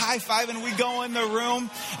jumping. We're high-fiving. We go in the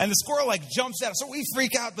room, and the squirrel, jumps out. So we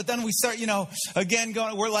freak out, but then we start, again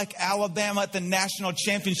going. We're like Alabama at the national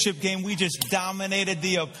championship game. We just dominated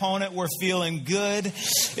the opponent. We're feeling good.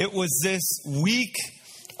 It was this week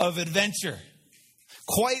of adventure.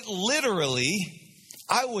 Quite literally,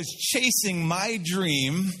 I was chasing my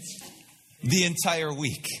dream the entire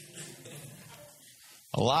week.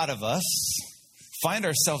 A lot of us find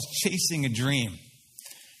ourselves chasing a dream,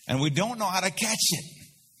 and we don't know how to catch it.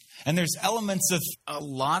 And there's elements of... A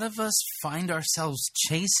lot of us find ourselves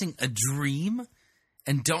chasing a dream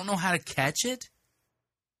and don't know how to catch it?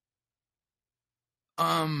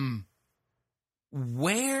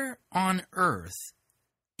 Where on earth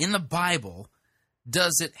in the Bible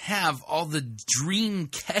does it have all the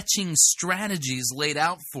dream-catching strategies laid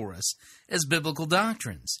out for us as biblical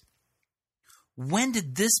doctrines? When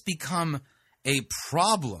did this become a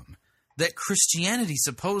problem that Christianity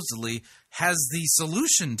supposedly has the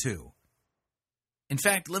solution to? In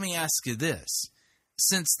fact, let me ask you this.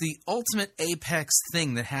 Since the ultimate apex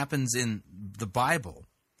thing that happens in the Bible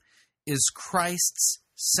is Christ's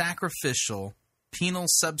sacrificial, penal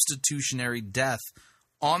substitutionary death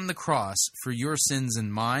on the cross for your sins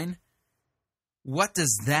and mine, what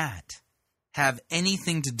does that have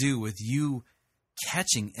anything to do with you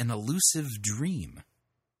catching an elusive dream?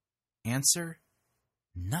 Answer,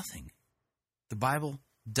 nothing. The Bible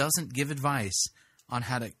doesn't give advice on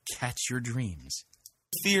how to catch your dreams.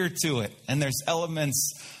 Fear to it, and there's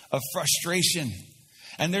elements of frustration.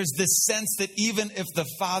 And there's this sense that even if the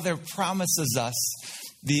Father promises us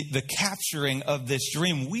the capturing of this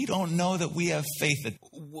dream, we don't know that we have faith.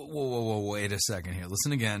 Whoa, wait a second here.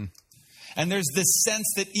 Listen again. And there's this sense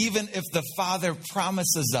that even if the Father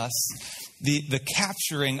promises us the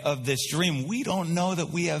capturing of this dream, we don't know that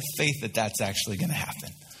we have faith that that's actually going to happen.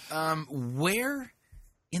 Where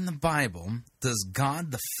in the Bible does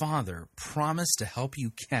God the Father promise to help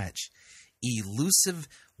you catch elusive,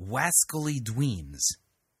 wascally dweems?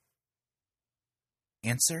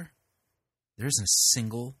 Answer, there isn't a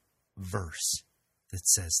single verse that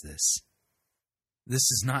says this. This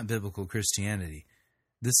is not biblical Christianity.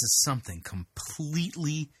 This is something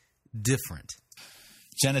completely different.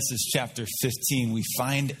 Genesis chapter 15, we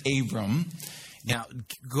find Abram. Now,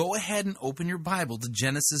 go ahead and open your Bible to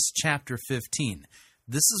Genesis chapter 15.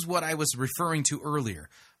 This is what I was referring to earlier.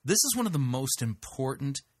 This is one of the most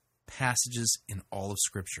important passages in all of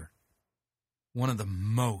Scripture. One of the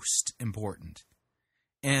most important.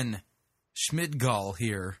 And Schmdgall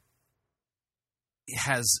here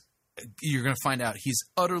you're going to find out he's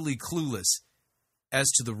utterly clueless as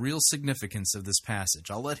to the real significance of this passage.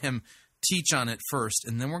 I'll let him teach on it first,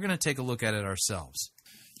 and then we're going to take a look at it ourselves.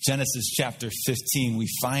 Genesis chapter 15, we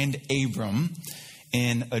find Abram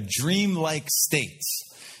in a dreamlike state.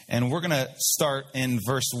 And we're going to start in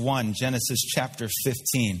verse 1, Genesis chapter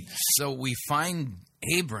 15. So we find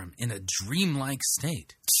Abram in a dreamlike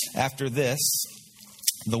state. After this,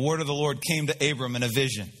 the word of the Lord came to Abram in a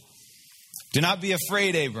vision. Do not be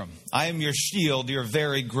afraid, Abram. I am your shield, your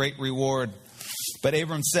very great reward. But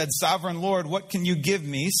Abram said, Sovereign Lord, what can you give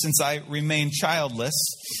me since I remain childless?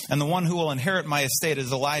 And the one who will inherit my estate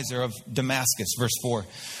is Eliezer of Damascus. Verse 4.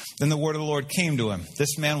 Then the word of the Lord came to him.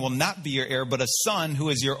 This man will not be your heir, but a son who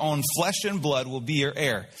is your own flesh and blood will be your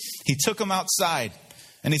heir. He took him outside,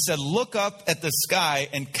 and he said, Look up at the sky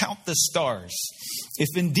and count the stars, if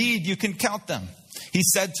indeed you can count them. He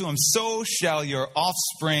said to him, So shall your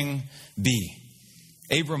offspring be.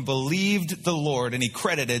 Abram believed the Lord, and he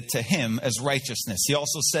credited to him as righteousness. He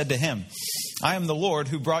also said to him, I am the Lord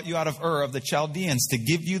who brought you out of Ur of the Chaldeans to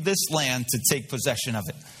give you this land to take possession of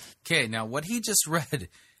it. Okay, now what he just read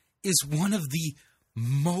is one of the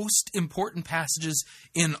most important passages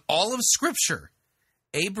in all of Scripture.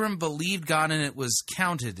 Abram believed God, and it was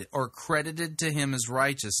counted or credited to him as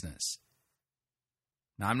righteousness.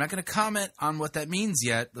 Now, I'm not going to comment on what that means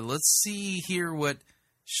yet, but let's see here what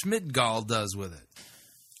Schmdgall does with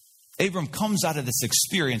it. Abram comes out of this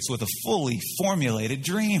experience with a fully formulated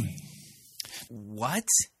dream. What?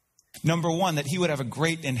 Number one, that he would have a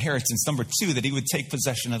great inheritance. Number two, that he would take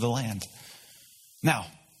possession of the land. Now,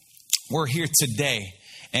 we're here today,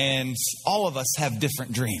 and all of us have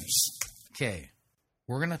different dreams. Okay.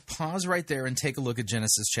 We're going to pause right there and take a look at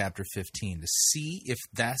Genesis chapter 15 to see if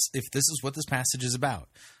this is what this passage is about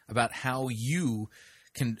how you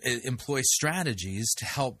can employ strategies to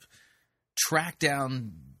help track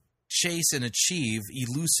down, chase, and achieve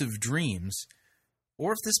elusive dreams,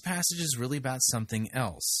 or if this passage is really about something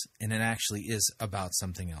else, and it actually is about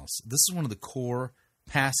something else. This is one of the core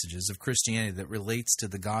passages of Christianity that relates to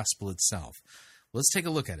the gospel itself. Let's take a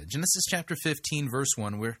look at it. Genesis chapter 15, verse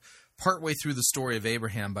 1. We're partway through the story of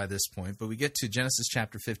Abraham by this point, but we get to Genesis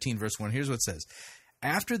chapter 15, verse 1. Here's what it says.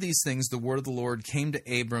 After these things, the word of the Lord came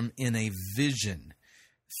to Abram in a vision.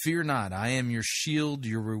 Fear not, I am your shield,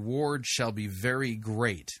 your reward shall be very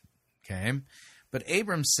great. Okay? But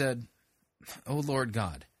Abram said, O Lord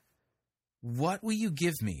God, what will you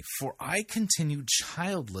give me? For I continue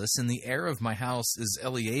childless, and the heir of my house is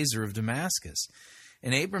Eliezer of Damascus.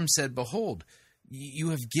 And Abram said, Behold, you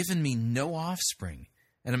have given me no offspring,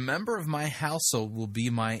 and a member of my household will be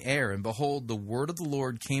my heir. And behold, the word of the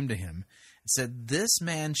Lord came to him, and said, This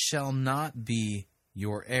man shall not be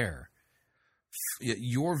your heir.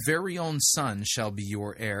 Your very own son shall be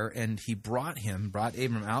your heir. And he brought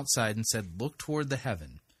Abram outside and said, Look toward the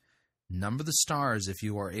heaven. Number the stars if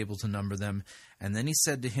you are able to number them. And then he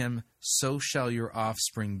said to him, So shall your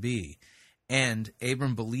offspring be. And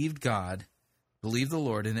Abram believed God, believed the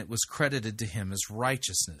Lord, and it was credited to him as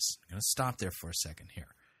righteousness. I'm going to stop there for a second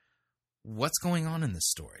here. What's going on in this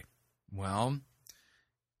story? Well,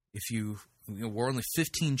 we're only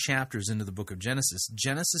 15 chapters into the book of Genesis.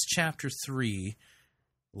 Genesis chapter 3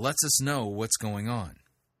 lets us know what's going on.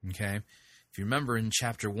 Okay? If you remember in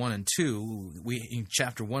chapter 1 and 2, in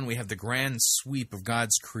chapter 1 we have the grand sweep of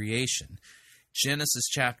God's creation. Genesis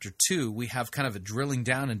chapter 2, we have kind of a drilling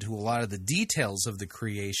down into a lot of the details of the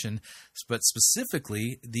creation, but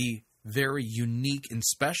specifically the very unique and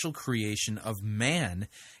special creation of man,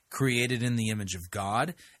 created in the image of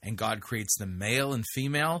God, and God creates them male and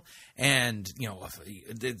female, and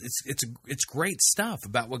it's great stuff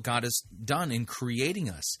about what God has done in creating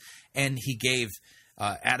us. And He gave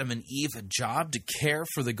Adam and Eve a job to care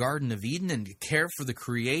for the Garden of Eden and to care for the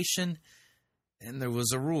creation, and there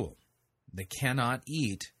was a rule: they cannot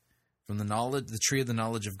eat from the tree of the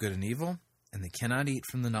knowledge of good and evil, and they cannot eat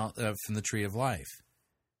from the tree of life.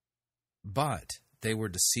 But they were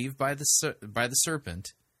deceived by the serpent,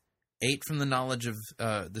 ate from the knowledge of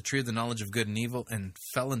the tree of the knowledge of good and evil, and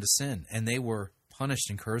fell into sin. And they were punished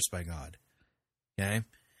and cursed by God. Okay?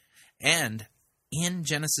 And in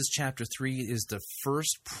Genesis chapter 3 is the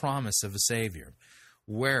first promise of a Savior,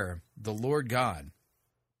 where the Lord God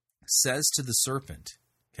says to the serpent,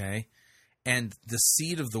 okay, and the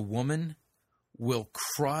seed of the woman will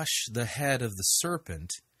crush the head of the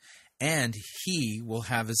serpent, and he will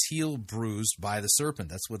have his heel bruised by the serpent.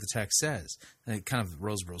 That's what the text says. And kind of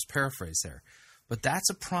Roseborough's paraphrase there. But that's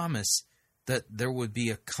a promise that there would be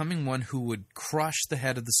a coming one who would crush the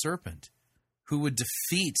head of the serpent, who would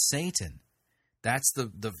defeat Satan. That's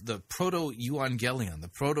the proto-evangelion, the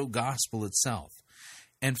proto-gospel itself.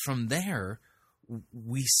 And from there,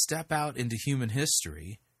 we step out into human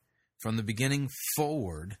history from the beginning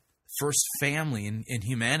forward, first family in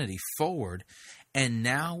humanity forward, and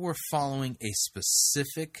now we're following a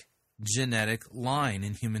specific genetic line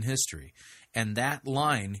in human history. And that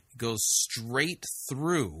line goes straight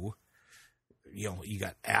through, you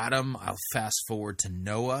got Adam, I'll fast forward to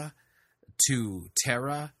Noah, to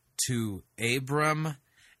Terah, to Abram,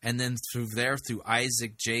 and then through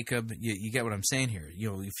Isaac, Jacob. You get what I'm saying here.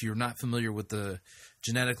 If you're not familiar with the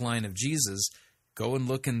genetic line of Jesus, go and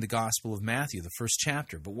look in the Gospel of Matthew, the first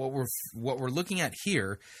chapter. But what we're looking at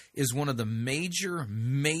here is one of the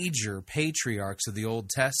major patriarchs of the Old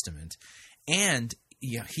Testament, and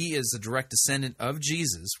he is a direct descendant of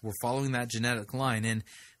Jesus. We're following that genetic line, and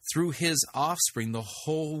through his offspring, the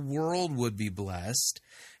whole world would be blessed.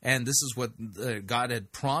 And this is what God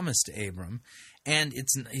had promised to Abram. And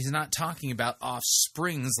he's not talking about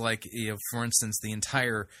offsprings like, for instance, the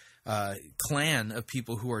entire clan of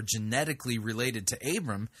people who are genetically related to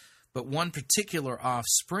Abram, but one particular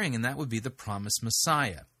offspring, and that would be the promised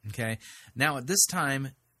Messiah. Okay. Now, at this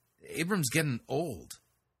time, Abram's getting old.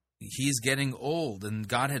 He's getting old, and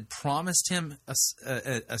God had promised him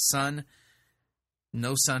a son.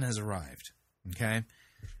 No son has arrived. Okay.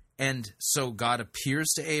 And so God appears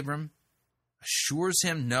to Abram, assures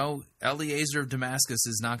him, no, Eliezer of Damascus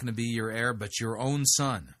is not going to be your heir, but your own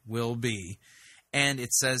son will be. And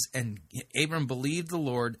it says, and Abram believed the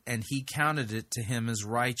Lord, and he counted it to him as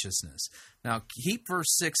righteousness. Now, keep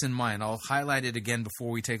verse 6 in mind. I'll highlight it again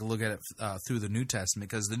before we take a look at it through the New Testament,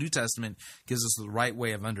 because the New Testament gives us the right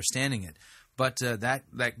way of understanding it. But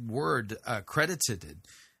that word credited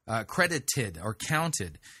or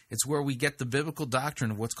counted, it's where we get the biblical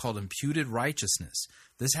doctrine of what's called imputed righteousness.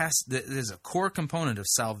 This is a core component of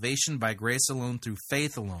salvation by grace alone through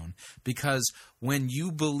faith alone, because when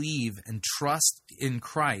you believe and trust in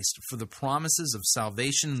Christ for the promises of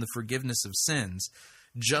salvation and the forgiveness of sins,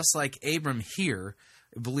 just like Abram here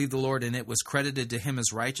believed the Lord and it was credited to him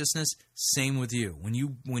as righteousness, same with you. When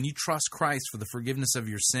you trust Christ for the forgiveness of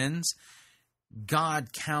your sins,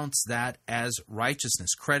 God counts that as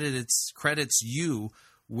righteousness, credits you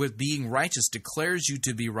with being righteous, declares you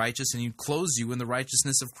to be righteous, and clothes you in the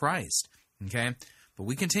righteousness of Christ. Okay? But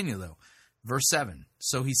we continue, though. Verse 7.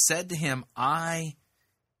 So he said to him, I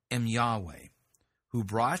am Yahweh, who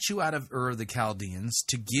brought you out of Ur of the Chaldeans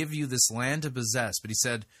to give you this land to possess. But he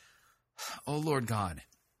said, O Lord God,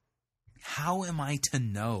 how am I to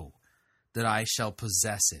know that I shall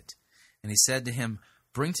possess it? And he said to him,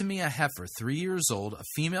 bring to me a heifer 3 years old, a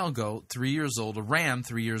female goat 3 years old, a ram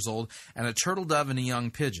 3 years old, and a turtle dove and a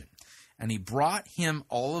young pigeon. And he brought him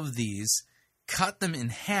all of these, cut them in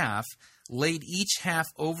half, laid each half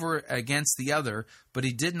over against the other, but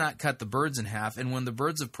he did not cut the birds in half. And when the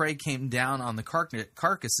birds of prey came down on the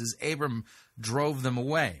carcasses, Abram drove them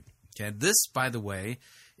away. Okay, this, by the way,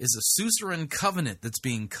 is a suzerain covenant that's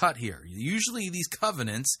being cut here. Usually these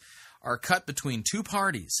covenants are cut between two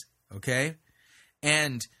parties, okay?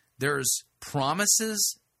 And there's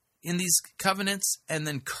promises in these covenants and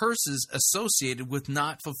then curses associated with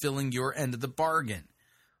not fulfilling your end of the bargain.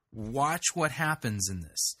 Watch what happens in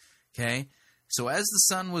this, okay? So as the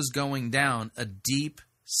sun was going down, a deep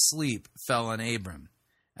sleep fell on Abram.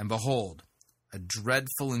 And behold, a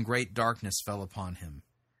dreadful and great darkness fell upon him.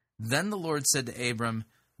 Then the Lord said to Abram,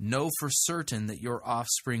 know for certain that your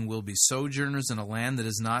offspring will be sojourners in a land that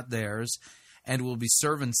is not theirs, and will be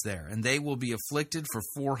servants there, and they will be afflicted for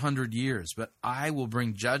 400 years. But I will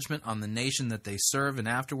bring judgment on the nation that they serve, and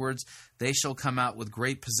afterwards they shall come out with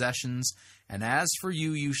great possessions. And as for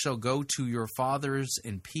you, you shall go to your fathers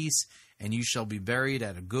in peace, and you shall be buried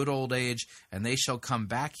at a good old age, and they shall come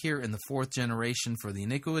back here in the 4th generation, for the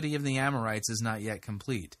iniquity of the Amorites is not yet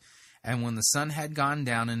complete. And when the sun had gone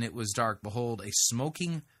down and it was dark, behold, a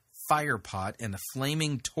smoking firepot and a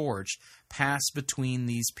flaming torch passed between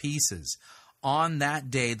these pieces. On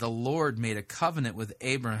that day, the Lord made a covenant with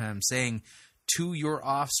Abraham, saying, to your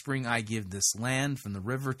offspring I give this land, from the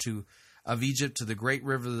river to of Egypt to the great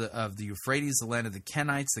river of the Euphrates, the land of the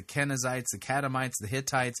Kenites, the Kenizzites, the Kadamites, the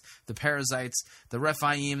Hittites, the Perizzites, the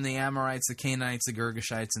Rephaim, the Amorites, the Canaanites, the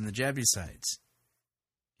Girgashites, and the Jebusites.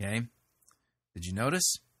 Okay? Did you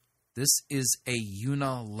notice? This is a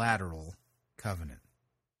unilateral covenant.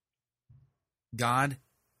 God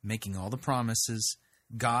making all the promises,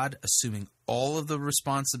 God assuming all of the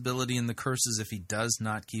responsibility and the curses if he does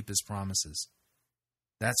not keep his promises.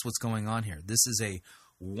 That's what's going on here. This is a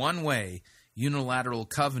one-way unilateral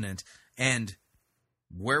covenant. And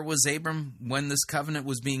where was Abram when this covenant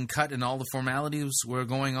was being cut and all the formalities were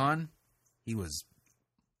going on? He was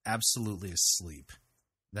absolutely asleep.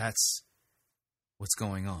 That's what's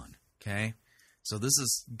going on, okay? So this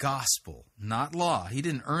is gospel, not law. He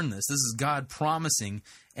didn't earn this. This is God promising,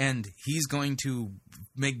 and he's going to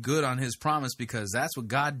make good on his promise because that's what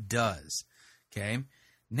God does, okay?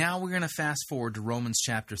 Now we're going to fast forward to Romans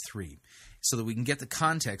chapter 3 so that we can get the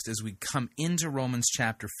context as we come into Romans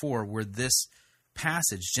chapter 4 where this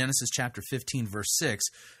passage, Genesis chapter 15, verse 6,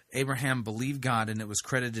 Abraham believed God and it was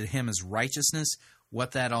credited to him as righteousness,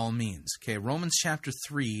 what that all means. Okay, Romans chapter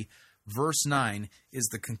 3, verse 9 is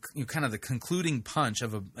the kind of the concluding punch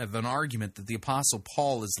of an argument that the Apostle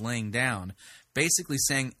Paul is laying down, basically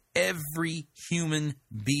saying every human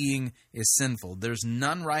being is sinful. There's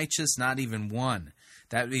none righteous, not even one.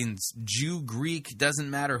 That means Jew, Greek, doesn't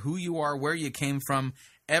matter who you are, where you came from,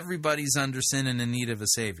 everybody's under sin and in need of a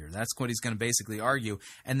Savior. That's what he's going to basically argue.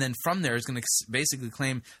 And then from there, he's going to basically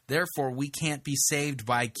claim, therefore, we can't be saved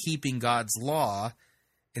by keeping God's law.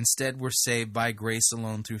 Instead, we're saved by grace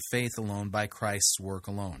alone, through faith alone, by Christ's work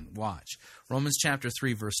alone. Watch. Romans chapter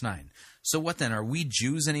 3, verse 9. So what then? Are we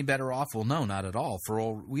Jews any better off? Well, no, not at all.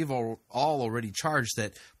 For we've all already charged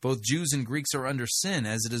that both Jews and Greeks are under sin,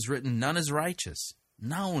 as it is written, none is righteous.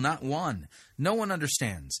 No, not one. No one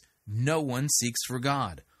understands. No one seeks for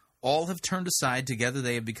God. All have turned aside. Together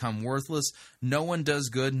they have become worthless. No one does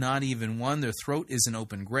good, not even one. Their throat is an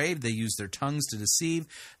open grave. They use their tongues to deceive.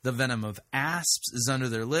 The venom of asps is under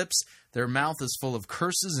their lips. Their mouth is full of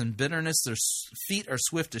curses and bitterness. Their feet are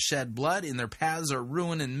swift to shed blood. In their paths are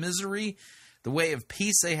ruin and misery. The way of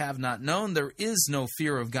peace they have not known. There is no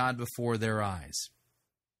fear of God before their eyes.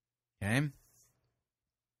 Okay?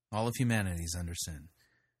 All of humanity is under sin.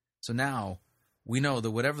 So now we know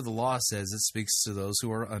that whatever the law says, it speaks to those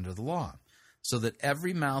who are under the law, so that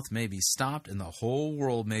every mouth may be stopped and the whole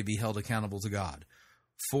world may be held accountable to God.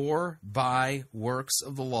 For by works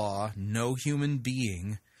of the law, no human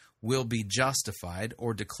being will be justified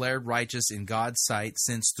or declared righteous in God's sight,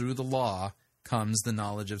 since through the law comes the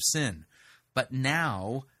knowledge of sin. But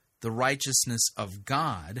now the righteousness of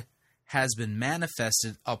God has been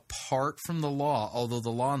manifested apart from the law, although the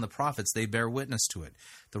law and the prophets, they bear witness to it.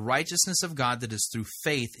 The righteousness of God that is through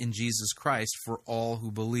faith in Jesus Christ for all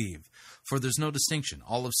who believe. For there's no distinction.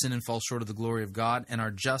 All have sinned and fall short of the glory of God and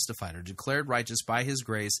are justified or declared righteous by his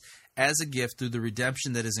grace as a gift through the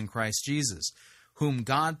redemption that is in Christ Jesus, whom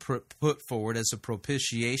God put forward as a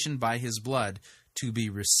propitiation by his blood to be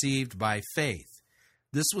received by faith.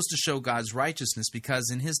 This was to show God's righteousness,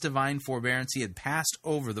 because in his divine forbearance he had passed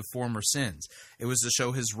over the former sins. It was to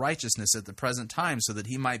show his righteousness at the present time, so that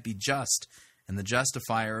he might be just and the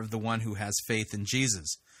justifier of the one who has faith in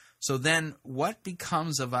Jesus. So then, what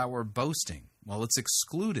becomes of our boasting? Well, it's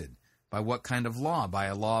excluded. By what kind of law? By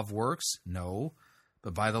a law of works? No,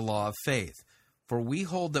 but by the law of faith. For we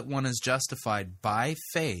hold that one is justified by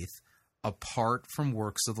faith apart from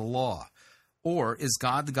works of the law. Or is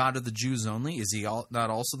God the God of the Jews only? Is he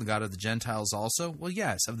not also the God of the Gentiles also? Well,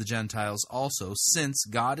 yes, of the Gentiles also, since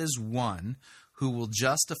God is one who will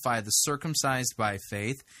justify the circumcised by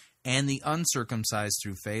faith and the uncircumcised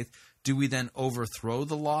through faith. Do we then overthrow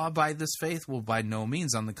the law by this faith? Well, by no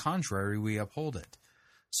means. On the contrary, we uphold it.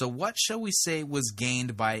 So what shall we say was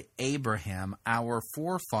gained by Abraham, our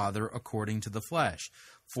forefather, according to the flesh?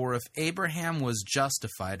 For if Abraham was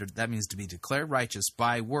justified, or that means to be declared righteous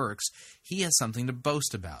by works, he has something to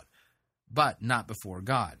boast about, but not before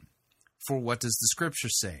God. For what does the Scripture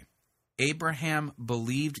say? Abraham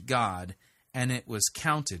believed God, and it was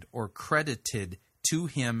counted or credited to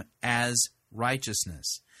him as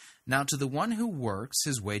righteousness. Now to the one who works,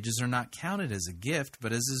 his wages are not counted as a gift,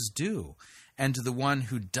 but as his due. And to the one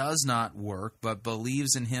who does not work, but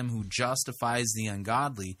believes in him who justifies the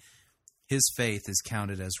ungodly, his faith is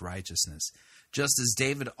counted as righteousness. Just as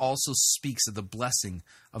David also speaks of the blessing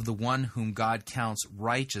of the one whom God counts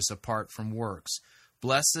righteous apart from works.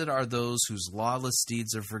 Blessed are those whose lawless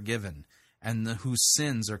deeds are forgiven, and whose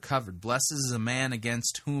sins are covered. Blessed is a man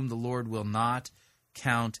against whom the Lord will not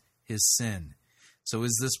count his sin. So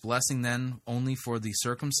is this blessing then only for the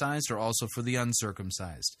circumcised or also for the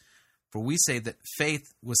uncircumcised? For we say that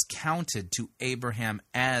faith was counted to Abraham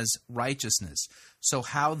as righteousness. So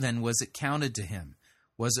how then was it counted to him?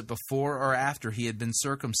 Was it before or after he had been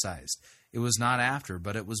circumcised? It was not after,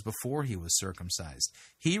 but it was before he was circumcised.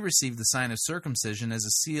 He received the sign of circumcision as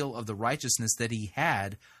a seal of the righteousness that he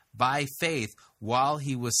had by faith while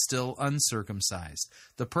he was still uncircumcised.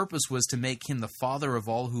 The purpose was to make him the father of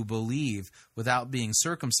all who believe without being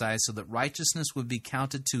circumcised, so that righteousness would be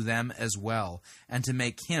counted to them as well, and to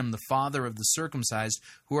make him the father of the circumcised,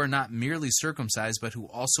 who are not merely circumcised, but who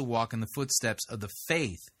also walk in the footsteps of the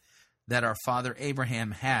faith that our father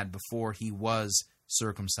Abraham had before he was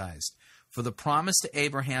circumcised. For the promise to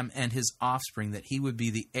Abraham and his offspring that he would be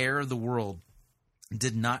the heir of the world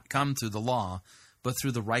did not come through the law, but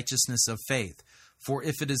through the righteousness of faith. For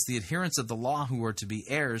if it is the adherents of the law who are to be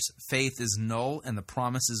heirs, faith is null and the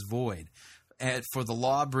promise is void. For the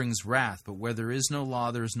law brings wrath, but where there is no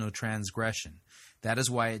law, there is no transgression. That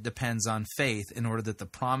is why it depends on faith, in order that the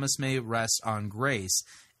promise may rest on grace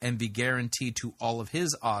and be guaranteed to all of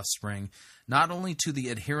his offspring, not only to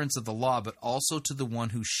the adherents of the law, but also to the one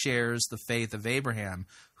who shares the faith of Abraham,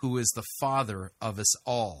 who is the father of us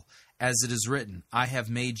all. As it is written, I have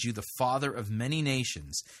made you the father of many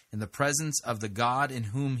nations, in the presence of the God in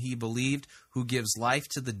whom he believed, who gives life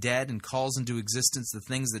to the dead and calls into existence the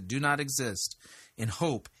things that do not exist. In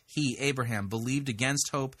hope, he, Abraham, believed against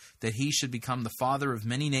hope that he should become the father of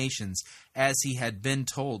many nations, as he had been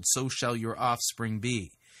told, so shall your offspring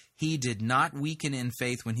be. He did not weaken in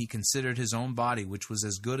faith when he considered his own body, which was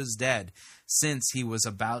as good as dead, since he was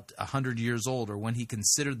about 100 years old, or when he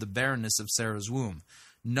considered the barrenness of Sarah's womb.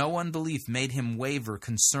 No unbelief made him waver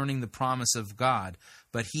concerning the promise of God,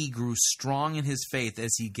 but he grew strong in his faith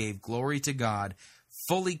as he gave glory to God,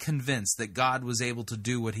 fully convinced that God was able to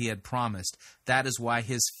do what he had promised. That is why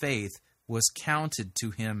his faith was counted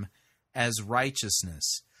to him as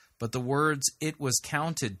righteousness. But the words, "it was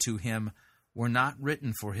counted to him," were not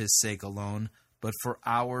written for his sake alone, but for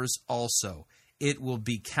ours also. It will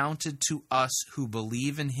be counted to us who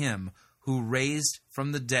believe in him who raised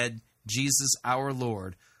from the dead Jesus our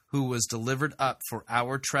Lord, who was delivered up for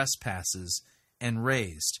our trespasses and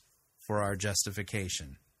raised for our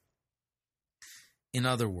justification. In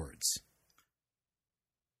other words,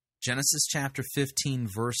 Genesis chapter 15,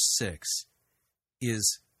 verse 6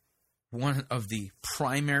 is one of the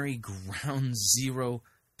primary ground zero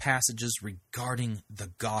passages regarding the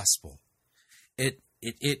gospel. It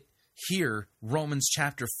here, Romans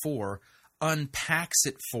chapter 4, unpacks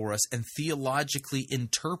it for us and theologically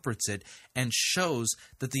interprets it and shows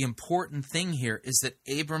that the important thing here is that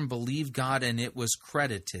Abram believed God and it was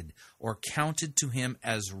credited or counted to him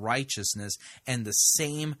as righteousness, and the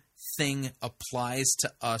same thing applies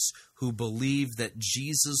to us who believe that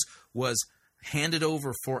Jesus was handed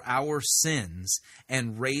over for our sins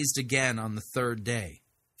and raised again on the third day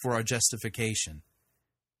for our justification.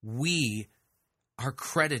 We are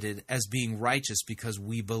credited as being righteous because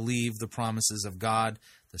we believe the promises of God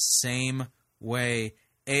the same way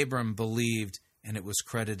Abram believed, and it was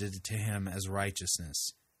credited to him as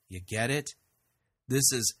righteousness. You get it?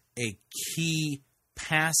 This is a key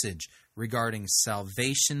passage regarding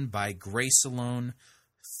salvation by grace alone,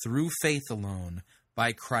 through faith alone,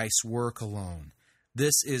 by Christ's work alone.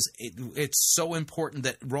 It's so important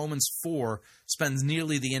that Romans 4 spends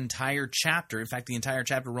nearly the entire chapter. In fact, the entire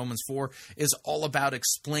chapter, Romans 4, is all about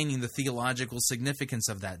explaining the theological significance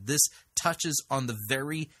of that. This touches on the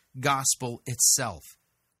very gospel itself.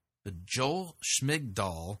 But Joel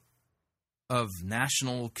Schmdgall of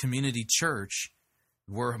National Community Church,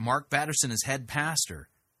 where Mark Batterson is head pastor,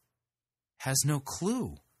 has no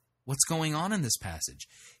clue what's going on in this passage.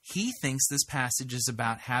 He thinks this passage is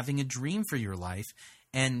about having a dream for your life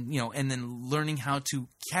and then learning how to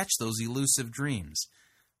catch those elusive dreams.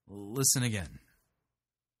 Listen again.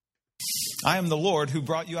 I am the Lord who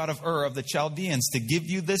brought you out of Ur of the Chaldeans to give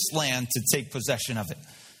you this land to take possession of it.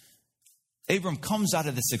 Abram comes out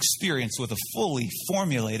of this experience with a fully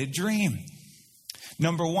formulated dream.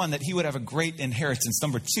 Number one, that he would have a great inheritance.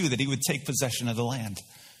 Number two, that he would take possession of the land.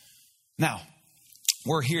 Now,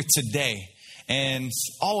 we're here today, and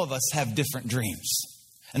all of us have different dreams.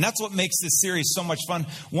 And that's what makes this series so much fun.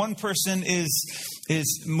 One person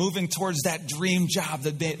is moving towards that dream job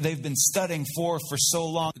that they've been studying for so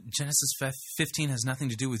long. Genesis 15 has nothing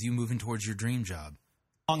to do with you moving towards your dream job.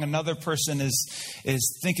 Another person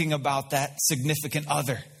is thinking about that significant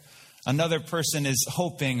other. Another person is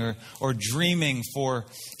hoping or dreaming for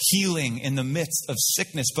healing in the midst of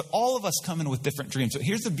sickness. But all of us come in with different dreams. So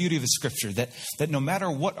here's the beauty of the scripture, that no matter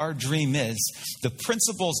what our dream is, the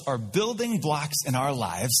principles are building blocks in our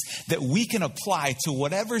lives that we can apply to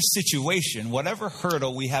whatever situation, whatever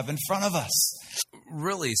hurdle we have in front of us.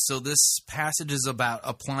 Really? So this passage is about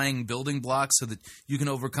applying building blocks so that you can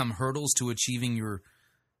overcome hurdles to achieving your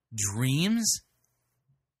dreams?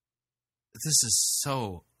 This is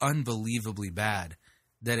so unbelievably bad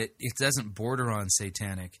that it doesn't border on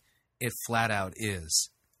satanic. It flat out is.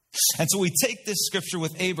 And so we take this scripture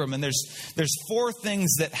with Abram, and there's 4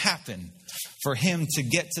 things that happen for him to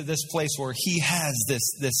get to this place where he has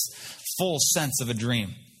this full sense of a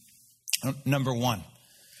dream. Number 1,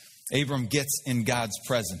 Abram gets in God's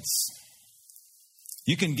presence.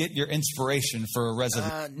 You can get your inspiration for a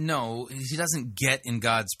resolution. No, he doesn't get in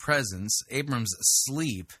God's presence. Abram's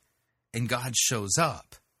asleep, and God shows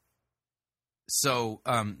up. So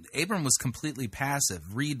Abram was completely passive.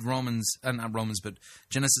 Read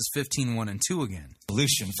Genesis 15, 1 and 2 again.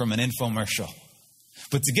 Solution from an infomercial.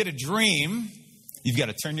 But to get a dream, you've got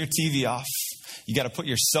to turn your TV off. You got to put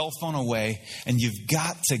your cell phone away, and you've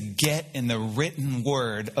got to get in the written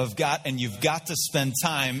word of God, and you've got to spend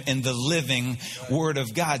time in the living word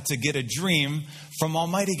of God to get a dream from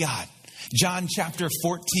Almighty God. John chapter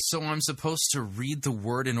 14. So I'm supposed to read the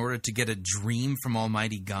word in order to get a dream from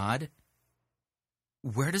Almighty God?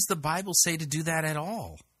 Where does the Bible say to do that at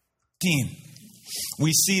all?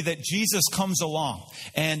 We see that Jesus comes along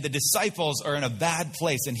and the disciples are in a bad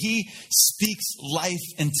place and he speaks life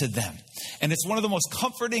into them. And it's one of the most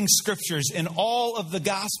comforting scriptures in all of the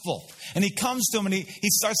gospel. And he comes to them and he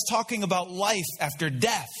starts talking about life after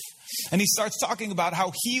death. And he starts talking about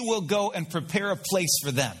how he will go and prepare a place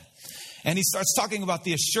for them. And he starts talking about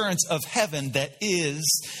the assurance of heaven that is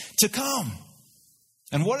to come.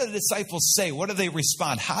 And what do the disciples say? What do they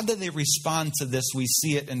respond? How do they respond to this? We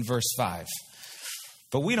see it in verse 5.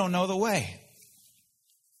 But we don't know the way.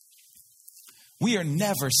 We are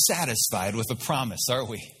never satisfied with a promise, are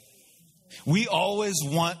we? We always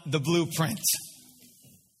want the blueprint.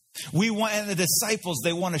 And the disciples,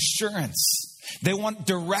 they want assurance. They want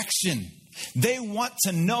direction. They want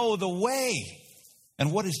to know the way.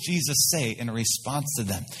 And what does Jesus say in response to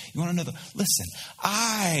them? You want to know listen,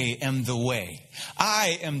 I am the way,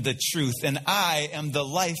 I am the truth, and I am the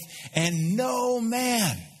life, and no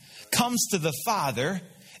man comes to the Father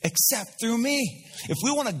except through me. If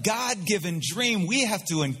we want a God-given dream, we have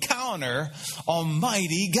to encounter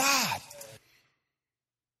Almighty God.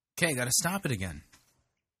 Okay, got to stop it again.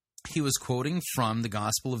 He was quoting from the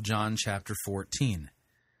Gospel of John chapter 14.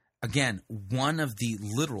 Again, one of the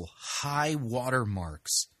literal high water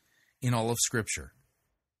marks in all of Scripture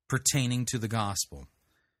pertaining to the gospel.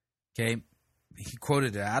 Okay, he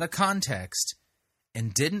quoted it out of context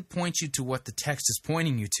and didn't point you to what the text is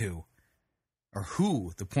pointing you to, or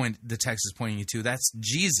who the text is pointing you to. That's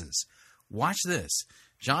Jesus. Watch this.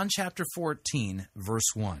 John chapter 14,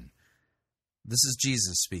 verse 1. This is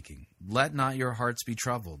Jesus speaking. Let not your hearts be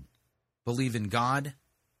troubled. Believe in God,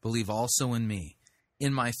 believe also in me.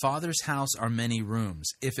 In my Father's house are many rooms.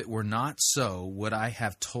 If it were not so, would I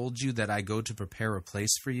have told you that I go to prepare a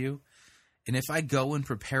place for you? And if I go and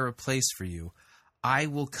prepare a place for you, I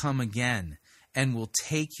will come again and will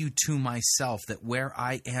take you to myself, that where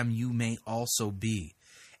I am you may also be.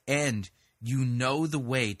 And you know the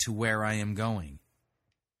way to where I am going.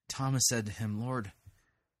 Thomas said to him, Lord,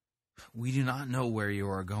 we do not know where you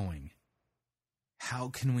are going. How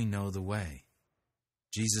can we know the way?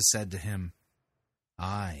 Jesus said to him,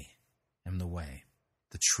 I am the way,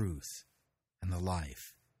 the truth, and the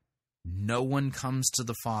life. No one comes to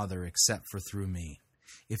the Father except for through me.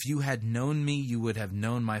 If you had known me, you would have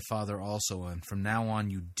known my Father also, and from now on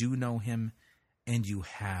you do know him, and you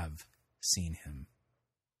have seen him.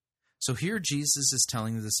 So here Jesus is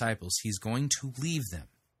telling the disciples he's going to leave them.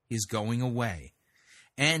 He's going away.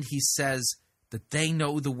 And he says that they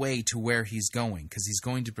know the way to where he's going, because he's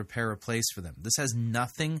going to prepare a place for them. This has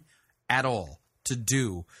nothing at all to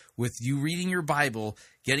do with you reading your Bible,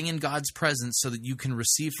 getting in God's presence so that you can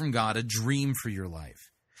receive from God a dream for your life.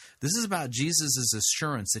 This is about Jesus'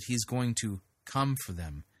 assurance that he's going to come for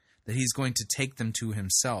them, that he's going to take them to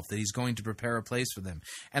himself, that he's going to prepare a place for them.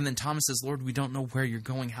 And then Thomas says, Lord, we don't know where you're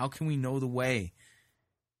going. How can we know the way?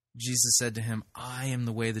 Jesus said to him, I am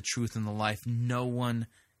the way, the truth, and the life. No one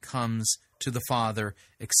comes to the Father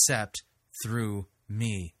except through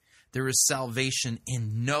me. There is salvation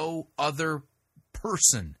in no other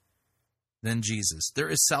person than Jesus. There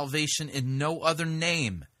is salvation in no other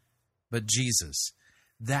name but Jesus.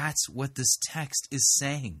 That's what this text is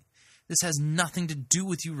saying. This has nothing to do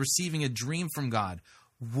with you receiving a dream from God.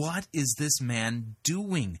 What is this man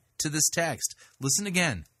doing to this text? Listen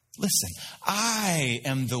again. Listen, I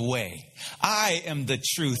am the way, I am the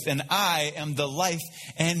truth, and I am the life,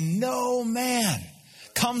 and no man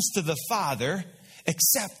comes to the Father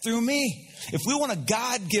except through me. If we want a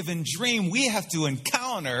God-given dream, we have to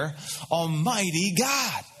encounter Almighty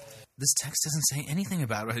God. This text doesn't say anything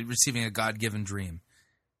about receiving a God-given dream.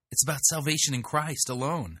 It's about salvation in Christ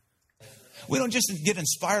alone. We don't just get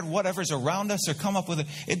inspired whatever's around us or come up with it.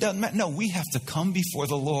 It doesn't matter. No, we have to come before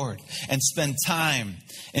the Lord and spend time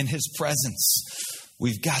in His presence.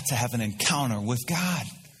 We've got to have an encounter with God.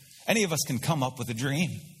 Any of us can come up with a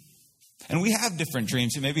dream. And we have different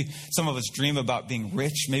dreams. Maybe some of us dream about being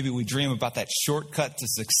rich. Maybe we dream about that shortcut to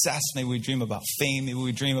success. Maybe we dream about fame. Maybe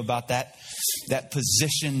we dream about that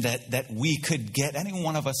position that we could get. Any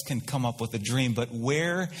one of us can come up with a dream. But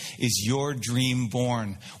where is your dream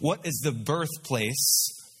born? What is the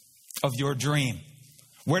birthplace of your dream?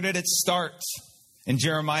 Where did it start? In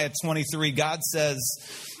Jeremiah 23, God says,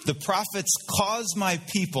 "The prophets cause my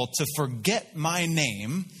people to forget my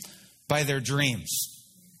name by their dreams."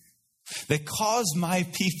 They cause my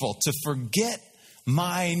people to forget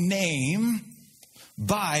my name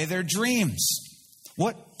by their dreams.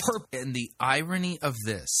 What purpose? And the irony of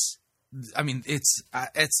this, I mean, it's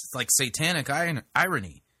like satanic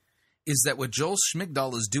irony, is that what Joel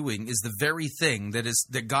Schmdgall is doing is the very thing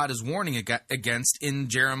that God is warning against in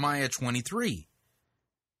Jeremiah 23.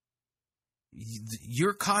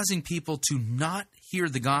 You're causing people to not hear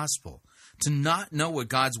the gospel, to not know what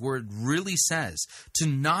God's word really says, to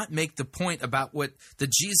not make the point about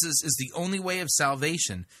that Jesus is the only way of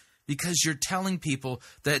salvation, because you're telling people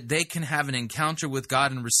that they can have an encounter with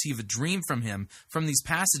God and receive a dream from Him from these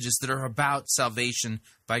passages that are about salvation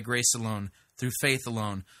by grace alone, through faith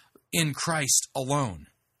alone, in Christ alone.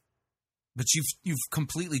 But you've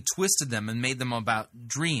completely twisted them and made them about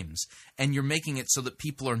dreams, and you're making it so that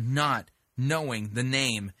people are not knowing the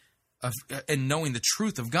name of and knowing the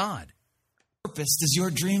truth of God. Purpose does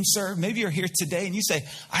your dream serve? Maybe you're here today and you say,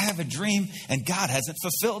 I have a dream and God hasn't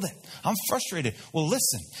fulfilled it. I'm frustrated. Well,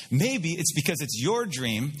 listen, maybe it's because it's your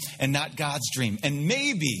dream and not God's dream. And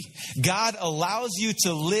maybe God allows you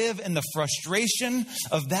to live in the frustration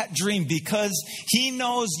of that dream because He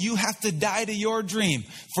knows you have to die to your dream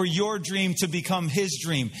for your dream to become His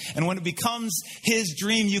dream. And when it becomes His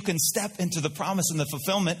dream, you can step into the promise and the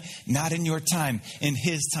fulfillment, not in your time, in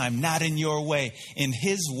His time, not in your way. In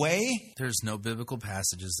His way, there's no biblical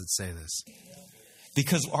passages that say this.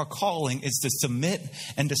 Because our calling is to submit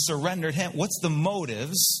and to surrender to Him. What's the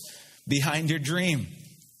motives behind your dream?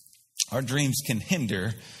 Our dreams can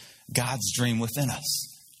hinder God's dream within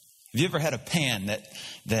us. Have you ever had a pan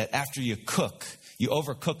that after you cook, you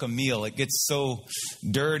overcook a meal, it gets so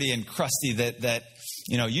dirty and crusty that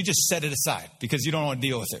you just set it aside because you don't want to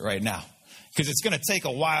deal with it right now? Because it's going to take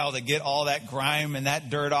a while to get all that grime and that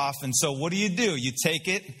dirt off. And so what do? You take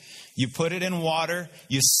it, you put it in water,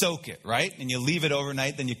 you soak it, right? And you leave it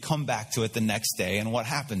overnight, then you come back to it the next day. And what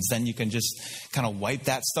happens? Then you can just kind of wipe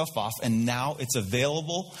that stuff off. And now it's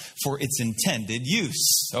available for its intended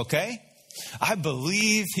use, okay? I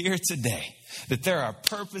believe here today that there are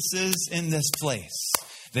purposes in this place.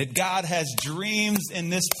 That God has dreams in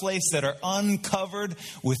this place that are uncovered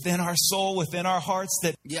within our soul, within our hearts.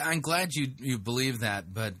 Yeah, I'm glad you believe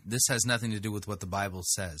that, but this has nothing to do with what the Bible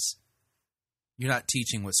says. You're not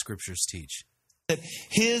teaching what Scriptures teach. That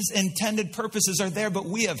His intended purposes are there, but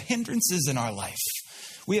we have hindrances in our life.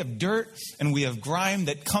 We have dirt and we have grime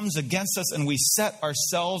that comes against us, and we set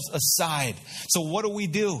ourselves aside. So what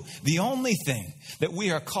do? The only thing that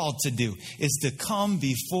we are called to do is to come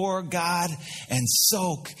before God and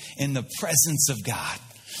soak in the presence of God.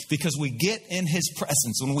 Because we get in His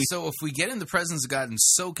presence. So if we get in the presence of God and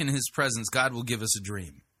soak in His presence, God will give us a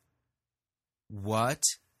dream. What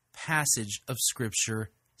passage of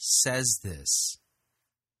Scripture says this?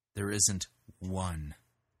 There isn't one.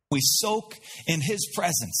 We soak in His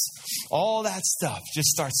presence. All that stuff just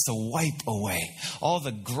starts to wipe away. All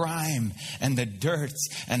the grime and the dirt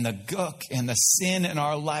and the gook and the sin in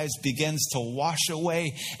our lives begins to wash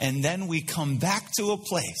away. And then we come back to a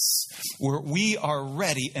place where we are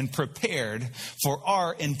ready and prepared for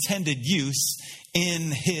our intended use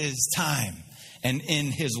in His time and in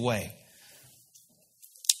His way.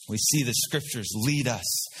 We see the Scriptures lead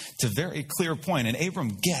us to a very clear point. And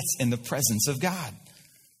Abram gets in the presence of God.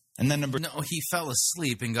 And then No, he fell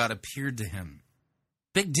asleep and God appeared to him.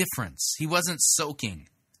 Big difference. He wasn't soaking.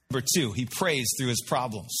 Number 2, he prays through his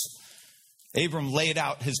problems. Abram laid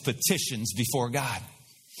out his petitions before God.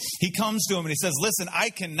 He comes to him and he says, listen, I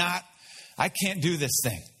can't do this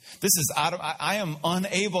thing. This is I am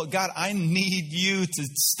unable. God, I need you to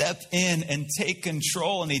step in and take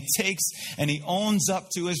control. And he takes and he owns up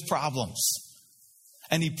to his problems.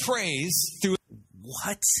 And he prays through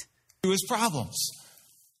his problems.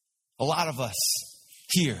 A lot of us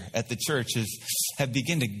here at the church have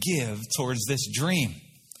begun to give towards this dream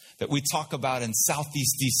that we talk about in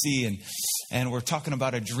Southeast DC, and we're talking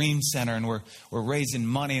about a dream center, and we're raising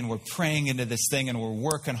money, and we're praying into this thing, and we're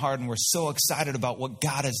working hard, and we're so excited about what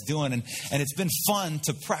God is doing, and it's been fun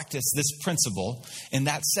to practice this principle in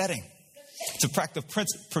that setting, to practice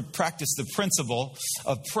the principle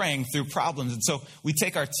of praying through problems. And so we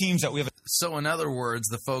take our teams that we have. So in other words,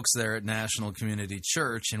 the folks there at National Community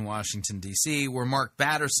Church in Washington, D.C., where Mark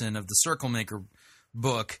Batterson of the Circle Maker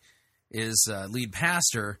book is lead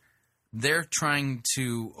pastor, they're trying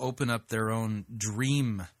to open up their own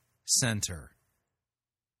dream center.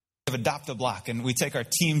 We have Adopt a Block, and we take our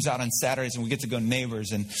teams out on Saturdays, and we get to go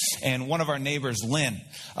neighbors. And one of our neighbors, Lynn,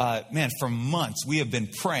 for months we have been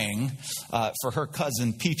praying for her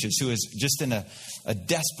cousin Peaches, who is just in a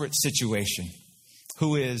desperate situation,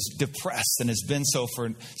 who is depressed and has been so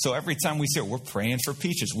every time we say, we're praying for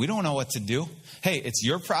Peaches. We don't know what to do. Hey, it's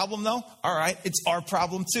your problem though? All right, it's our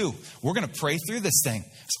problem too. We're going to pray through this thing.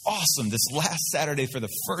 It's awesome. This last Saturday, for the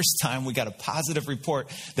first time, we got a positive report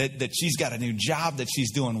that she's got a new job, that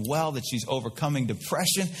she's doing well, that she's overcoming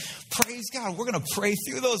depression. Praise God. We're going to pray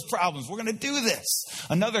through those problems. We're going to do this.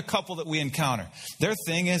 Another couple that we encounter, their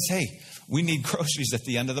thing is, hey, we need groceries at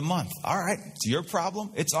the end of the month. All right, it's your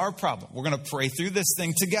problem. It's our problem. We're going to pray through this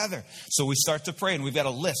thing together. So we start to pray, and we've got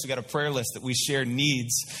a list. We've got a prayer list that we share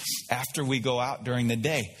needs after we go out during the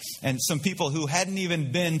day. And some people who hadn't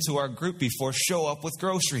even been to our group before show up with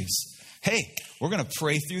groceries. Hey, we're going to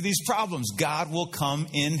pray through these problems. God will come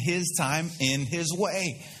in his time, in his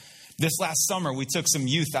way. This last summer, we took some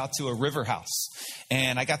youth out to a river house,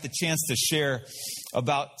 and I got the chance to share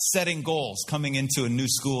about setting goals coming into a new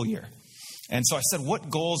school year. And so I said, what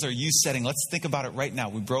goals are you setting? Let's think about it right now.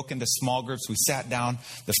 We broke into small groups. We sat down.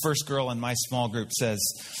 The first girl in my small group says,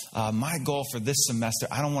 my goal for this semester,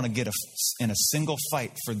 I don't want to get in a single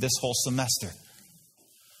fight for this whole semester.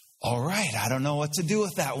 All right, I don't know what to do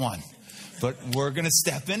with that one, but we're going to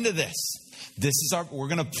step into this. We're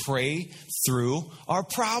going to pray through our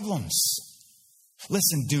problems.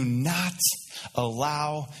 Listen, do not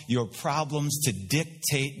allow your problems to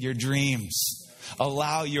dictate your dreams.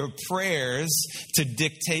 Allow your prayers to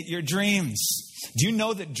dictate your dreams. Do you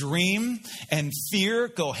know that dream and fear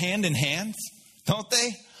go hand in hand? Don't they?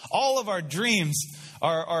 All of our dreams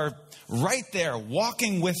are right there,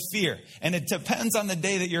 walking with fear. And it depends on the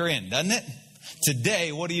day that you're in, doesn't it?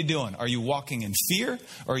 Today, what are you doing? Are you walking in fear,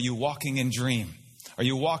 or are you walking in dream? Are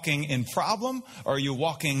you walking in problem, or are you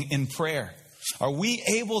walking in prayer? Are we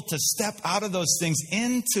able to step out of those things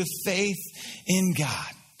into faith in God?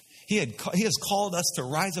 He has called us to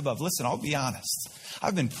rise above. Listen, I'll be honest.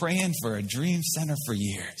 I've been praying for a dream center for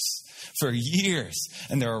years.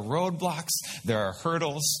 And there are roadblocks. There are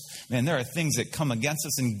hurdles. Man, there are things that come against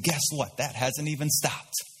us. And guess what? That hasn't even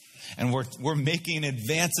stopped. And we're making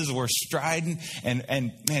advances. We're striding.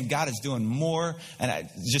 And man, God is doing more. And I'm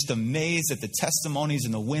just amazed at the testimonies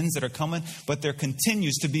and the wins that are coming. But there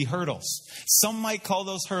continues to be hurdles. Some might call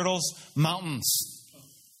those hurdles mountains.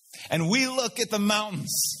 And we look at the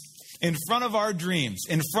mountains in front of our dreams,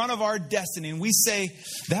 in front of our destiny, and we say,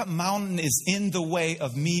 that mountain is in the way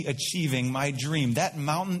of me achieving my dream. That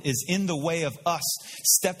mountain is in the way of us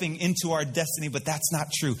stepping into our destiny, but that's not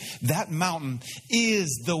true. That mountain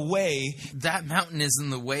is the way. That mountain is in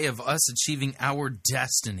the way of us achieving our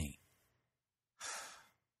destiny.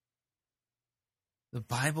 The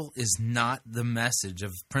Bible is not the message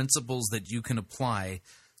of principles that you can apply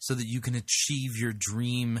so that you can achieve your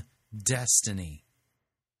dream destiny.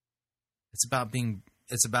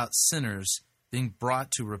 It's about sinners being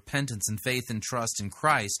brought to repentance and faith and trust in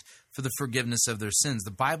Christ for the forgiveness of their sins.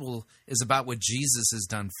 The Bible is about what Jesus has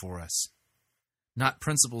done for us, not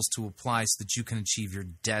principles to apply so that you can achieve your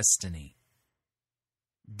destiny.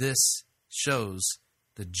 This shows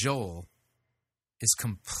that Joel is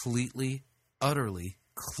completely, utterly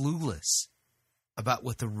clueless about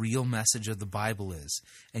what the real message of the Bible is,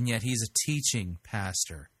 and yet he's a teaching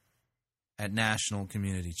pastor at National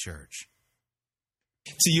Community Church.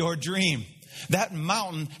 To your dream. That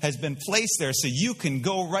mountain has been placed there so you can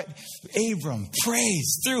go right. Abram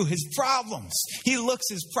prays through his problems. He looks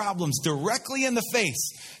his problems directly in the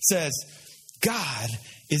face, says, God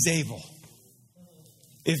is able.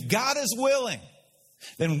 If God is willing,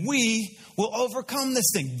 then we will overcome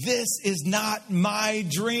this thing. This is not my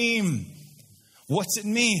dream. What's it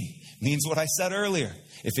mean? means what I said earlier.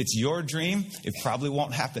 If it's your dream, it probably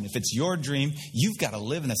won't happen. If it's your dream, you've got to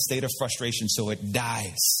live in a state of frustration so it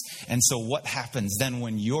dies. And so what happens then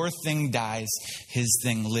when your thing dies, his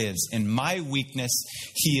thing lives. In my weakness,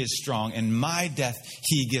 he is strong. In my death,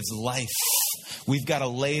 he gives life. We've got to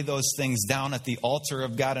lay those things down at the altar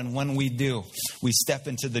of God. And when we do, we step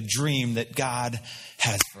into the dream that God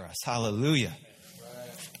has for us. Hallelujah.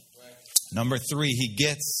 Number 3, he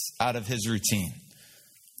gets out of his routine.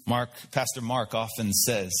 Pastor Mark often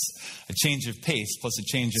says a change of pace plus a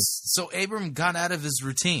change of... So Abram got out of his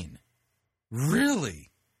routine. Really?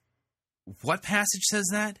 What passage says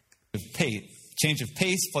that? Change of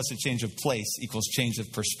pace plus a change of place equals change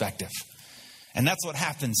of perspective. And that's what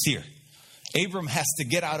happens here. Abram has to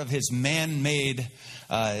get out of his man-made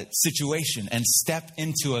situation and step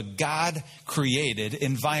into a God-created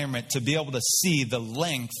environment to be able to see the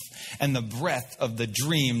length and the breadth of the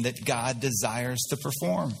dream that God desires to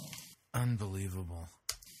perform. Unbelievable.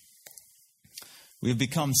 We have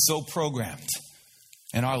become so programmed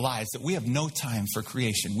in our lives that we have no time for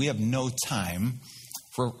creation. We have no time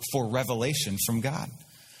for revelation from God.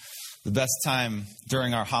 The best time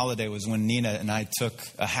during our holiday was when Nina and I took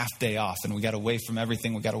a half day off and we got away from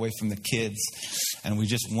everything. We got away from the kids and we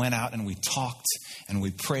just went out and we talked and we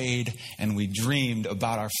prayed and we dreamed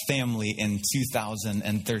about our family in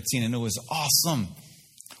 2013. And it was awesome.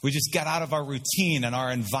 We just got out of our routine and our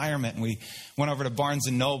environment. And we went over to Barnes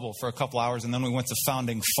 & Noble for a couple hours. And then we went to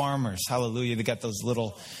Founding Farmers. Hallelujah. They got those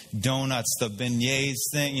little donuts, the beignets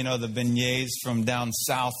thing, the beignets from down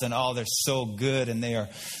south. And they're so good. And they're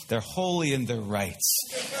holy in their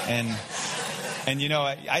rights. And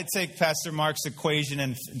I take Pastor Mark's equation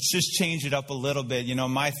and just change it up a little bit.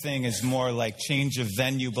 My thing is more like change of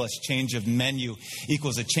venue plus change of menu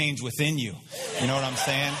equals a change within you. You know what I'm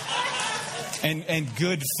saying? And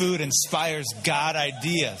good food inspires God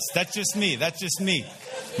ideas. That's just me.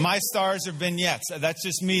 My stars are vignettes. That's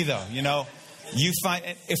just me, though. You find,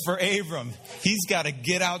 for Abram, he's got to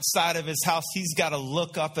get outside of his house. He's got to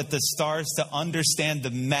look up at the stars to understand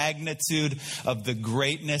the magnitude of the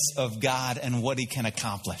greatness of God and what he can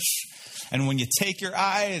accomplish. And when you take your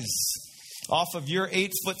eyes off of your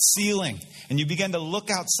 8-foot ceiling and you begin to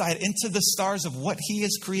look outside into the stars of what he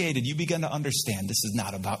has created, you begin to understand this is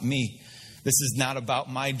not about me. This is not about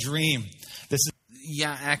my dream.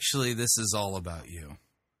 Actually, this is all about you.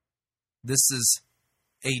 This is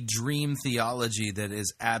a dream theology that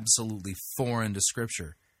is absolutely foreign to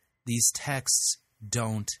Scripture. These texts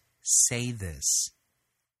don't say this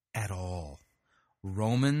at all.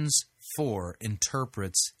 Romans 4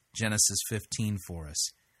 interprets Genesis 15 for us.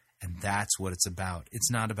 And that's what it's about.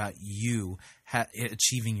 It's not about you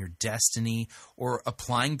achieving your destiny or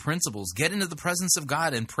applying principles. Get into the presence of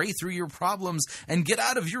God and pray through your problems and get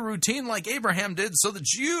out of your routine like Abraham did so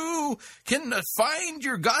that you can find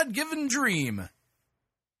your God-given dream.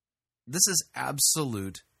 This is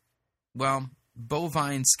absolute,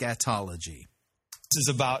 bovine scatology. This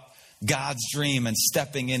is about God's dream and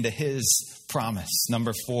stepping into his promise.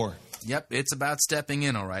 Number 4. Yep, it's about stepping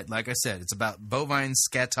in, all right. Like I said, it's about bovine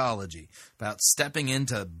scatology, about stepping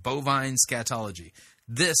into bovine scatology.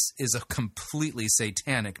 This is a completely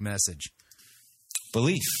satanic message.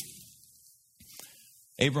 Belief.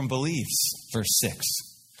 Abram believes, verse 6,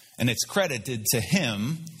 and it's credited to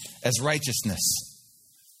him as righteousness.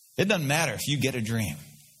 It doesn't matter if you get a dream.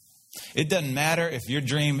 It doesn't matter if your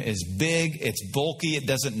dream is big, it's bulky. It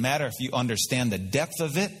doesn't matter if you understand the depth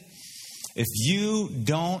of it. If you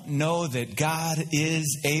don't know that God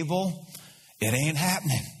is able, it ain't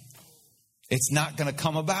happening. It's not going to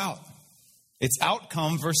come about. It's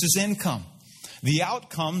outcome versus income. The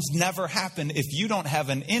outcomes never happen if you don't have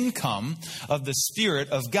an income of the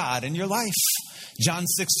Spirit of God in your life. John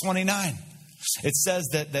 6:29. It says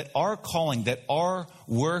that our calling, that our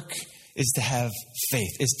work is to have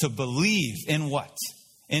faith, is to believe in what?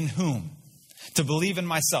 In whom? To believe in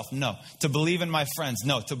myself? No. To believe in my friends?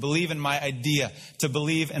 No. To believe in my idea? To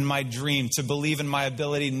believe in my dream? To believe in my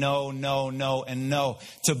ability? No, and no.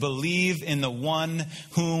 To believe in the one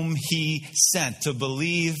whom he sent. To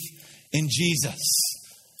believe in Jesus.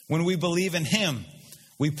 When we believe in him,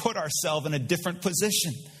 we put ourselves in a different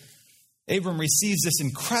position. Abram receives this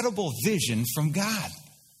incredible vision from God.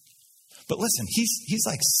 But listen, he's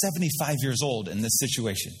like 75 years old in this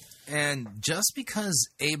situation. And just because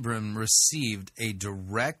Abram received a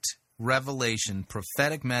direct revelation,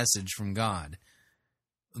 prophetic message from God,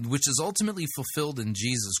 which is ultimately fulfilled in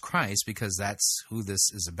Jesus Christ, because that's who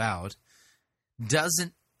this is about,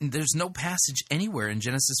 there's no passage anywhere in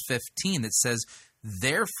Genesis 15 that says,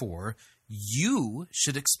 therefore, you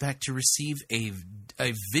should expect to receive a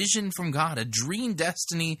vision from God, a dream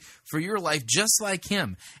destiny for your life just like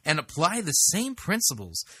him, and apply the same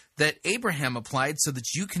principles that Abraham applied so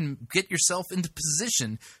that you can get yourself into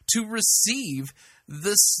position to receive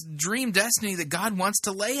this dream destiny that God wants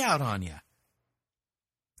to lay out on you.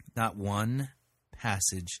 Not one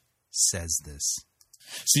passage says this.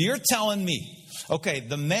 So you're telling me, okay,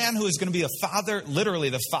 the man who is going to be a father, literally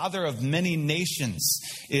the father of many nations,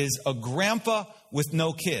 is a grandpa with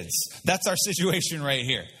no kids. That's our situation right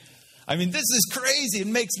here. I mean, this is crazy. It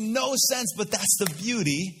makes no sense, but that's the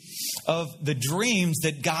beauty of the dreams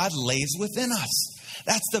that God lays within us.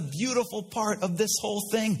 That's the beautiful part of this whole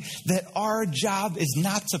thing, that our job is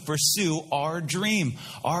not to pursue our dream.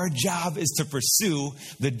 Our job is to pursue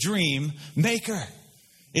the dream maker.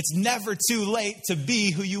 It's never too late to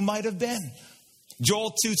be who you might have been.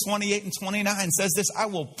 Joel 2:28 and 29 says this: I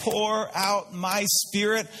will pour out my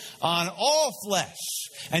spirit on all flesh,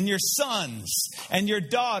 and your sons and your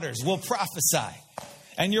daughters will prophesy,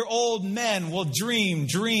 and your old men will dream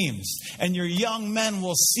dreams, and your young men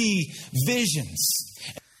will see visions.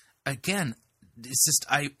 Again, it's just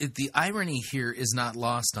the irony here is not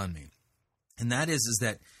lost on me, and that is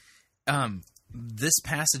that this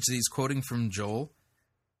passage that he's quoting from Joel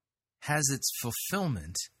has its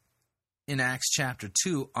fulfillment in Acts chapter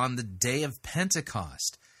 2 on the day of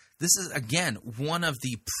Pentecost. This is, again, one of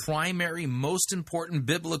the primary, most important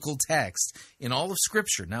biblical texts in all of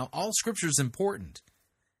Scripture. Now, all Scripture is important.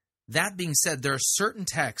 That being said, there are certain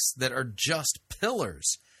texts that are just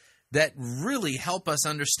pillars that really help us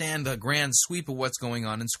understand the grand sweep of what's going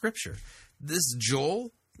on in Scripture. This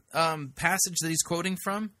Joel passage that he's quoting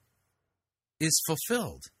from is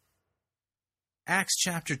fulfilled. Acts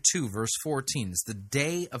chapter 2, verse 14 is the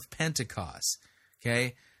day of Pentecost.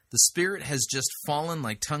 Okay? The Spirit has just fallen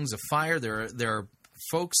like tongues of fire. There are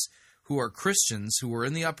folks who are Christians who were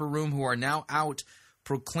in the upper room who are now out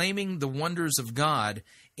proclaiming the wonders of God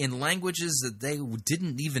in languages that they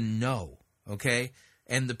didn't even know. Okay?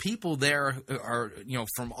 And the people there are,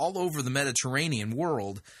 from all over the Mediterranean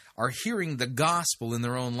world are hearing the gospel in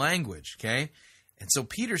their own language. Okay? And so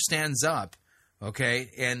Peter stands up. Okay,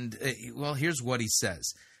 and, here's what he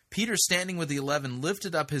says. Peter, standing with the 11,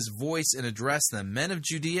 lifted up his voice and addressed them, Men of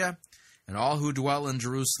Judea, and all who dwell in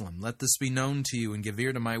Jerusalem, let this be known to you, and give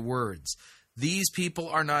ear to my words. These people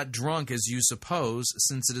are not drunk, as you suppose,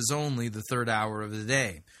 since it is only the 3rd hour of the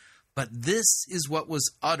day. But this is what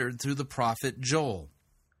was uttered through the prophet Joel.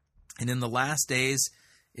 And in the last days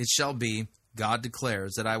it shall be, God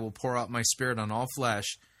declares, that I will pour out my Spirit on all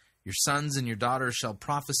flesh. Your sons and your daughters shall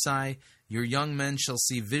prophesy, your young men shall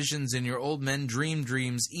see visions, and your old men dream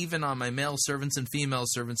dreams, even on my male servants and female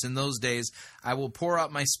servants. In those days I will pour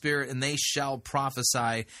out my Spirit, and they shall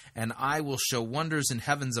prophesy, and I will show wonders in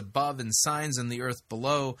heavens above and signs in the earth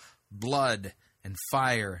below, blood and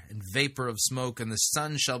fire and vapor of smoke, and the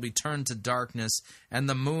sun shall be turned to darkness, and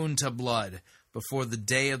the moon to blood, before the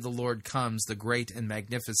day of the Lord comes, the great and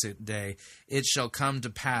magnificent day. It shall come to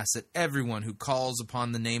pass that everyone who calls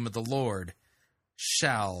upon the name of the Lord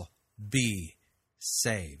shall be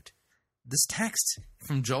saved. This text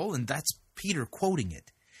from Joel, and that's Peter quoting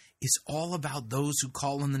it, is all about those who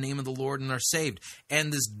call on the name of the Lord and are saved.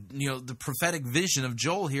 And this, the prophetic vision of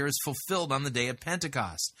Joel here is fulfilled on the day of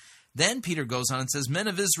Pentecost. Then Peter goes on and says, Men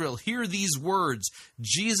of Israel, hear these words.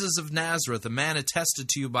 Jesus of Nazareth, a man attested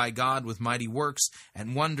to you by God with mighty works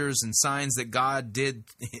and wonders and signs that God did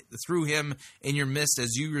through him in your midst,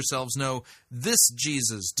 as you yourselves know. This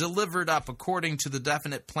Jesus, delivered up according to the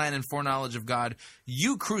definite plan and foreknowledge of God,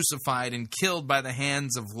 you crucified and killed by the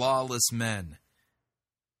hands of lawless men.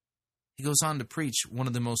 He goes on to preach one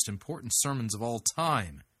of the most important sermons of all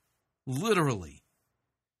time. Literally.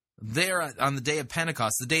 There on the day of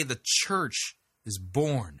Pentecost, the day the church is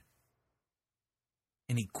born.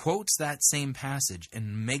 And he quotes that same passage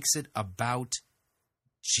and makes it about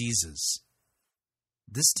Jesus.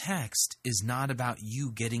 This text is not about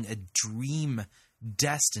you getting a dream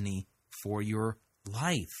destiny for your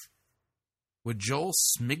life. What Joel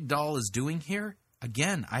Schmdgall is doing here,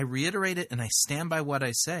 again, I reiterate it and I stand by what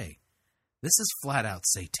I say. This is flat out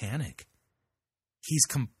satanic. He's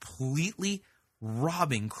completely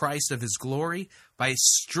robbing Christ of his glory by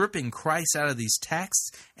stripping Christ out of these texts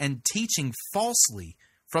and teaching falsely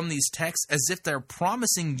from these texts as if they're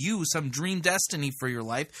promising you some dream destiny for your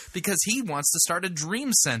life because he wants to start a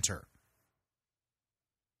dream center.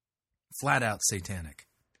 Flat out satanic.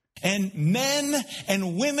 And men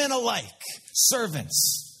and women alike,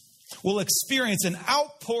 servants, will experience an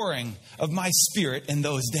outpouring of my Spirit in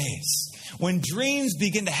those days when dreams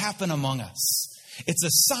begin to happen among us. It's a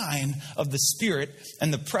sign of the Spirit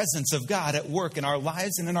and the presence of God at work in our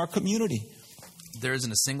lives and in our community. There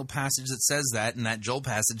isn't a single passage that says that, and that Joel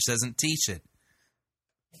passage doesn't teach it.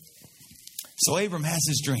 So Abram has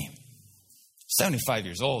his dream. 75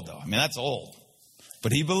 years old, though. I mean, that's old.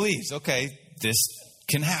 But he believes, okay, this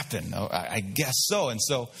can happen. I guess so. And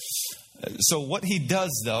so what he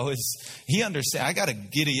does, though, is he understands, I got to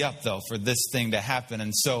giddy up, though, for this thing to happen.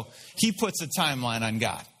 And so he puts a timeline on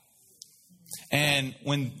God. And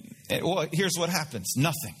here's what happens.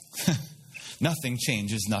 Nothing. Nothing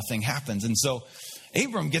changes. Nothing happens. And so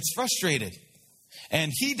Abram gets frustrated.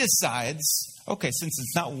 And he decides, okay, since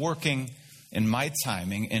it's not working in my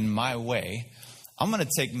timing, in my way, I'm going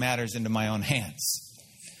to take matters into my own hands.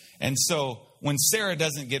 And so when Sarah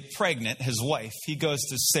doesn't get pregnant, his wife, he goes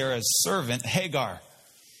to Sarah's servant, Hagar.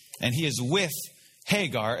 And he is with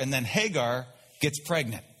Hagar, and then Hagar gets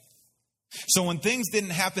pregnant. So when things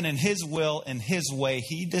didn't happen in his will and his way,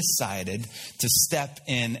 he decided to step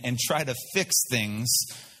in and try to fix things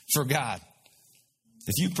for God.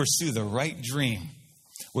 If you pursue the right dream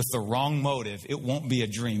with the wrong motive, it won't be a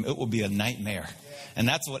dream. It will be a nightmare. And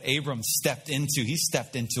that's what Abram stepped into. He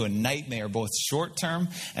stepped into a nightmare, both short-term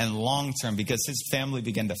and long-term, because his family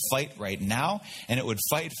began to fight right now, and it would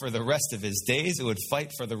fight for the rest of his days. It would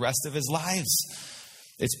fight for the rest of his lives.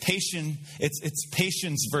 It's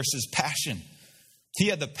patience versus passion. He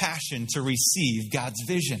had the passion to receive God's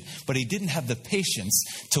vision, but he didn't have the patience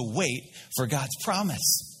to wait for God's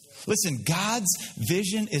promise. Listen, God's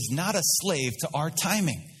vision is not a slave to our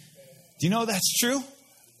timing. Do you know that's true?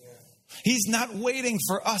 He's not waiting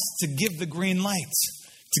for us to give the green light,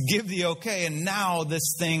 to give the okay, and now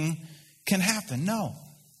this thing can happen. No.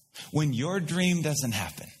 When your dream doesn't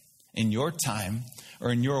happen in your time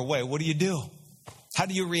or in your way, what do? How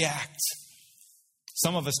do you react?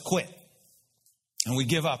 Some of us quit and we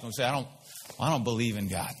give up and we say, I don't believe in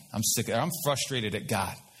God. I'm sick of it. I'm frustrated at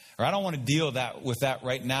God. Or I don't want to deal with that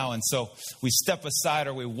right now. And so we step aside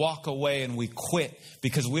or we walk away and we quit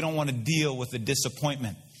because we don't want to deal with the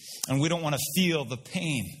disappointment. And we don't want to feel the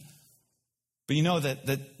pain. But you know that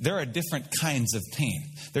there are different kinds of pain.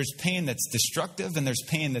 There's pain that's destructive and there's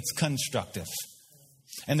pain that's constructive.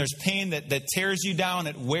 And there's pain that tears you down,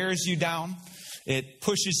 it wears you down, it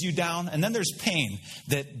pushes you down. And then there's pain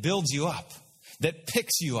that builds you up, that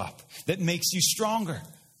picks you up, that makes you stronger.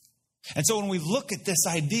 And so when we look at this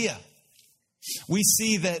idea, we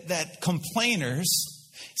see that complainers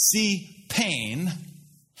see pain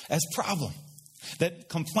as problem. That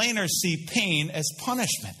complainers see pain as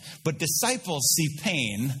punishment, but disciples see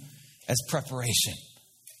pain as preparation,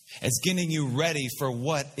 as getting you ready for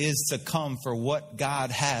what is to come, for what God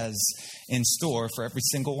has in store for every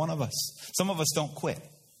single one of us. Some of us don't quit,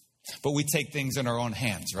 but we take things in our own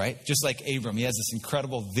hands, right? Just like Abram, he has this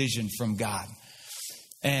incredible vision from God.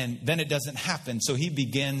 And then it doesn't happen, so he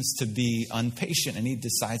begins to be impatient, and he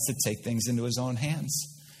decides to take things into his own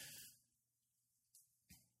hands.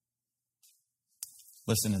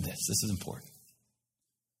 Listen to this. This is important.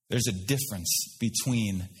 There's a difference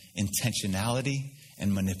between intentionality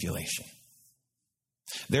and manipulation.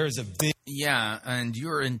 There is a big... Yeah, and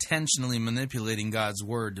you're intentionally manipulating God's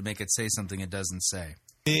word to make it say something it doesn't say.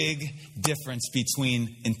 Big difference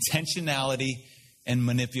between intentionality and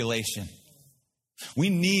manipulation. We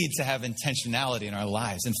need to have intentionality in our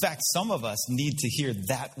lives. In fact, some of us need to hear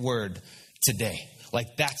that word today. Like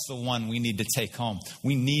that's the one we need to take home.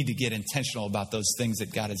 We need to get intentional about those things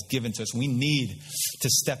that God has given to us. We need to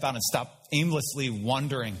step out and stop aimlessly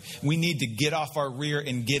wandering. We need to get off our rear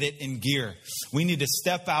and get it in gear. We need to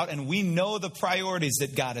step out, and we know the priorities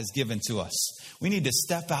that God has given to us. We need to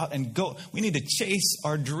step out and go. We need to chase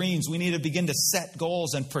our dreams. We need to begin to set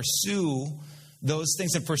goals and pursue those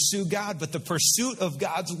things and pursue God. But the pursuit of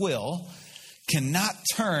God's will cannot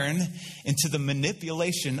turn into the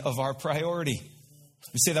manipulation of our priority.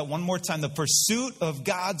 We say that one more time. The pursuit of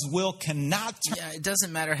God's will cannot turn. Yeah, it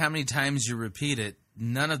doesn't matter how many times you repeat it.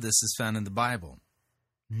 None of this is found in the Bible.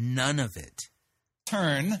 None of it.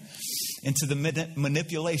 Turn into the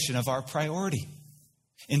manipulation of our priority.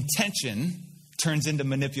 Intention turns into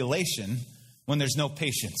manipulation when there's no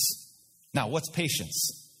patience. Now, what's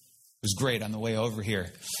patience? It was great on the way over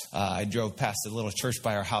here. I drove past a little church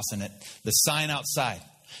by our house, and the sign outside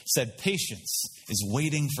said, "Patience is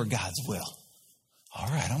waiting for God's will." All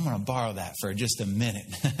right, I'm going to borrow that for just a minute.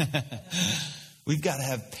 We've got to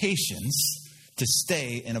have patience to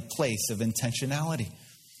stay in a place of intentionality.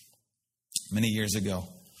 Many years ago.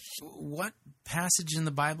 What passage in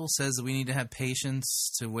the Bible says that we need to have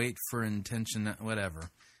patience to wait for intention, whatever?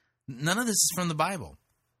 None of this is from the Bible.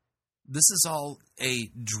 This is all a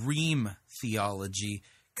dream theology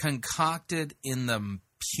concocted in the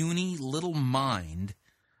puny little mind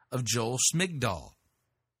of Joel Schmdgall.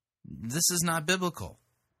 This is not biblical.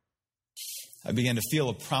 I began to feel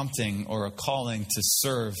a prompting or a calling to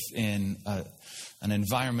serve in an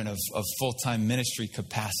environment of full-time ministry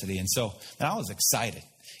capacity. And so I was excited.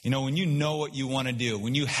 You know, when you know what you want to do,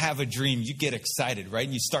 when you have a dream, you get excited, right?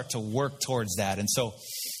 And you start to work towards that. And so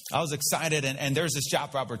I was excited, and there's this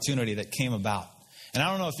job opportunity that came about. And I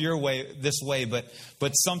don't know if you're this way, but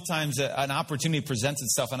sometimes an opportunity presents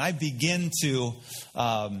itself, and I begin to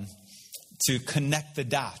connect the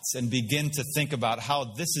dots and begin to think about how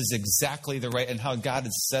this is exactly the right, and how God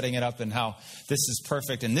is setting it up, and how this is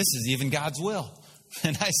perfect, and this is even God's will.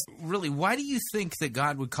 And really, why do you think that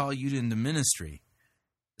God would call you into ministry,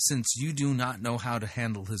 since you do not know how to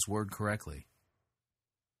handle His Word correctly?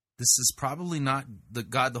 This is probably not the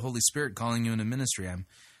God, the Holy Spirit, calling you into ministry. I'm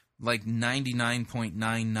like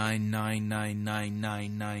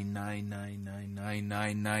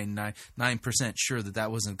 99.9999999999999% sure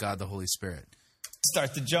that wasn't God, the Holy Spirit.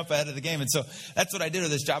 Start to jump ahead of the game. And so that's what I did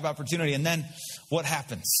with this job opportunity. And then what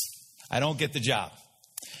happens? I don't get the job.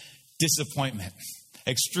 Disappointment.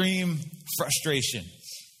 Extreme frustration.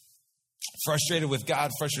 Frustrated with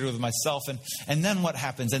God, frustrated with myself. And then what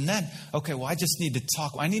happens? And then, okay, well, I just need to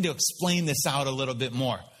talk. I need to explain this out a little bit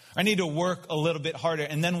more. I need to work a little bit harder.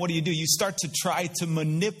 And then what do? You start to try to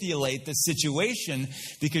manipulate the situation,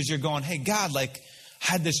 because you're going, hey, God, like, I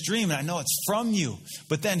had this dream and I know it's from you.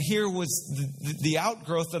 But then here was the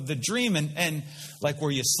outgrowth of the dream. And like,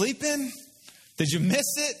 were you sleeping? Did you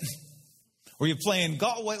miss it? Were you playing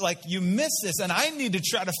golf? Like, you missed this, and I need to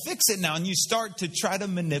try to fix it now. And you start to try to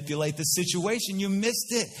manipulate the situation. You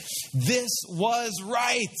missed it. This was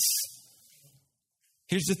right.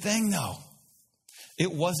 Here's the thing, though.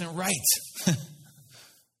 It wasn't right.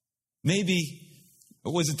 Maybe,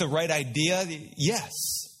 was it the right idea? Yes.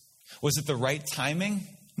 Was it the right timing?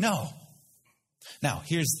 No. Now,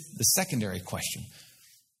 here's the secondary question.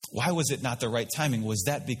 Why was it not the right timing? Was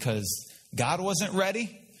that because God wasn't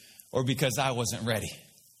ready, or because I wasn't ready?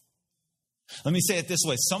 Let me say it this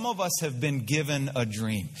way. Some of us have been given a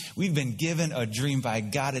dream. We've been given a dream by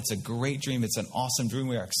God. It's a great dream. It's an awesome dream.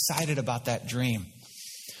 We are excited about that dream.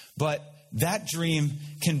 But that dream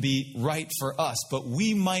can be right for us, but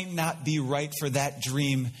we might not be right for that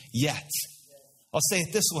dream yet. I'll say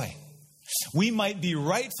it this way. We might be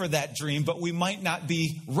right for that dream, but we might not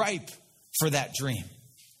be ripe for that dream.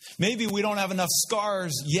 Maybe we don't have enough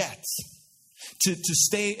scars yet to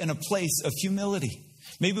stay in a place of humility.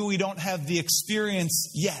 Maybe we don't have the experience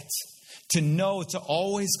yet to know to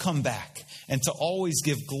always come back and to always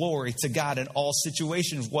give glory to God in all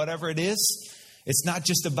situations, whatever it is. It's not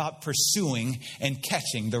just about pursuing and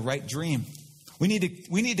catching the right dream. We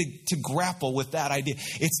need to grapple with that idea.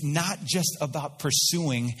 It's not just about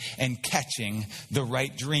pursuing and catching the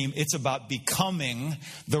right dream. It's about becoming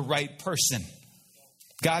the right person.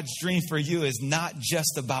 God's dream for you is not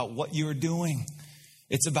just about what you're doing.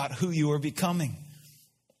 It's about who you are becoming.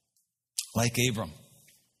 Like Abram,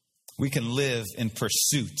 we can live in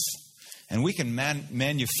pursuit, and we can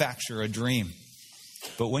manufacture a dream.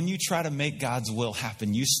 But when you try to make God's will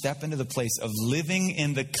happen, you step into the place of living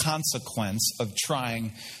in the consequence of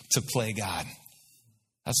trying to play God.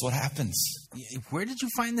 That's what happens. Where did you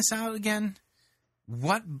find this out again?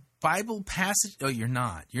 What Bible passage? Oh, you're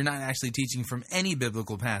not. You're not actually teaching from any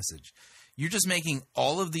biblical passage. You're just making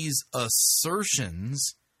all of these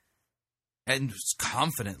assertions, and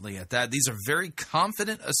confidently at that. These are very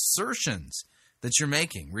confident assertions that you're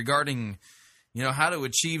making regarding, how to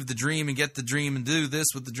achieve the dream and get the dream and do this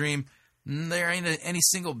with the dream. There ain't any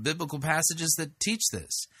single biblical passages that teach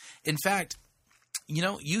this. In fact,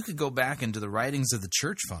 you could go back into the writings of the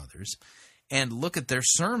church fathers and look at their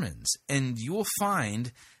sermons, and you will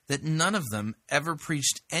find that none of them ever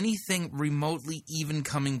preached anything remotely even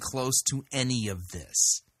coming close to any of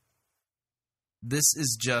this. This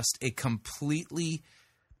is just a completely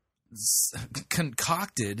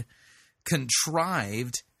concocted,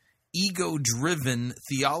 contrived, ego-driven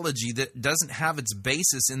theology that doesn't have its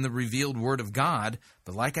basis in the revealed Word of God,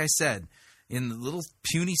 but like I said, in the little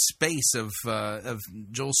puny space of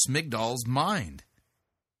Joel Schmdgall's mind.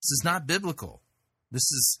 This is not biblical.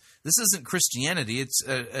 This isn't Christianity. It's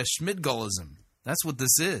a Schmdgallism. That's what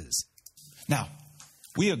this is. Now,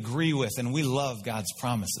 we agree with and we love God's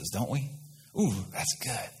promises, don't we? Ooh, that's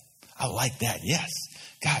good. I like that. Yes.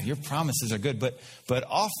 God, your promises are good. But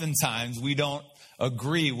oftentimes we don't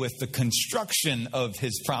agree with the construction of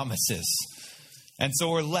his promises. And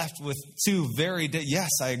so we're left with two yes,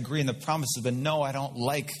 I agree in the promises, but no, I don't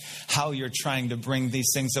like how you're trying to bring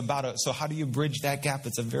these things about. So how do you bridge that gap?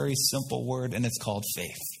 It's a very simple word, and it's called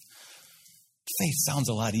faith. Faith sounds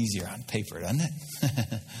a lot easier on paper, doesn't it?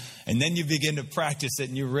 And then you begin to practice it,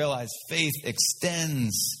 and you realize faith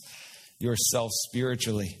extends yourself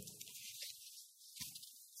spiritually.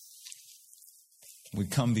 We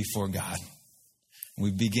come before God.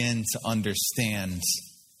 We begin to understand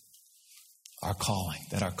our calling,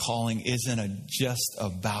 that our calling isn't just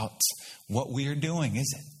about what we are doing,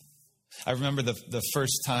 is it? I remember the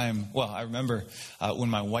first time, when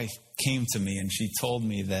my wife came to me and she told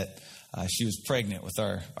me that she was pregnant with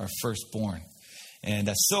our firstborn. And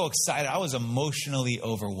so excited, I was emotionally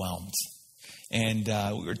overwhelmed. And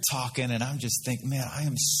we were talking, and I'm just thinking, man, I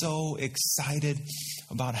am so excited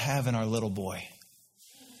about having our little boy.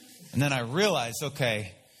 And then I realized,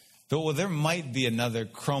 okay, there might be another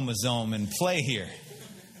chromosome in play here.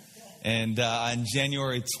 And on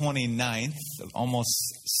January 29th,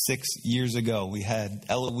 almost 6 years ago, we had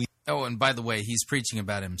Eloise. Oh, and by the way, he's preaching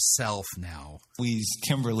about himself now.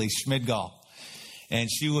 Kimberly Schmdgall. And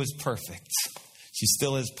she was perfect. She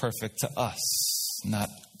still is perfect to us, not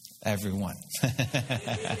everyone.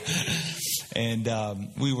 And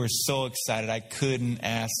we were so excited. I couldn't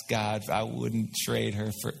ask God. I wouldn't trade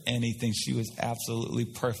her for anything. She was absolutely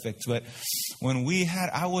perfect. But when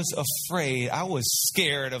I was afraid. I was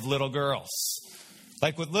scared of little girls.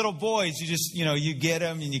 Like with little boys, you just, you get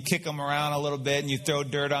them and you kick them around a little bit and you throw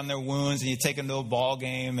dirt on their wounds and you take them to a ball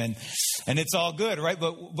game and it's all good, right?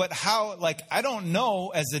 But how, I don't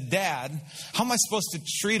know as a dad, how am I supposed to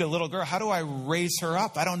treat a little girl? How do I raise her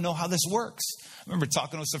up? I don't know how this works. I remember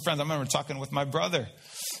talking with some friends. I remember talking with my brother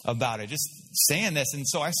about it, just saying this. And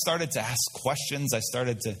so I started to ask questions. I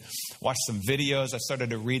started to watch some videos. I started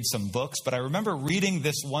to read some books. But I remember reading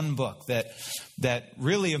this one book that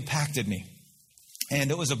really impacted me. And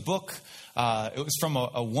it was a book, it was from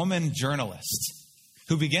a woman journalist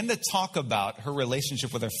who began to talk about her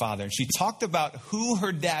relationship with her father. And she talked about who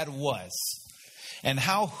her dad was and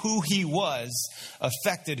how who he was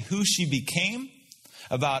affected who she became,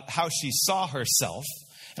 about how she saw herself,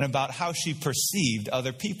 and about how she perceived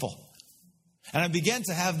other people. And I began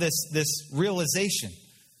to have this realization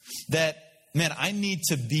that, man, I need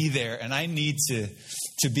to be there and I need to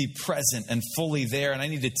be present and fully there, and I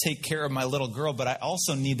need to take care of my little girl, but I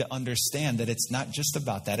also need to understand that it's not just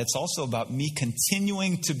about that. It's also about me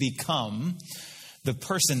continuing to become the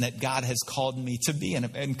person that God has called me to be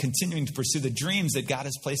and continuing to pursue the dreams that God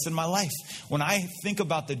has placed in my life. When I think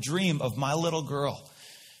about the dream of my little girl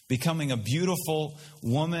becoming a beautiful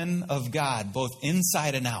woman of God, both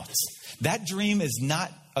inside and out, that dream is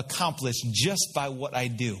not accomplished just by what I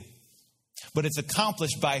do, but it's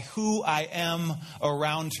accomplished by who I am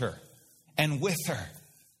around her and with her.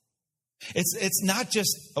 It's not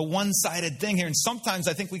just a one-sided thing here. And sometimes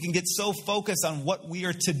I think we can get so focused on what we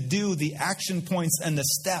are to do, the action points and the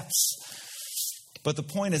steps. But the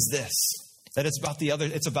point is this, that it's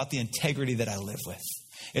about the integrity that I live with.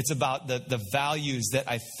 It's about the values that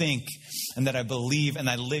I think and that I believe and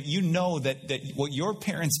I live. You know that what your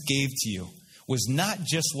parents gave to you was not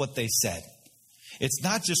just what they said. It's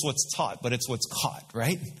not just what's taught, but it's what's caught,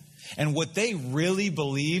 right? And what they really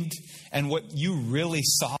believed and what you really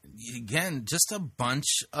saw. Again, just a bunch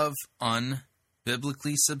of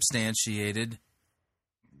unbiblically substantiated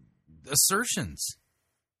assertions.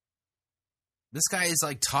 This guy is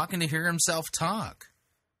like talking to hear himself talk.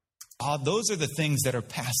 Those are the things that are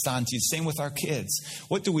passed on to you. Same with our kids.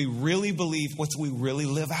 What do we really believe? What do we really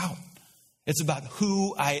live out? It's about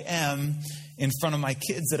who I am in front of my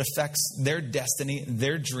kids that affects their destiny,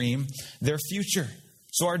 their dream, their future.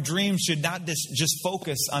 So our dreams should not just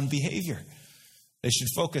focus on behavior. They should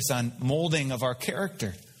focus on molding of our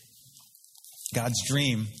character. God's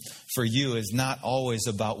dream for you is not always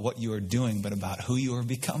about what you are doing, but about who you are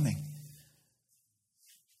becoming.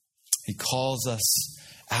 He calls us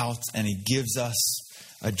out and he gives us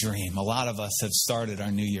a dream. A lot of us have started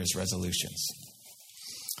our New Year's resolutions.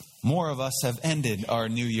 More of us have ended our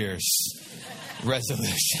New Year's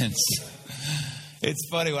resolutions. It's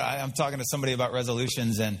funny when I'm talking to somebody about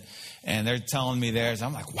resolutions and they're telling me theirs.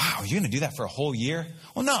 I'm like, wow, you're going to do that for a whole year?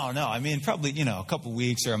 Well, no. I mean, probably, a couple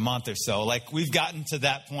weeks or a month or so. Like we've gotten to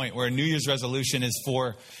that point where a New Year's resolution is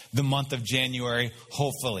for the month of January,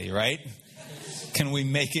 hopefully, right? Can we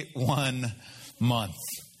make it 1 month?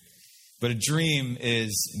 But a dream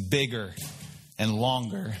is bigger and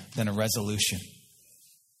longer than a resolution.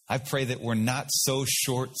 I pray that we're not so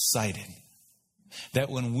short-sighted that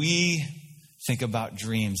when we think about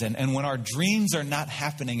dreams and when our dreams are not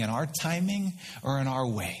happening in our timing or in our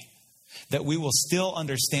way, that we will still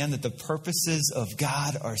understand that the purposes of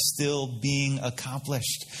God are still being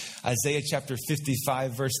accomplished. Isaiah chapter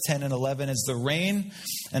 55, verse 10 and 11, as the rain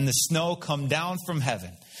and the snow come down from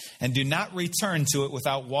heaven, and do not return to it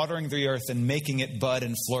without watering the earth and making it bud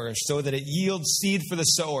and flourish, so that it yields seed for the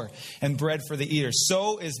sower and bread for the eater.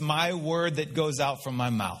 So is my word that goes out from my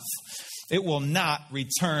mouth. It will not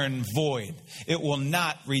return void. It will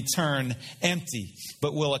not return empty,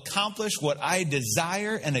 but will accomplish what I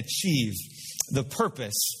desire and achieve the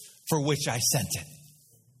purpose for which I sent it.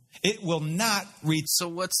 It will not reach. So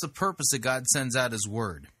what's the purpose that God sends out His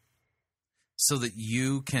word? So that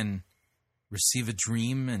you can receive a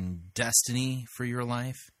dream and destiny for your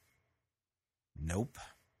life? Nope.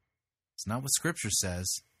 It's not what Scripture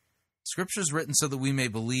says. Scripture is written so that we may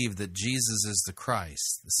believe that Jesus is the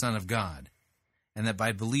Christ, the Son of God, and that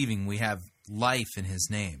by believing we have life in His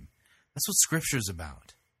name. That's what Scripture is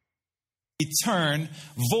about. Return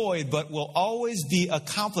void, but will always be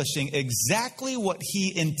accomplishing exactly what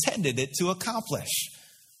He intended it to accomplish.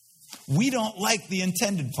 We don't like the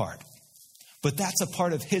intended part, but that's a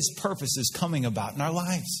part of His purposes coming about in our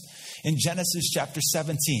lives. In Genesis chapter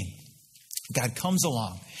 17, God comes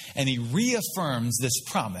along and He reaffirms this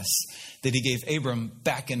promise that He gave Abram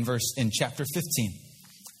back in chapter 15.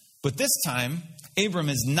 But this time, Abram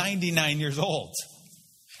is 99 years old.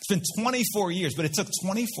 It's been 24 years, but it took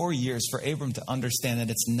 24 years for Abram to understand that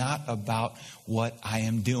it's not about what I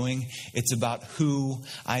am doing. It's about who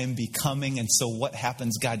I am becoming. And so what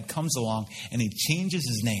happens? God comes along and He changes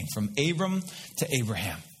his name from Abram to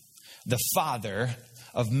Abraham, the father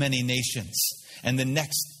of many nations. And the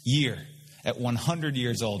next year, at 100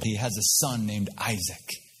 years old, he has a son named Isaac.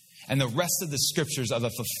 And the rest of the scriptures are the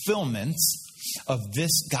fulfillments of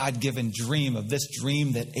this God-given dream, of this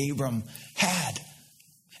dream that Abram had.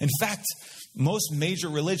 In fact, most major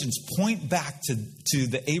religions point back to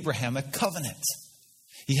the Abrahamic covenant.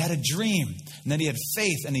 He had a dream, and then he had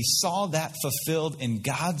faith, and he saw that fulfilled in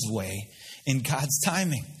God's way, in God's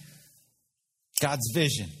timing. God's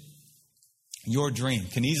vision. Your dream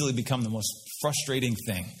can easily become the most frustrating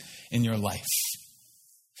thing in your life.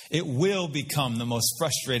 It will become the most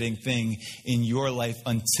frustrating thing in your life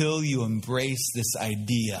until you embrace this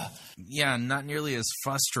idea. Yeah, not nearly as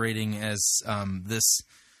frustrating as this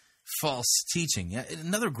false teaching.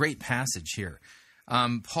 Another great passage here.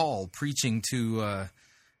 Paul preaching to,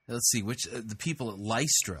 the people at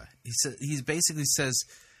Lystra. He basically says,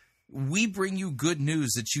 we bring you good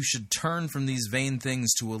news that you should turn from these vain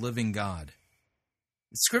things to a living God.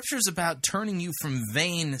 Scripture is about turning you from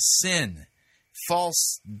vain sin,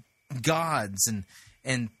 false gods,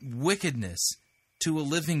 and wickedness to a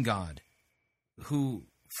living God who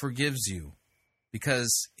forgives you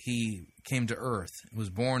because He came to earth, was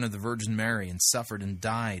born of the Virgin Mary, and suffered and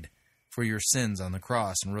died for your sins on the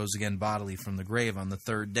cross, and rose again bodily from the grave on the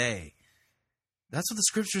third day. That's what the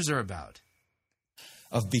Scriptures are about.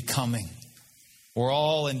 Of becoming. We're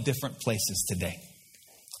all in different places today.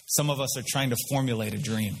 Some of us are trying to formulate a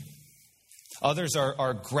dream. Others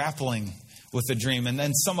are grappling with a dream. And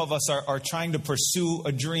then some of us are trying to pursue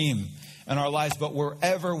a dream in our lives. But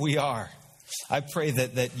wherever we are, I pray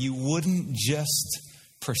that you wouldn't just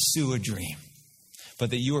pursue a dream, but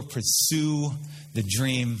that you would pursue the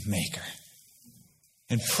dream maker.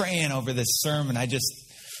 And praying over this sermon, just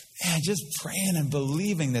praying and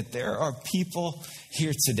believing that there are people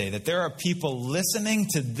here today, that there are people listening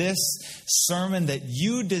to this sermon, that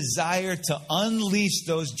you desire to unleash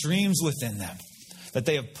those dreams within them, that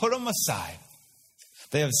they have put them aside,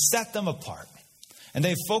 they have set them apart, and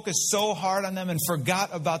they've focused so hard on them and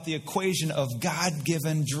forgot about the equation of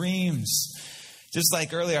God-given dreams. Just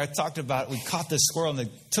like earlier I talked about, we caught this squirrel and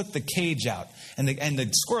they took the cage out, and the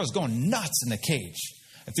squirrel's going nuts in the cage.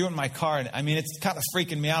 I threw it in my car, and it's kind of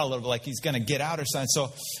freaking me out a little bit, like he's going to get out or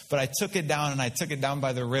something. But I took it down, and I took it down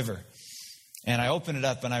by the river. And I opened it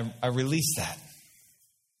up, and I released that.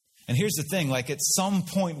 And here's the thing, like at some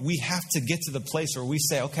point, we have to get to the place where we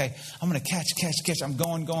say, okay, I'm going to catch. I'm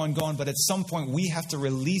going. But at some point, we have to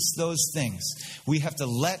release those things. We have to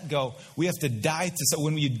let go. We have to die to. So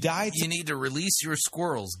when you die to. You need to release your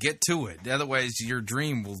squirrels. Get to it. Otherwise, your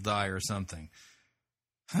dream will die or something.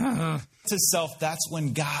 To self, that's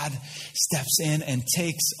when God steps in and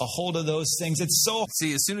takes a hold of those things.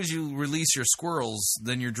 See, as soon as you release your squirrels,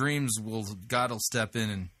 then your dreams God will step in,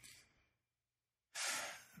 and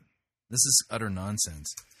this is utter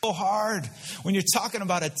nonsense. So hard when you're talking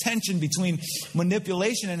about a tension between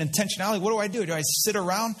manipulation and intentionality. What do? Do I sit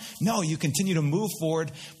around? No, you continue to move forward,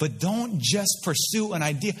 but don't just pursue an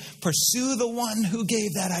idea. Pursue the one who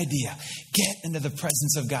gave that idea. Get into the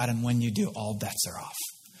presence of God, and when you do, all bets are off.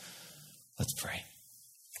 Let's pray.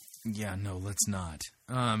 Yeah, no, let's not.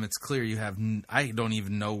 It's clear you have... I don't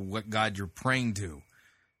even know what God you're praying to,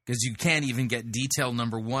 because you can't even get detail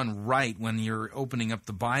number 1 right when you're opening up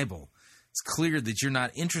the Bible. It's clear that you're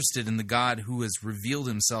not interested in the God who has revealed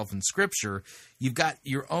himself in Scripture. You've got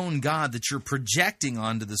your own God that you're projecting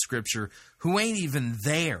onto the Scripture who ain't even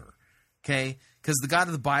there, okay? Because the God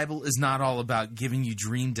of the Bible is not all about giving you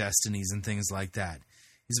dream destinies and things like that.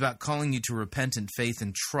 He's about calling you to repentant faith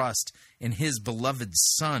and trust in his beloved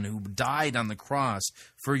Son who died on the cross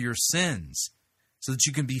for your sins so that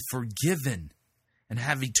you can be forgiven and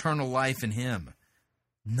have eternal life in him,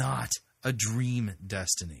 not a dream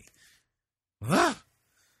destiny.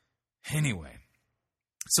 Anyway,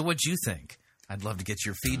 so what'd you think? I'd love to get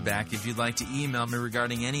your feedback. If you'd like to email me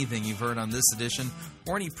regarding anything you've heard on this edition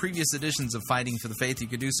or any previous editions of Fighting for the Faith, you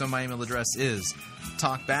could do so. My email address is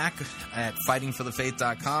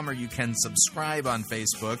talkback@fightingforthefaith.com, or you can subscribe on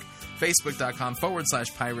Facebook,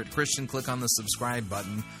 facebook.com/Pirate Christian. Click on the subscribe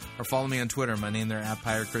button, or follow me on Twitter. My name there,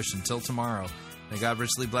 @Pirate Christian. Till tomorrow, may God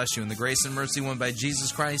richly bless you in the grace and mercy won by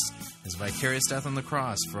Jesus Christ, his vicarious death on the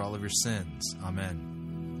cross for all of your sins. Amen.